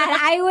 my God.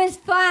 I was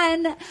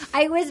fun.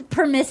 I was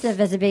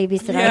permissive as a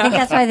babysitter. Yeah. I think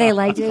that's why they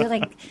liked it.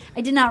 Like, I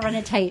did not run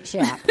a tight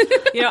ship.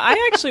 You know,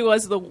 I actually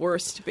was the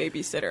worst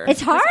babysitter. It's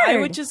hard. I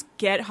would just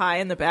get high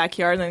in the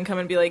backyard and then come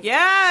and be like,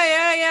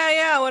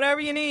 yeah,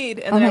 whatever you need.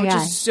 And then I would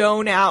just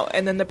zone out.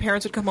 And then the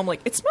parents would come home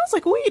like, it smells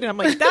like weed. And I'm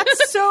like,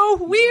 that's so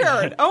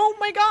weird. Oh,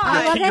 my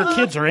God.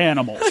 Your kids are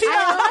animals.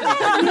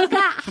 I love it. You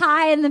got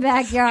high in the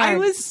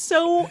backyard.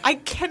 I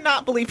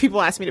cannot believe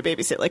people asked me to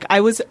babysit. Like,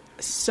 I was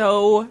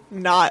so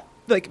not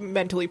like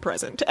mentally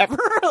present ever.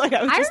 Like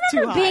I was just too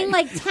high. I remember being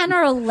like 10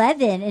 or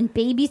 11 and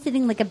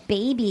babysitting like a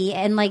baby,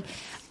 and like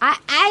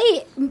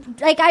I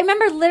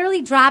remember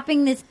literally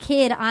dropping this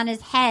kid on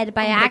his head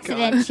by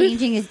accident,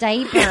 changing his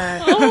diaper.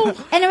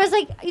 And it was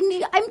like,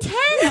 I'm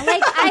 10.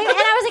 Like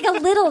I was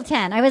like a little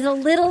 10. I was a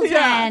little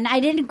 10. I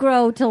didn't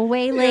grow till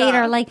way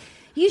later. Like,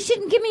 you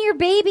shouldn't give me your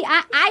baby.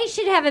 I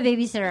should have a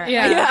babysitter.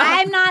 Yeah.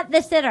 I'm not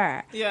the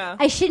sitter. Yeah.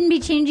 I shouldn't be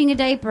changing a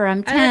diaper.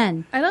 I'm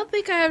 10. I don't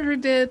think I ever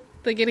did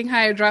the getting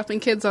high or dropping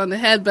kids on the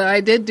head, but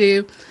I did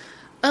do,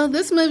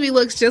 this movie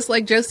looks just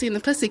like Josie and the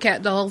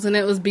Pussycat Dolls, and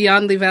it was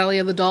Beyond the Valley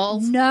of the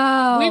Dolls.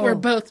 No. We were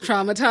both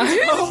traumatized.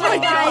 Oh, my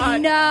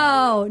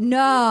God.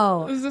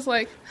 No. It was just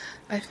like,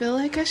 I feel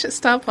like I should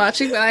stop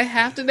watching, but I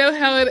have to know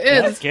how it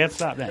is. Can't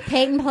stop that.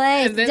 Peyton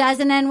Place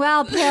doesn't end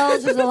well.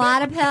 Pills. There's a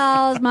lot of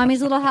pills.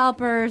 Mommy's Little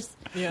Helpers.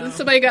 Yeah. And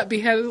somebody got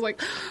beheaded. Like,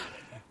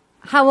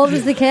 how old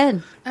was the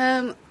kid?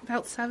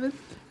 About 7.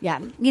 Yeah.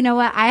 You know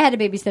what? I had a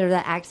babysitter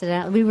that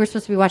accident. We were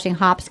supposed to be watching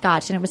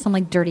Hopscotch, and it was some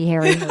like Dirty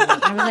Harry movie.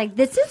 I was like,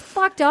 this is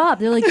fucked up.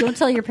 They're like, don't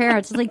tell your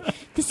parents. It's like,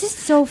 this is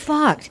so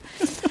fucked.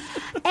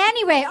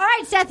 Anyway, all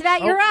right, Seth,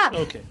 you're up.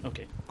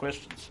 Okay.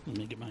 Questions. Let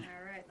me get mine.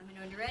 All right. Let me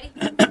know when you're ready.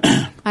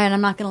 All right,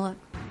 I'm not going to look.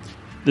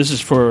 This is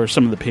for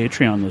some of the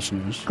Patreon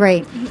listeners.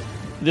 Great.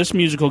 This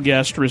musical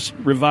guest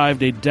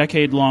revived a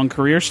decade-long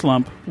career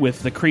slump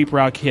with the creep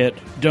rock hit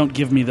 "Don't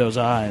Give Me Those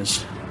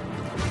Eyes."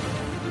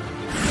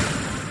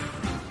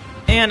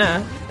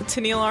 Anna,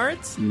 Tennille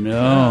Arts?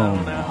 No.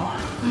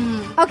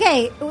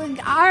 Okay,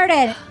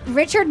 Arden.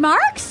 Richard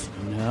Marx?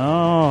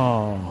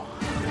 No.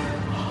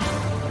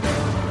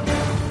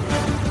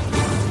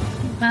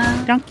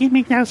 Don't give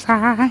me those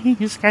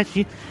eyes, cause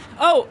you...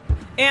 Oh,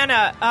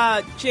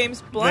 Anna,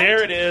 James Blunt.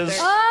 There it is.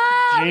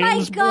 Oh,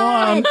 James my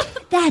God.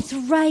 Blunt. That's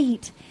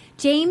right.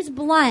 James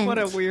Blunt. What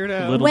a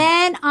weirdo.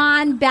 Went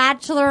on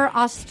Bachelor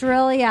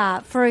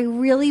Australia for a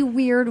really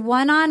weird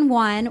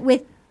one-on-one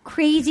with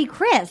Crazy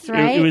Chris,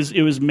 right?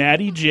 It was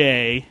Maddie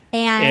J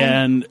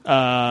and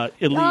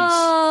Elise.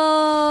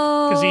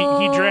 Oh, because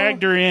he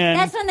dragged her in.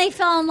 That's when they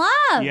fell in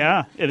love.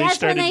 Yeah, and that's they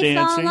started when they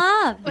dancing.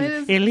 fell in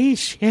love.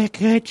 Elise, yeah,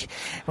 good.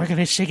 We're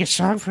gonna sing a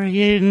song for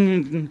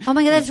you. Oh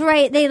my God, that's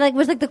right. They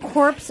was like the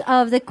corpse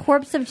of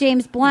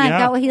James Blunt.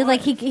 Yeah. He was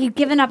like he'd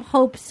given up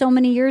hope so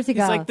many years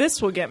ago. He's like,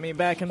 this will get me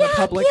back in the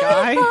public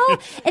eye.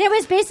 And it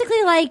was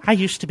basically like, I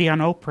used to be on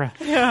Oprah.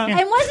 Yeah.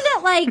 and wasn't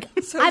it like,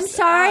 I'm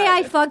sorry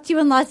I fucked you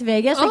in Las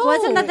Vegas? Like,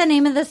 wasn't that the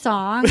name of the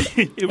song?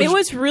 It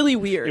was really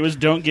weird. It was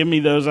Don't Give Me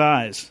Those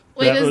Eyes.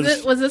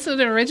 Wait, was this an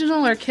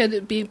original or could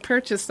it be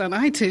purchased on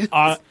iTunes?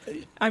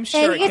 I'm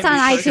sure it's on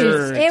iTunes.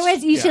 Sure. It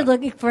was. You should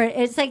look for it.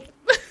 It's like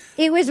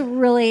it was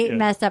really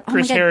messed up.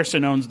 Chris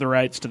Harrison owns the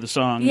rights to the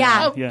song.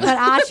 Yeah, but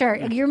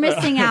Asher, you're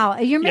missing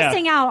out. You're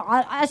missing out.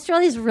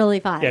 Australia's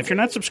really fun. Yeah, if you're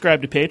not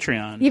subscribed to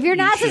Patreon, if you're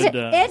not,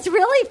 it's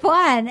really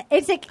fun.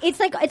 It's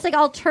like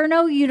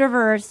Alterno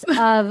universe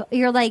of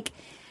you're like.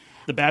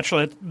 The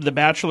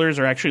Bachelors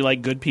are actually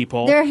like good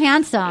people. They're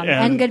handsome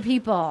and good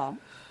people.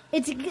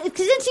 It's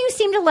since you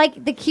seem to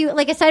like the cute,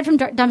 like aside from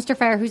Dumpster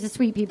Fire, who's a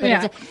sweet people,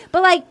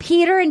 but like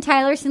Peter and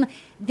Tyler,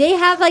 they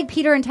have like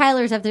Peter and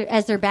Tyler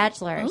as their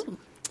bachelors. Ooh.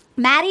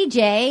 Maddie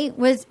J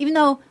was, even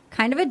though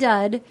kind of a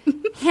dud,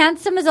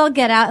 handsome as all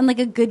get out and like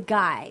a good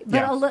guy,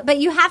 but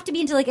you have to be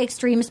into like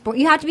extreme sport.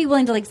 You have to be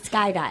willing to like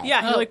skydive.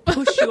 Yeah, he'll like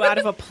push you out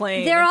of a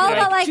plane. They're all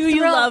about like, do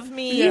you love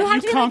me? You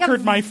have to be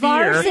conquered my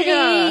fear.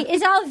 Varsity.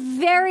 It's all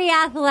very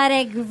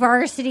athletic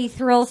varsity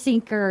thrill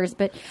seekers.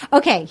 But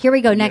okay, here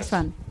we go. Next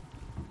one.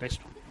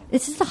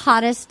 This is the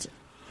hottest.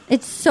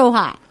 It's so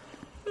hot.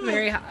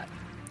 Very hot.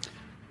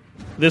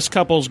 This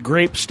couple's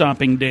grape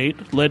stomping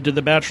date led to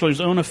The Bachelor's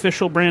own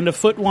official brand of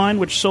foot wine,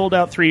 which sold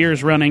out 3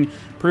 years running,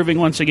 proving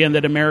once again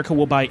that America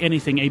will buy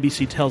anything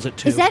ABC tells it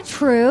to. Is that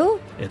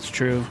true? It's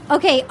true.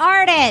 Okay,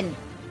 Arden,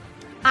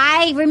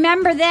 I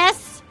remember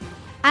this,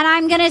 and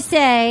I'm going to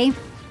say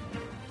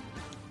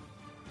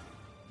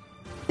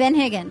Ben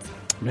Higgins.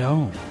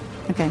 No.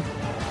 Okay.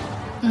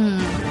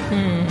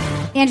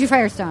 Andrew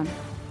Firestone.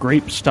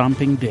 Grape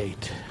stomping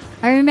date.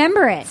 I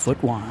remember it.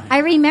 Foot wine. I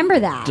remember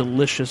that.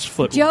 Delicious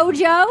foot wine.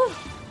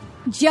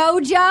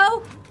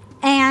 Jojo,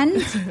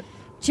 and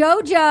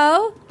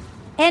Jordan.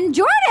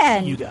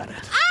 You got it.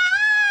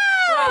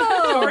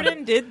 Oh!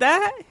 Jordan did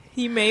that?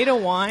 He made a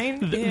wine?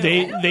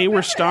 They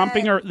were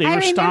stomping around in the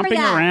grapes.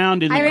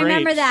 I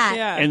remember that.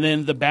 Yeah. And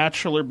then the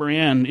Bachelor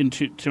brand in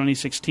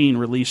 2016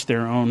 released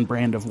their own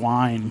brand of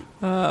wine.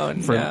 Oh,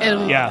 no.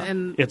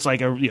 And it's like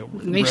a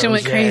nation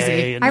went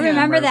crazy. I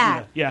remember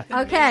that. Yeah.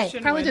 Okay.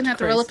 Probably didn't have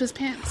to roll up his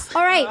pants.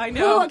 All right. I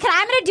know. I'm going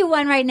to do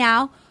one right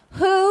now.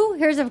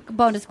 Here's a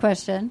bonus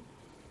question.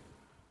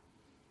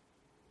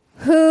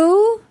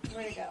 Where'd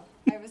it go?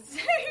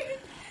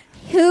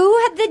 Who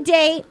had the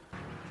date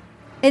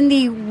in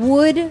the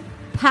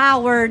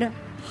wood-powered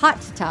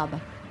hot tub?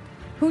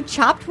 Who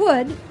chopped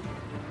wood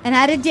and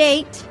had a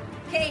date?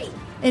 Katie.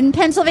 In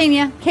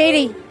Pennsylvania.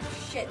 Katie. Oh,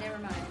 shit, never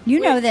mind.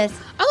 You know this.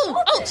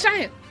 Oh,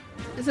 Cheyenne.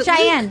 Is it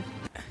Cheyenne. Luke?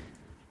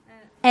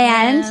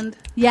 And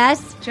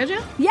yes.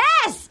 JoJo?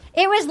 Yes!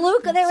 It was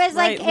Luke. There was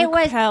right, like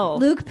Luke Pell.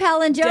 Luke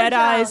Pell and JoJo. Dead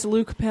Eyes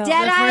Luke Pell.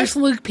 The first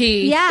Luke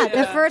P. Yeah,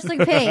 the first Luke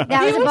P.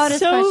 That was a bonus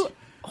question.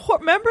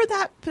 Remember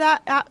that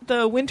at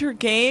the Winter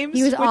Games?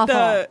 He was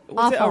awful.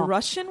 Was it a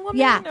Russian woman?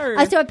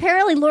 Yeah. So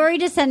apparently, Lori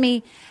just sent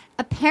me.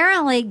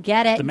 Apparently,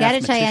 get it,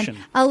 Cheyenne.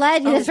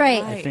 That's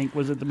right. I think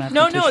was it the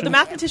mathematician? No, the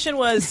mathematician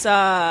was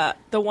the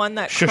one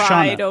that Shoshana.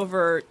 cried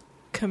over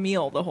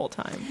Camille the whole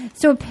time.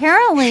 So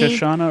apparently,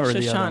 Shoshana or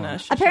the other one?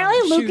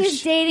 Apparently, Luke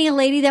is dating a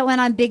lady that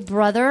went on Big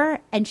Brother,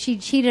 and she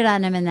cheated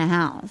on him in the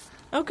house.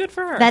 Oh, good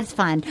for her. That's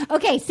fun.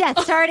 Okay,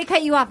 Seth. Sorry to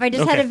cut you off. I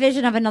just had a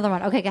vision of another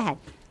one. Okay, go ahead.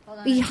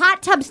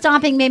 Hot tub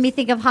stomping made me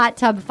think of hot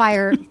tub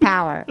fire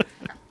power.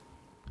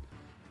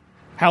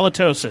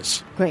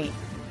 Halitosis. Great.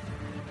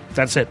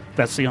 That's it.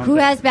 That's the only Who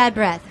thing. has bad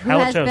breath? Who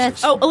has bad?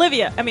 Oh, Anna.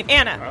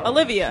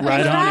 Olivia.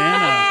 Right on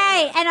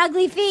Anna. And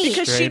ugly feet.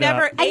 Because Straight she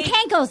never up. ate.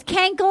 And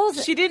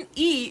cankles. She didn't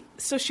eat,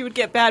 so she would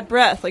get bad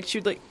breath. Like she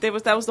would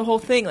that was the whole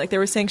thing. Like they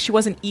were saying she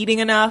wasn't eating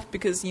enough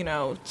because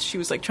she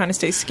was like trying to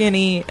stay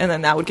skinny, and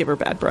then that would give her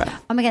bad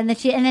breath. Oh my god! And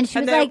then she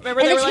was like,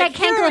 remember they were like,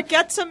 "Here,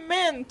 get some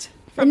mint."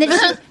 And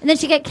then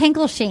she got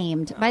cankle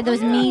shamed by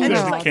those mean girls.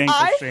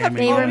 I have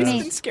always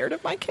been scared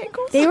of my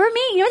cankles. They were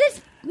mean. You know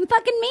this?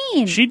 fucking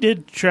mean. She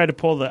did try to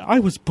pull I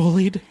was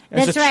bullied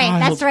as That's a right.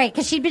 child. That's right.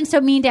 Because she'd been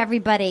so mean to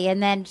everybody,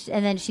 and then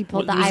she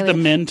pulled the I was. The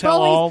men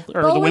tell all,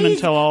 or the women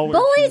tell all.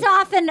 Bullies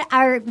often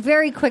are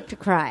very quick to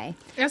cry.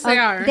 Yes, they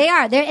are. They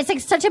are. It's like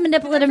such a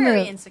manipulative move.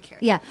 Very insecure.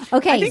 Yeah.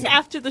 Okay. I think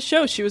after the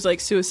show, she was like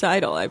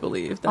suicidal. I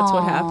believe that's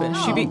what happened.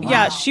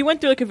 She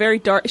went through like a very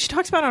dark. She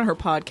talks about it on her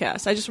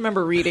podcast. I just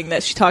remember reading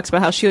that she talks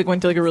about how she like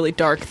went through like a really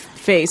dark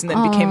phase and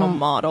then became a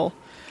model.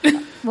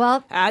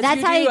 Well,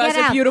 that's how you get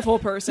as out. a beautiful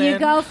person. You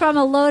go from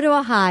a low to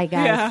a high,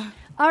 guys. Yeah.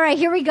 All right,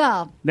 here we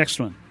go. Next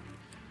one.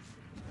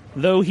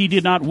 Though he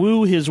did not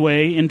woo his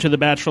way into the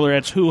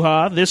Bachelorette's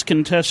hoo-ha, this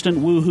contestant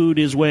woo-hooed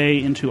his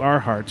way into our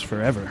hearts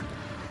forever.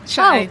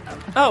 Shy.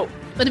 Oh.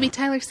 Would it be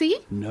Tyler C?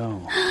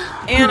 No.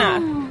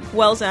 Anna.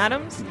 Wells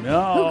Adams?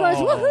 No. Who goes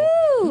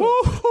woohoo?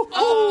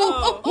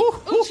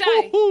 Oh,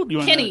 Shy.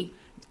 Kenny.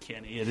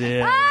 Kenny, it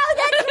is. Oh,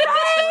 that's right.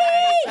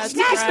 That's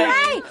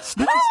right.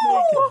 Snake.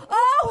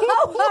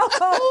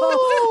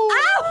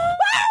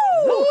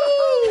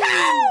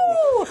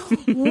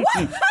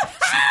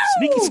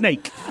 Sneaky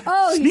snake.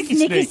 Oh, sneaky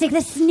snake.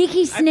 The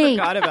sneaky snake.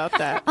 I forgot about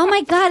that. Oh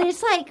my God!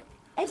 It's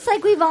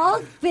like we've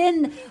all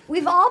been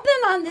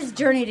on this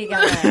journey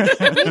together.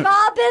 We've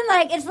all been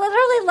like, it's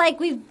literally like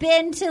we've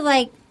been to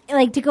like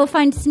to go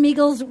find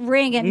Smeagol's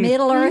ring at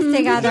Middle Earth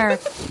together.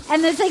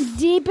 And there's like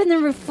deep in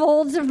the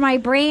folds of my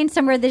brain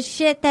somewhere this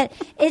shit that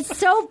is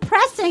so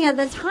pressing at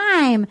the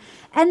time.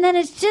 And then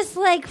it's just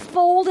like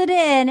folded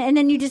in, and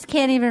then you just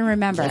can't even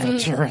remember. Give it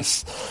to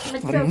us.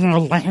 Give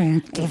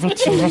it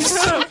to us.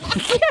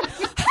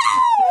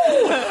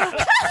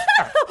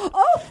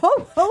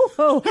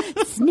 Oh,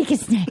 sneaky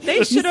snake.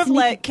 They should have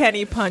let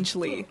Kenny punch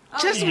Lee.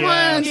 Just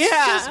once. Yeah.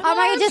 Oh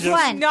my God, just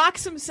one. Knock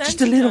some sense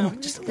Just a little into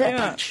one. Just a him. little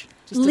punch.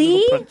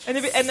 Lee, And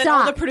then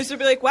all the producers would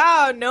be like,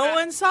 wow, no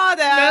one saw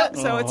that,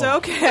 so it's he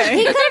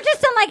okay. could have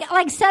just done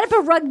like set up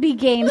a rugby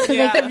game so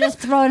they could have just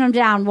thrown him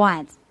down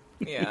once.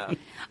 Yeah.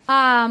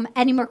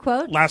 Any more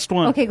quotes? Last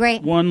one. Okay,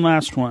 great. One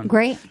last one.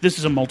 Great. This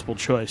is a multiple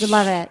choice. I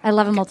love it. I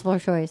love a multiple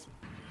choice.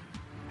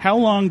 How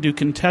long do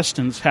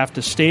contestants have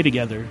to stay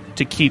together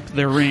to keep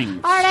their rings?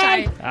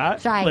 Arden.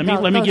 Shy.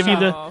 Let me give you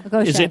the.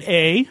 Go, is Shy. it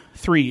A,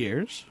 3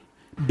 years,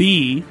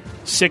 B,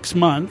 6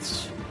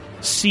 months,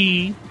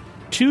 C,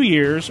 2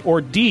 years,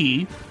 or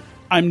D,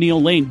 I'm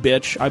Neil Lane,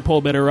 bitch. I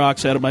pull better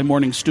rocks out of my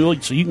morning stool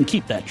so you can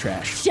keep that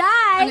trash. Shy.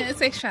 I'm going to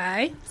say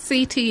Shy.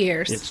 C, 2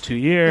 years. It's 2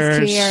 years.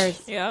 It's 2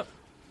 years. Yep.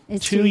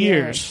 It's 2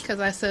 years. Because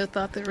I so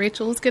thought that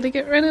Rachel was going to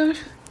get rid of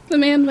the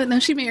man, but no,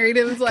 she married.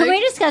 It was like. Can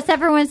we discuss that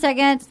for 1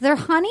 second? Their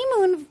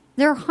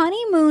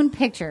honeymoon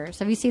pictures.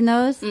 Have you seen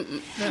those? No.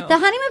 The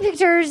honeymoon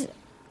pictures.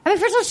 I mean,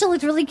 first of all, she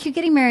looked really cute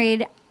getting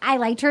married. I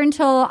liked her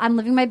until I'm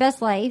living my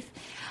best life.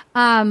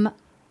 I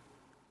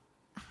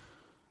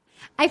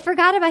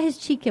forgot about his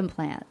cheek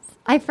implants.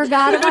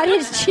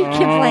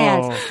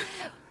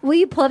 Will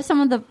you pull up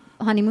some of the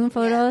honeymoon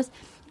photos?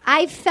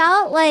 I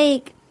felt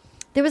like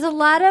there was a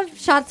lot of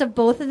shots of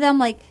both of them,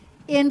 like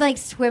in like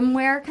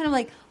swimwear, kind of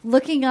like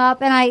looking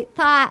up, and I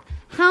thought,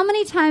 how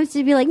many times did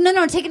you be like,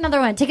 no, take another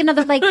one,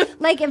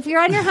 like if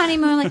you're on your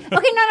honeymoon, like,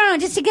 okay, no,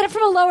 just to get it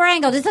from a lower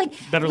angle, just like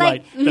better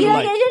like, light, better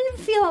light.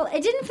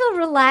 It didn't feel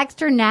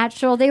relaxed or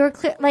natural. They were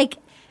clear, like,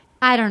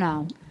 I don't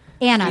know.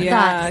 Anna,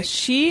 thoughts?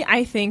 She,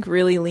 I think,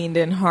 really leaned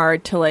in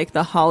hard to like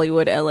the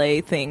Hollywood LA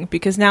thing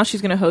because now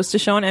she's going to host a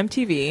show on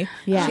MTV.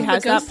 Yeah. She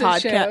has that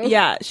podcast.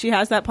 Yeah, she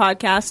has that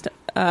podcast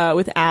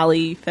with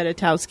Ali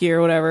Fedotowsky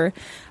or whatever.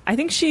 I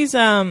think she's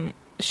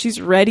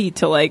ready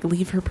to like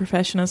leave her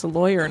profession as a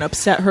lawyer and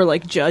upset her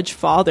like judge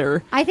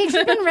father. I think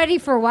she's been ready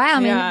for a while. I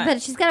mean,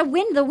 but she's got to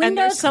win. The and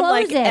there's window's some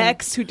closing. like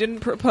ex who didn't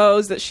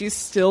propose that she's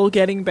still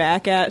getting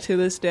back at to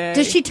this day.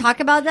 Does she talk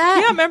about that?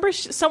 Yeah, remember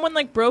someone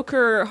like broke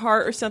her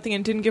heart or something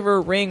and didn't give her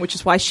a ring, which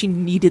is why she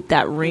needed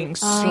that ring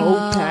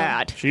so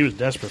bad. She was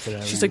desperate for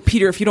that. She's like,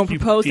 Peter, if you don't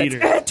propose, Peter.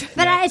 that's it.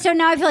 But so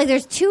now I feel like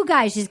there's two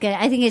guys she's getting.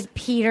 I think it's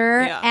Peter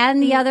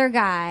and the other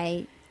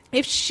guy.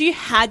 If she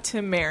had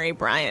to marry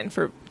Brian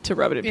to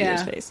rub it in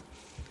Peter's face.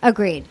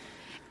 Agreed.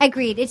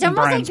 It's and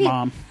almost Brian's like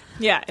mom.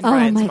 Yeah. And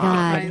Brian's my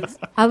mom. God!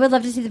 I would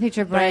love to see the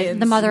picture of Brian,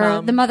 the mother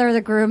of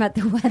the groom at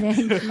the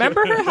wedding.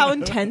 Remember her? How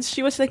intense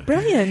she was. Like,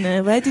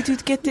 Brian, why did you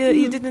get?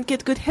 You didn't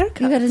get good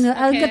haircut. You got to know.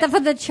 I'll get that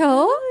for the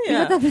show. Yeah. You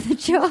got that for the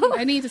show.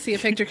 I need to see a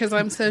picture because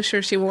I'm so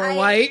sure she wore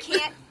white.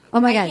 Oh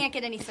my God! I can't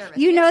get any service.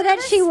 You know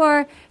that she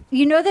wore.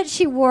 You know that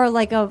she wore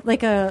like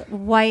a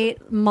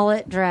white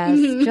mullet dress,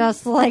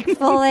 just like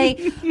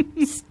fully,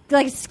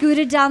 like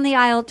scooted down the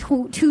aisle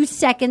 2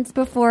 seconds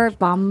before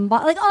like,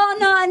 oh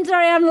no, I'm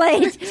sorry, I'm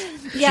late.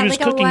 Yeah, she was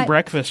like cooking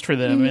breakfast for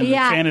them in the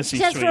fantasy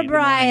just suite for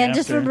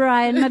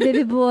Brian, my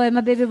baby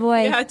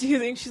boy. Yeah, do you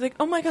think she's like,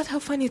 oh my God, how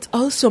funny! It's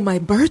also my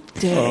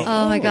birthday.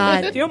 Oh my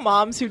God! Do you know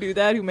moms who do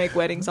that, who make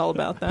weddings all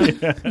about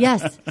them?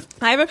 Yes,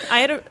 I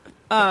had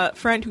a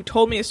friend who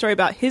told me a story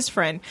about his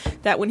friend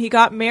that when he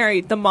got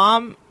married, the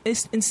mom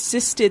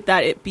insisted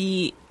that it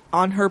be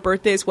on her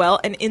birthday as well,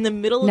 and in the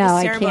middle of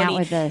the ceremony, I can't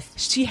with this.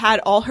 She had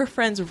all her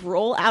friends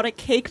roll out a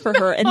cake for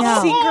her and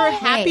sing her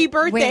happy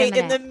birthday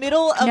in the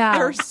middle of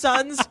her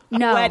son's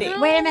wedding.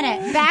 Wait a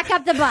minute, back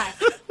up the bus.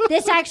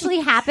 This actually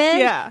happened?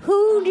 Yeah.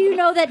 Who do you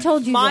know that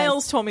told you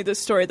Miles told me this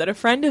story that a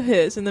friend of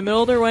his, in the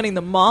middle of their wedding,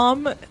 the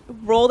mom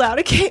rolled out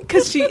a cake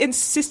because she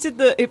insisted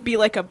that it be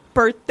like a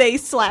birthday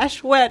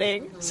 /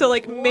 wedding. So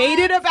like made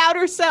it about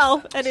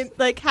herself and it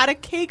like had a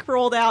cake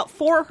rolled out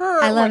for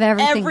her. I love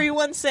everything.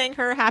 Everyone sang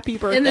her happy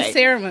birthday. In the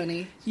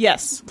ceremony.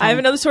 Yes. I have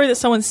another story that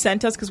someone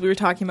sent us because we were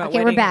talking about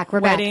we're back.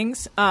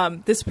 weddings.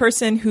 This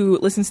person who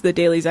listens to the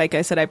Daily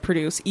Zeitgeist that I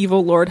produce,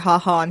 Evil Lord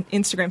Haha on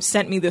Instagram,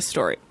 sent me this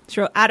story.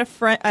 So at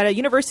a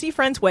university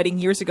friend's wedding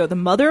years ago, the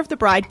mother of the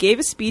bride gave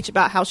a speech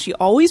about how she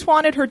always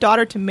wanted her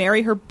daughter to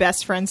marry her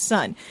best friend's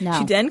son. No.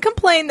 She then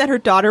complained that her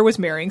daughter was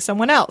marrying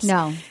someone else.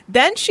 No.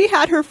 Then she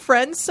had her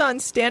friend's son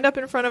stand up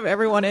in front of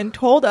everyone and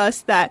told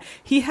us that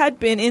he had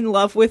been in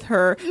love with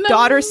her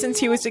daughter since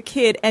he was a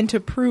kid, and to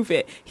prove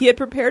it, he had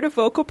prepared a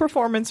vocal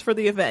performance for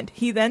the event.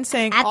 He then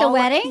sang at the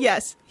wedding?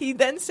 Yes. He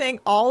then sang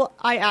All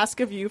I Ask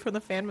of You from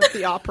the Phantom of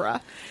the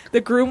Opera. The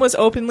groom was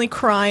openly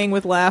crying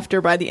with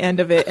laughter by the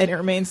end of it, and it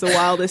remains the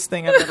wildest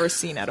thing I've ever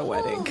seen at a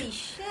wedding. Holy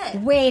shit.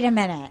 Wait a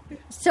minute.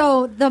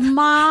 So the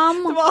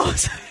mom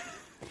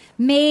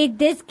made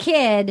this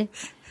kid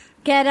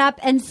get up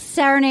and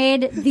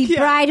serenade the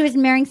bride who was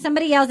marrying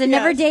somebody else and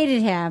never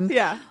dated him.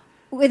 Yeah.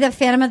 With a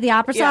Phantom of the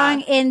Opera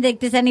song in the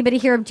Does Anybody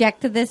Here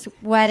Object to This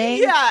Wedding?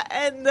 Yeah,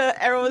 and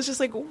everyone was just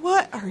like,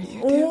 what are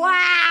you doing?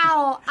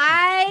 Wow.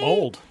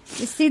 Bold.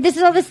 See, this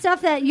is all the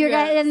stuff that you're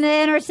in the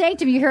inner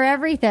sanctum. You hear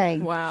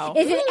everything. Wow.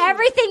 Is it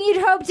everything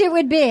you'd hoped it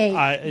would be?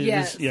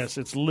 Yes,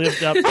 it's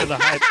lived up to the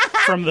hype.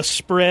 From the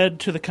spread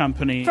to the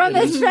company. From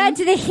the spread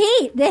to the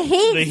heat. The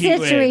heat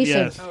situation.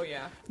 Yes. Oh,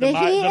 yeah. The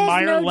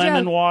Meyer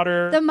lemon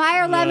water. The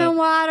Meyer lemon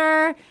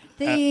water.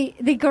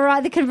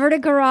 The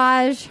converted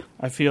garage.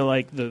 I feel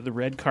like the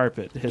red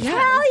carpet has Hell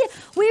yeah.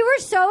 We were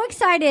so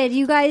excited.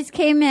 You guys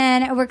came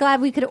in, and we're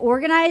glad we could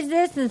organize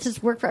this. This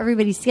just worked for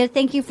everybody's schedule.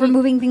 Thank you for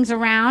moving things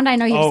around. I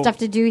know you have stuff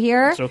to do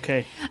here. It's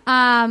okay.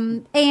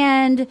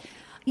 And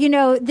you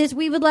know,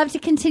 we would love to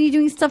continue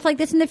doing stuff like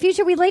this in the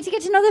future. We'd like to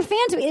get to know the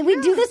fans. We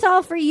do this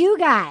all for you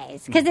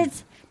guys because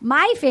it's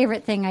my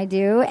favorite thing I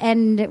do,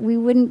 and we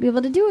wouldn't be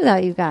able to do it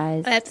without you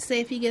guys. I have to say,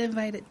 if you get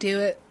invited, do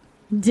it.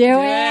 Do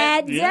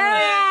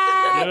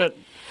it.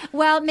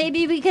 Well,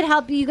 maybe we could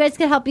help you. You guys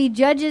could help be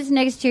judges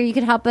next year. You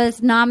could help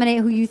us nominate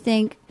who you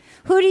think.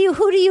 Who do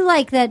you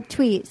like that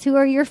tweets? Who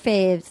are your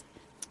faves?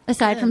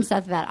 Aside from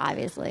Seth Vett,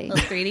 obviously. Well,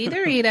 3D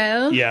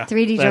Dorito. Yeah.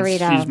 3D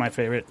Dorito. She's my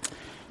favorite.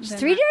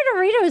 3D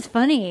Dorito is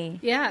funny.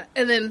 Yeah.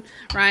 And then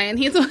Ryan,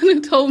 he's the one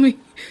who told me,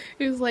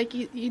 he was like,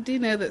 you do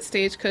know that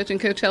Stagecoach and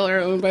Coachella are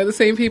owned by the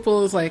same people.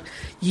 It was like,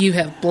 you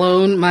have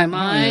blown my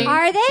mind.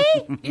 Are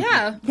they?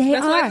 Yeah. They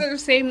That's are. why they're the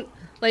same,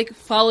 like,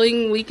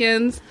 following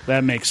weekends.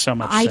 That makes so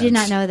much sense. I did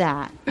not know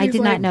that. I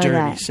did not know dirty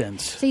that.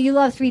 sense. So you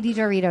love 3D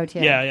Dorito too?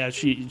 Yeah.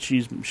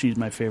 She's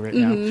my favorite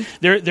now.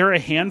 There are a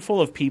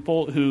handful of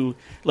people who,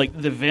 like,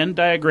 the Venn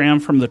diagram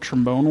from the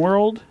trombone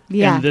world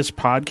and this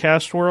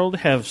podcast world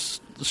have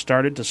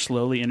started to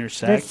slowly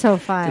intersect. That's so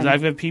fun. Because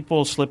I've had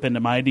people slip into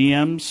my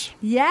DMs.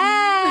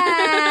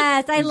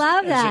 Yes, I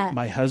love that.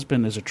 My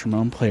husband is a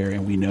trombone player,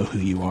 and we know who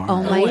you are.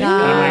 Oh my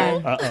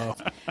God. Like, uh-oh.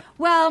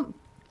 Well,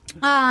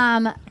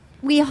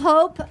 we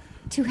hope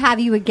to have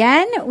you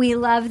again. We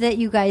love that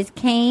you guys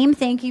came.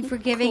 Thank you for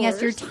giving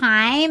us your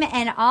time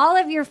and all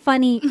of your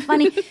funny.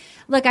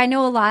 Look, I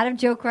know a lot of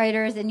joke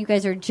writers, and you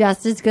guys are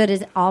just as good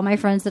as all my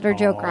friends that are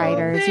joke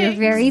writers. Thanks. You're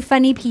very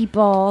funny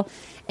people.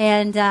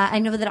 And I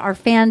know that our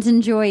fans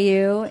enjoy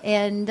you,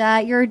 and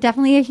you're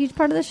definitely a huge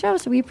part of the show,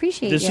 so we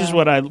appreciate you. This is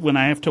what when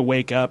I have to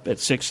wake up at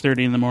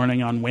 6:30 in the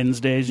morning on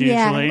Wednesdays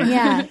usually.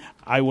 Yeah.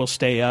 I will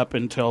stay up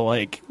until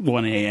like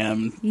 1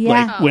 a.m.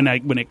 Yeah.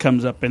 Like when it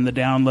comes up in the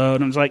download,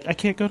 and it's like I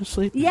can't go to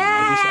sleep. Yay! I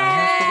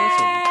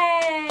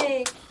have to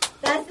listen.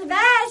 That's the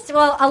best.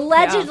 Well,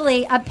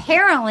 allegedly,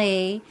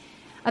 apparently,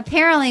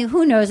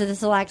 who knows if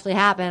this will actually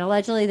happen?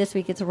 Allegedly, this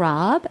week it's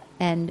Rob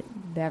and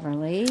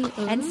Beverly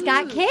and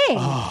Scott King.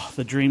 Oh,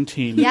 the dream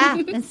team. Yeah,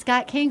 and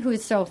Scott King, who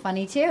is so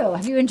funny too.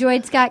 Have you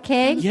enjoyed Scott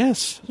King?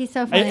 Yes, he's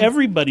so funny.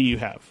 Everybody you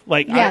have,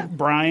 like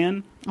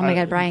Brian. Oh my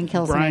God, Brian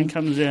kills me. Brian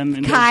comes in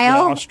and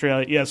Kyle, does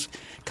Australia. Yes,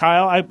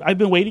 Kyle. I've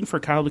been waiting for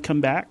Kyle to come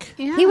back.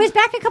 Yeah. He was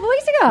back a couple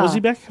weeks ago. Was he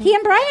back? He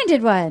and Brian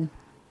did one.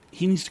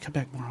 He needs to come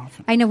back more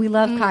often. I know, we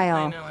love Kyle.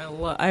 I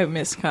know, I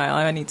miss Kyle.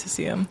 I need to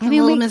see him. I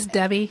mean, we miss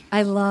Debbie.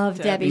 I love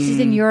Debbie. She's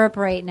in Europe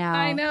right now.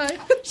 I know.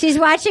 She's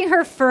watching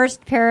her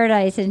first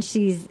Paradise, and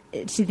she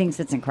thinks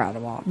it's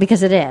incredible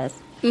because it is.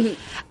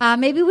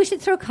 Maybe we should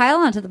throw Kyle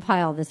onto the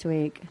pile this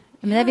week.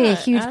 I mean, that'd be a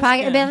huge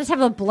podcast. Let's have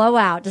a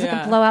blowout, just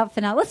like a blowout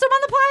finale. Let's throw them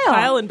on the pile.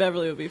 Kyle and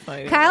Beverly would be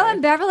funny. Kyle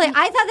and Beverly.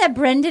 I thought that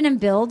Brendan and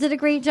Bill did a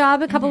great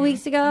job a couple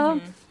weeks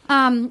ago.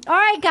 All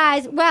right,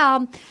 guys.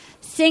 Well,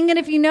 sing it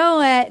if you know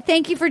it.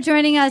 Thank you for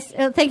joining us.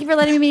 Thank you for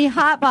letting me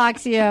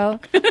hotbox you.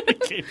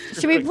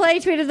 Should we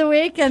play Tweet of the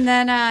Week? And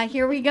then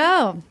here we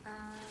go.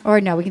 Or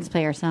no, we can just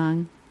play our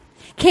song.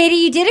 Katie,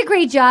 you did a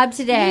great job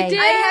today. You did.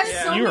 I have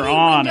so you were many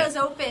on windows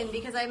open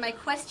because I have my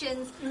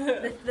questions.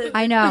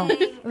 I know.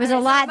 It was a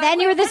lot. Then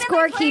you were the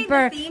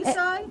scorekeeper. The theme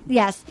song?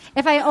 Yes.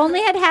 If I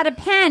only had a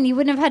pen, you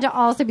wouldn't have had to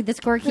also be the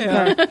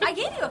scorekeeper. I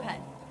gave you a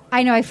pen.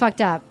 I know I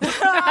fucked up.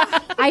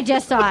 I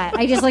just saw it.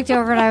 I just looked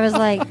over and I was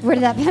like, where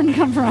did that pen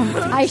come from?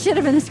 I should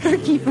have been the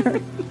skirt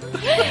keeper.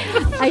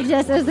 I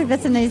was like,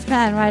 that's a nice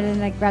pen. Why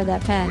didn't I grab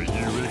that pen?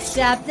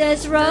 Accept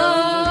this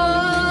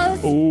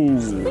rose.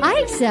 Ooh. I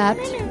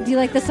accept. Do you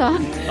like the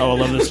song? Oh, I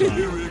love this song.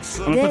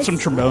 I'm going to put some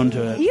trombone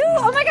to it.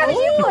 Oh my God, would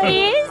you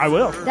please? I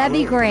will. That'd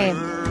be great.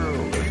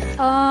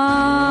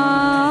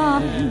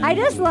 I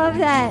just love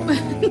that.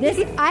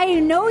 I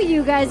know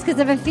you guys because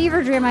of a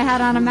fever dream I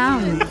had on a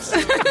mountain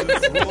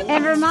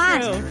in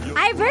Vermont.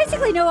 I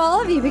basically know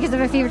all of you because of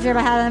a fever dream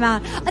I had on a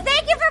mountain.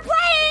 Thank you for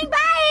playing.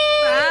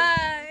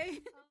 Bye.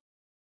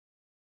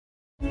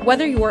 Bye.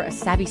 Whether you're a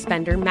savvy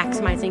spender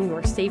maximizing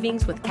your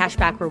savings with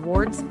cashback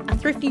rewards, a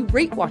thrifty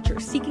rate watcher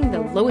seeking the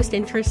lowest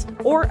interest,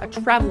 or a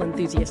travel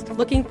enthusiast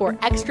looking for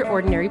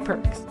extraordinary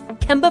perks,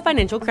 Kemba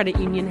Financial Credit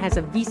Union has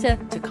a visa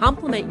to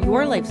complement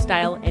your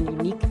lifestyle and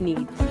unique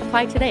needs.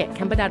 Apply today at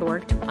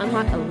Kemba.org to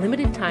unlock a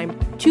limited time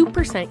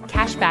 2%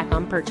 cash back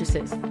on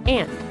purchases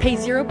and pay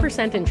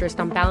 0% interest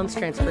on balance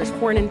transfers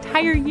for an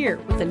entire year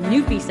with a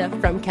new visa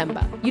from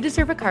Kemba. You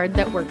deserve a card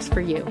that works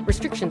for you.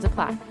 Restrictions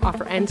apply.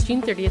 Offer ends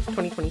June 30th,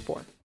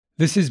 2024.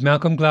 This is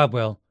Malcolm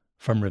Gladwell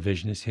from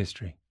Revisionist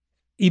History.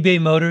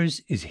 eBay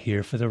Motors is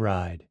here for the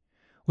ride.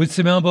 With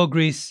some elbow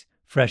grease,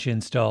 fresh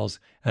installs,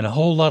 and a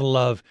whole lot of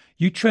love,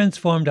 you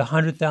transformed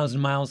 100,000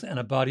 miles and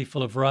a body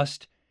full of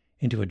rust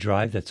into a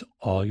drive that's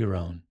all your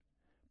own.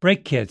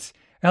 Brake kits,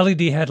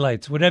 LED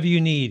headlights, whatever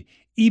you need,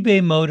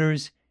 eBay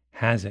Motors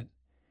has it.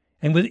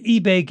 And with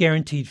eBay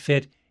Guaranteed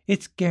Fit,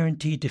 it's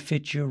guaranteed to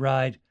fit your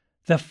ride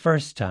the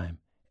first time,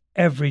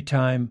 every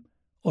time,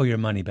 or your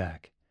money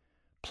back.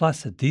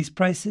 Plus, at these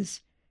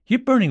prices, you're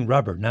burning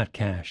rubber, not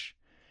cash.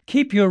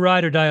 Keep your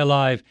ride or die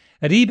alive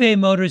at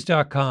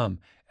ebaymotors.com.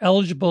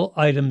 Eligible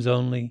items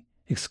only.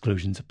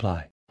 Exclusions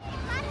apply.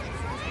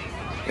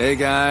 Hey,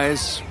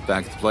 guys.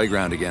 Back at the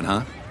playground again,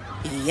 huh?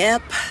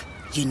 Yep.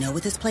 You know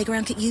what this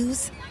playground could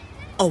use?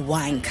 A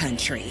wine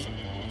country.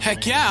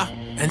 Heck yeah.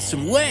 And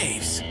some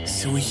waves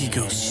so we could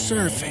go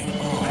surfing.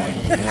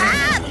 Oh,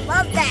 yeah.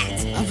 Love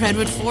that. A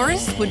redwood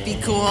forest would be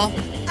cool.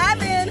 I'm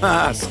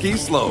in. Ski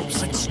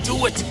slopes. Let's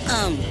do it.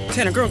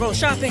 Can a girl go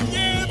shopping?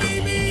 Yeah,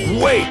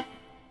 baby. Wait.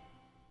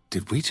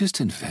 Did we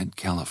just invent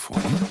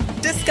California?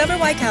 Discover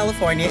why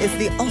California is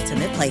the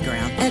ultimate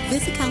playground at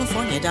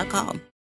visitcalifornia.com.